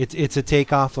 It's a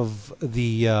takeoff of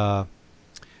the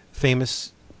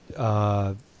famous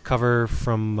cover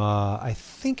from, I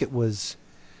think it was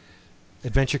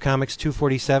Adventure Comics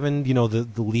 247, the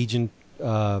Legion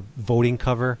voting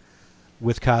cover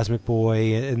with Cosmic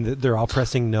Boy, and they're all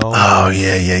pressing no. Oh,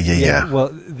 yeah. Well,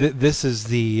 this is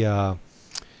the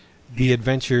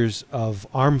adventures of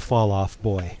Arm Fall Off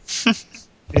Boy.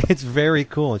 It's very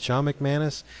cool. And Shawn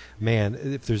McManus, man,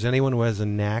 if there's anyone who has a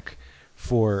knack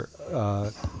for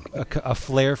a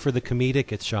flair for the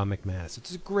comedic, it's Shawn McManus.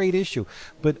 It's a great issue,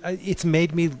 but it's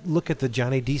made me look at the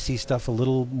Johnny DC stuff a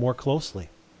little more closely.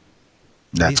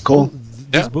 That's cool.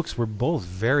 These books were both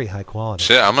very high quality.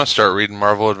 Shit, I'm going to start reading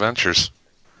Marvel Adventures.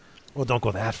 Well, don't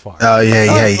go that far. Oh,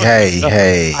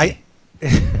 hey.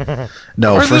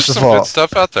 No, There's first of some all, good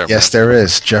stuff out there. yes, man. there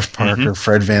is. Jeff Parker,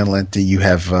 Fred Van Lente. You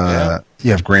have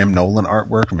Graham Nolan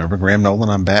artwork. Remember Graham Nolan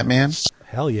on Batman?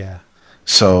 Hell yeah.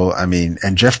 So, I mean,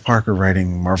 and Jeff Parker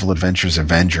writing Marvel Adventures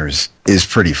Avengers is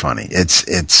pretty funny.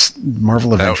 It's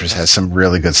Marvel Adventures has some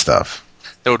really good stuff.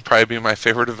 That would probably be my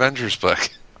favorite Avengers book.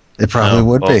 It probably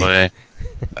would be.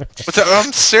 But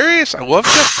I'm serious. I love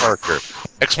Jeff Parker.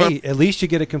 X-Men. Hey, at least you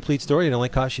get a complete story. It only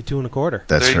costs you $2.25.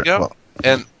 That's there you right. go. Well,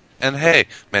 And hey,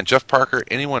 man, Jeff Parker.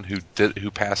 Anyone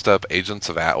who passed up Agents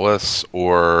of Atlas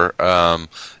or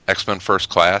X-Men First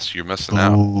Class, you're missing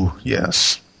out. ooh,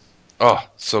 yes. Oh,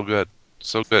 so good,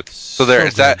 so good. So there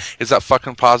is that. Is that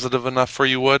fucking positive enough for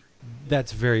you, Wood?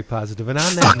 That's very positive. And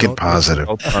on that Fucking note, positive.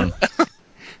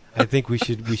 I think we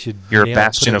should. You're a nail-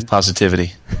 bastion put of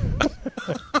positivity.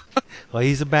 Well,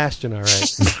 he's a bastion, all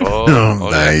right. Oh, yeah.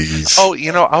 nice. Oh,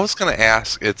 I was going to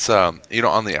ask. It's on the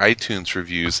iTunes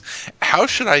reviews. How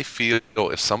should I feel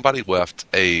if somebody left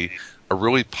a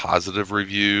really positive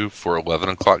review for 11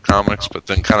 O'Clock Comics, but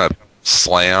then kind of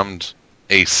slammed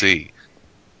AC?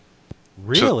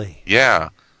 Really? Yeah.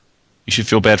 You should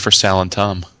feel bad for Sal and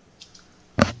Tom.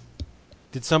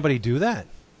 Did somebody do that?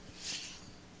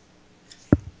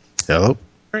 Hello?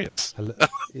 Curious.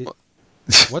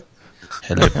 What?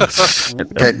 Hello.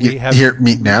 Can you have- hear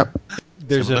me now?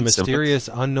 There's a Someone- mysterious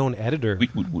unknown editor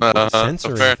fair.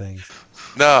 censoring things.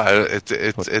 No,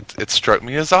 it struck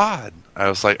me as odd. I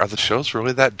was like, are the shows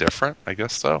really that different? I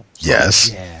guess so.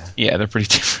 Yes. Yeah. Yeah, they're pretty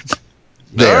different.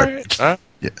 They All are. right. All right.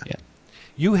 Yeah.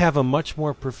 You have a much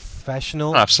more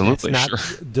professional Absolutely, it's not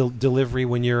sure. delivery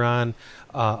when you're on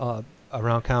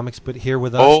Around Comics, but here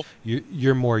with us, Oh.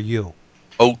 you're more you.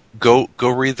 Oh, go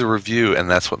read the review, and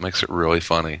that's what makes it really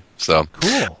funny. So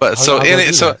Cool. But I'll go do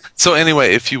that. so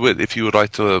anyway, if you would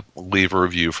like to leave a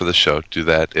review for the show, do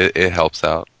that. It helps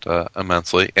out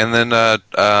immensely. And then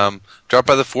drop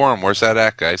by the forum. Where's that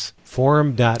at, guys?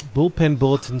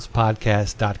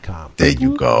 Forum.bullpenbulletinspodcast.com. There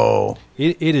you go.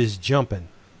 It is jumping.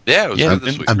 Yeah, it was good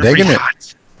this week. I'm digging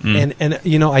it. And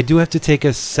I do have to take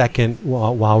a second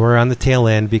while we're on the tail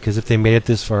end, because if they made it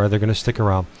this far, they're going to stick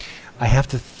around. I have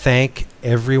to thank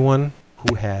everyone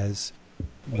who has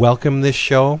welcomed this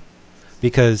show,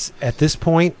 because at this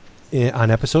point on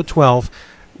episode 12,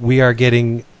 we are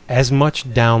getting as much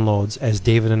downloads as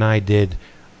David and I did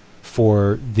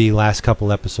for the last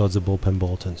couple episodes of Bullpen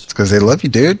Bulletins. It's because they love you,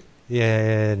 dude.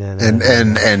 Yeah, no.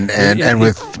 And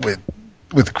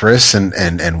with Chris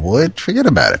and Wood, forget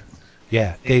about it.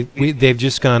 Yeah, they've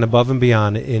just gone above and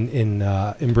beyond in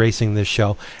embracing this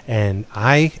show, and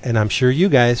I'm sure you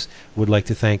guys would like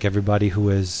to thank everybody who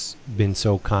has been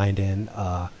so kind, and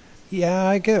I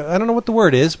don't know what the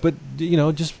word is, but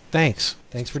just thanks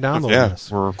for downloading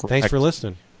us. Thanks for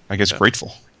listening. I guess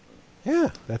grateful.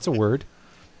 Yeah, that's a word.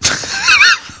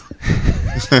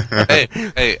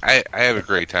 Hey, I have a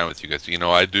great time with you guys.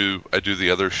 I do the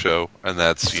other show, and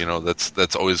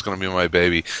that's always going to be my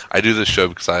baby. I do this show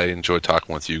because I enjoy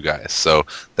talking with you guys. So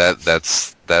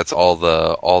that's all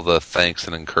the thanks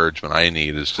and encouragement I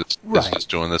need is just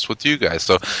doing this with you guys.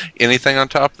 So anything on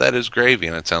top of that is gravy,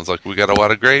 and it sounds like we got a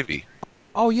lot of gravy.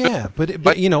 Oh yeah, but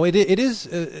it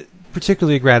is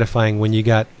particularly gratifying when you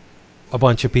got a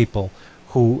bunch of people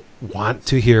who want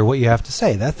to hear what you have to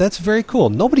say. That's very cool.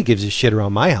 Nobody gives a shit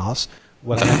around my house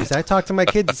what I have to say. I talk to my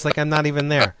kids, it's like I'm not even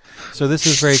there. So this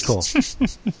is very cool.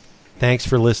 Thanks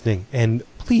for listening, and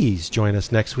please join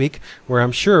us next week, where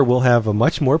I'm sure we'll have a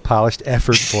much more polished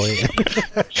effort for you.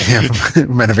 Yeah, we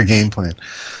might have a game plan.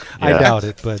 I doubt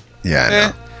it, but Yeah, I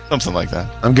know. Something like that.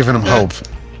 I'm giving them hope.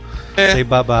 say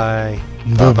bye-bye.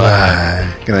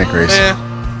 Bye-bye. Good night, Grace.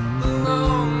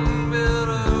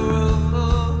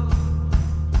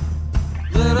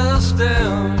 Let us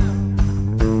down.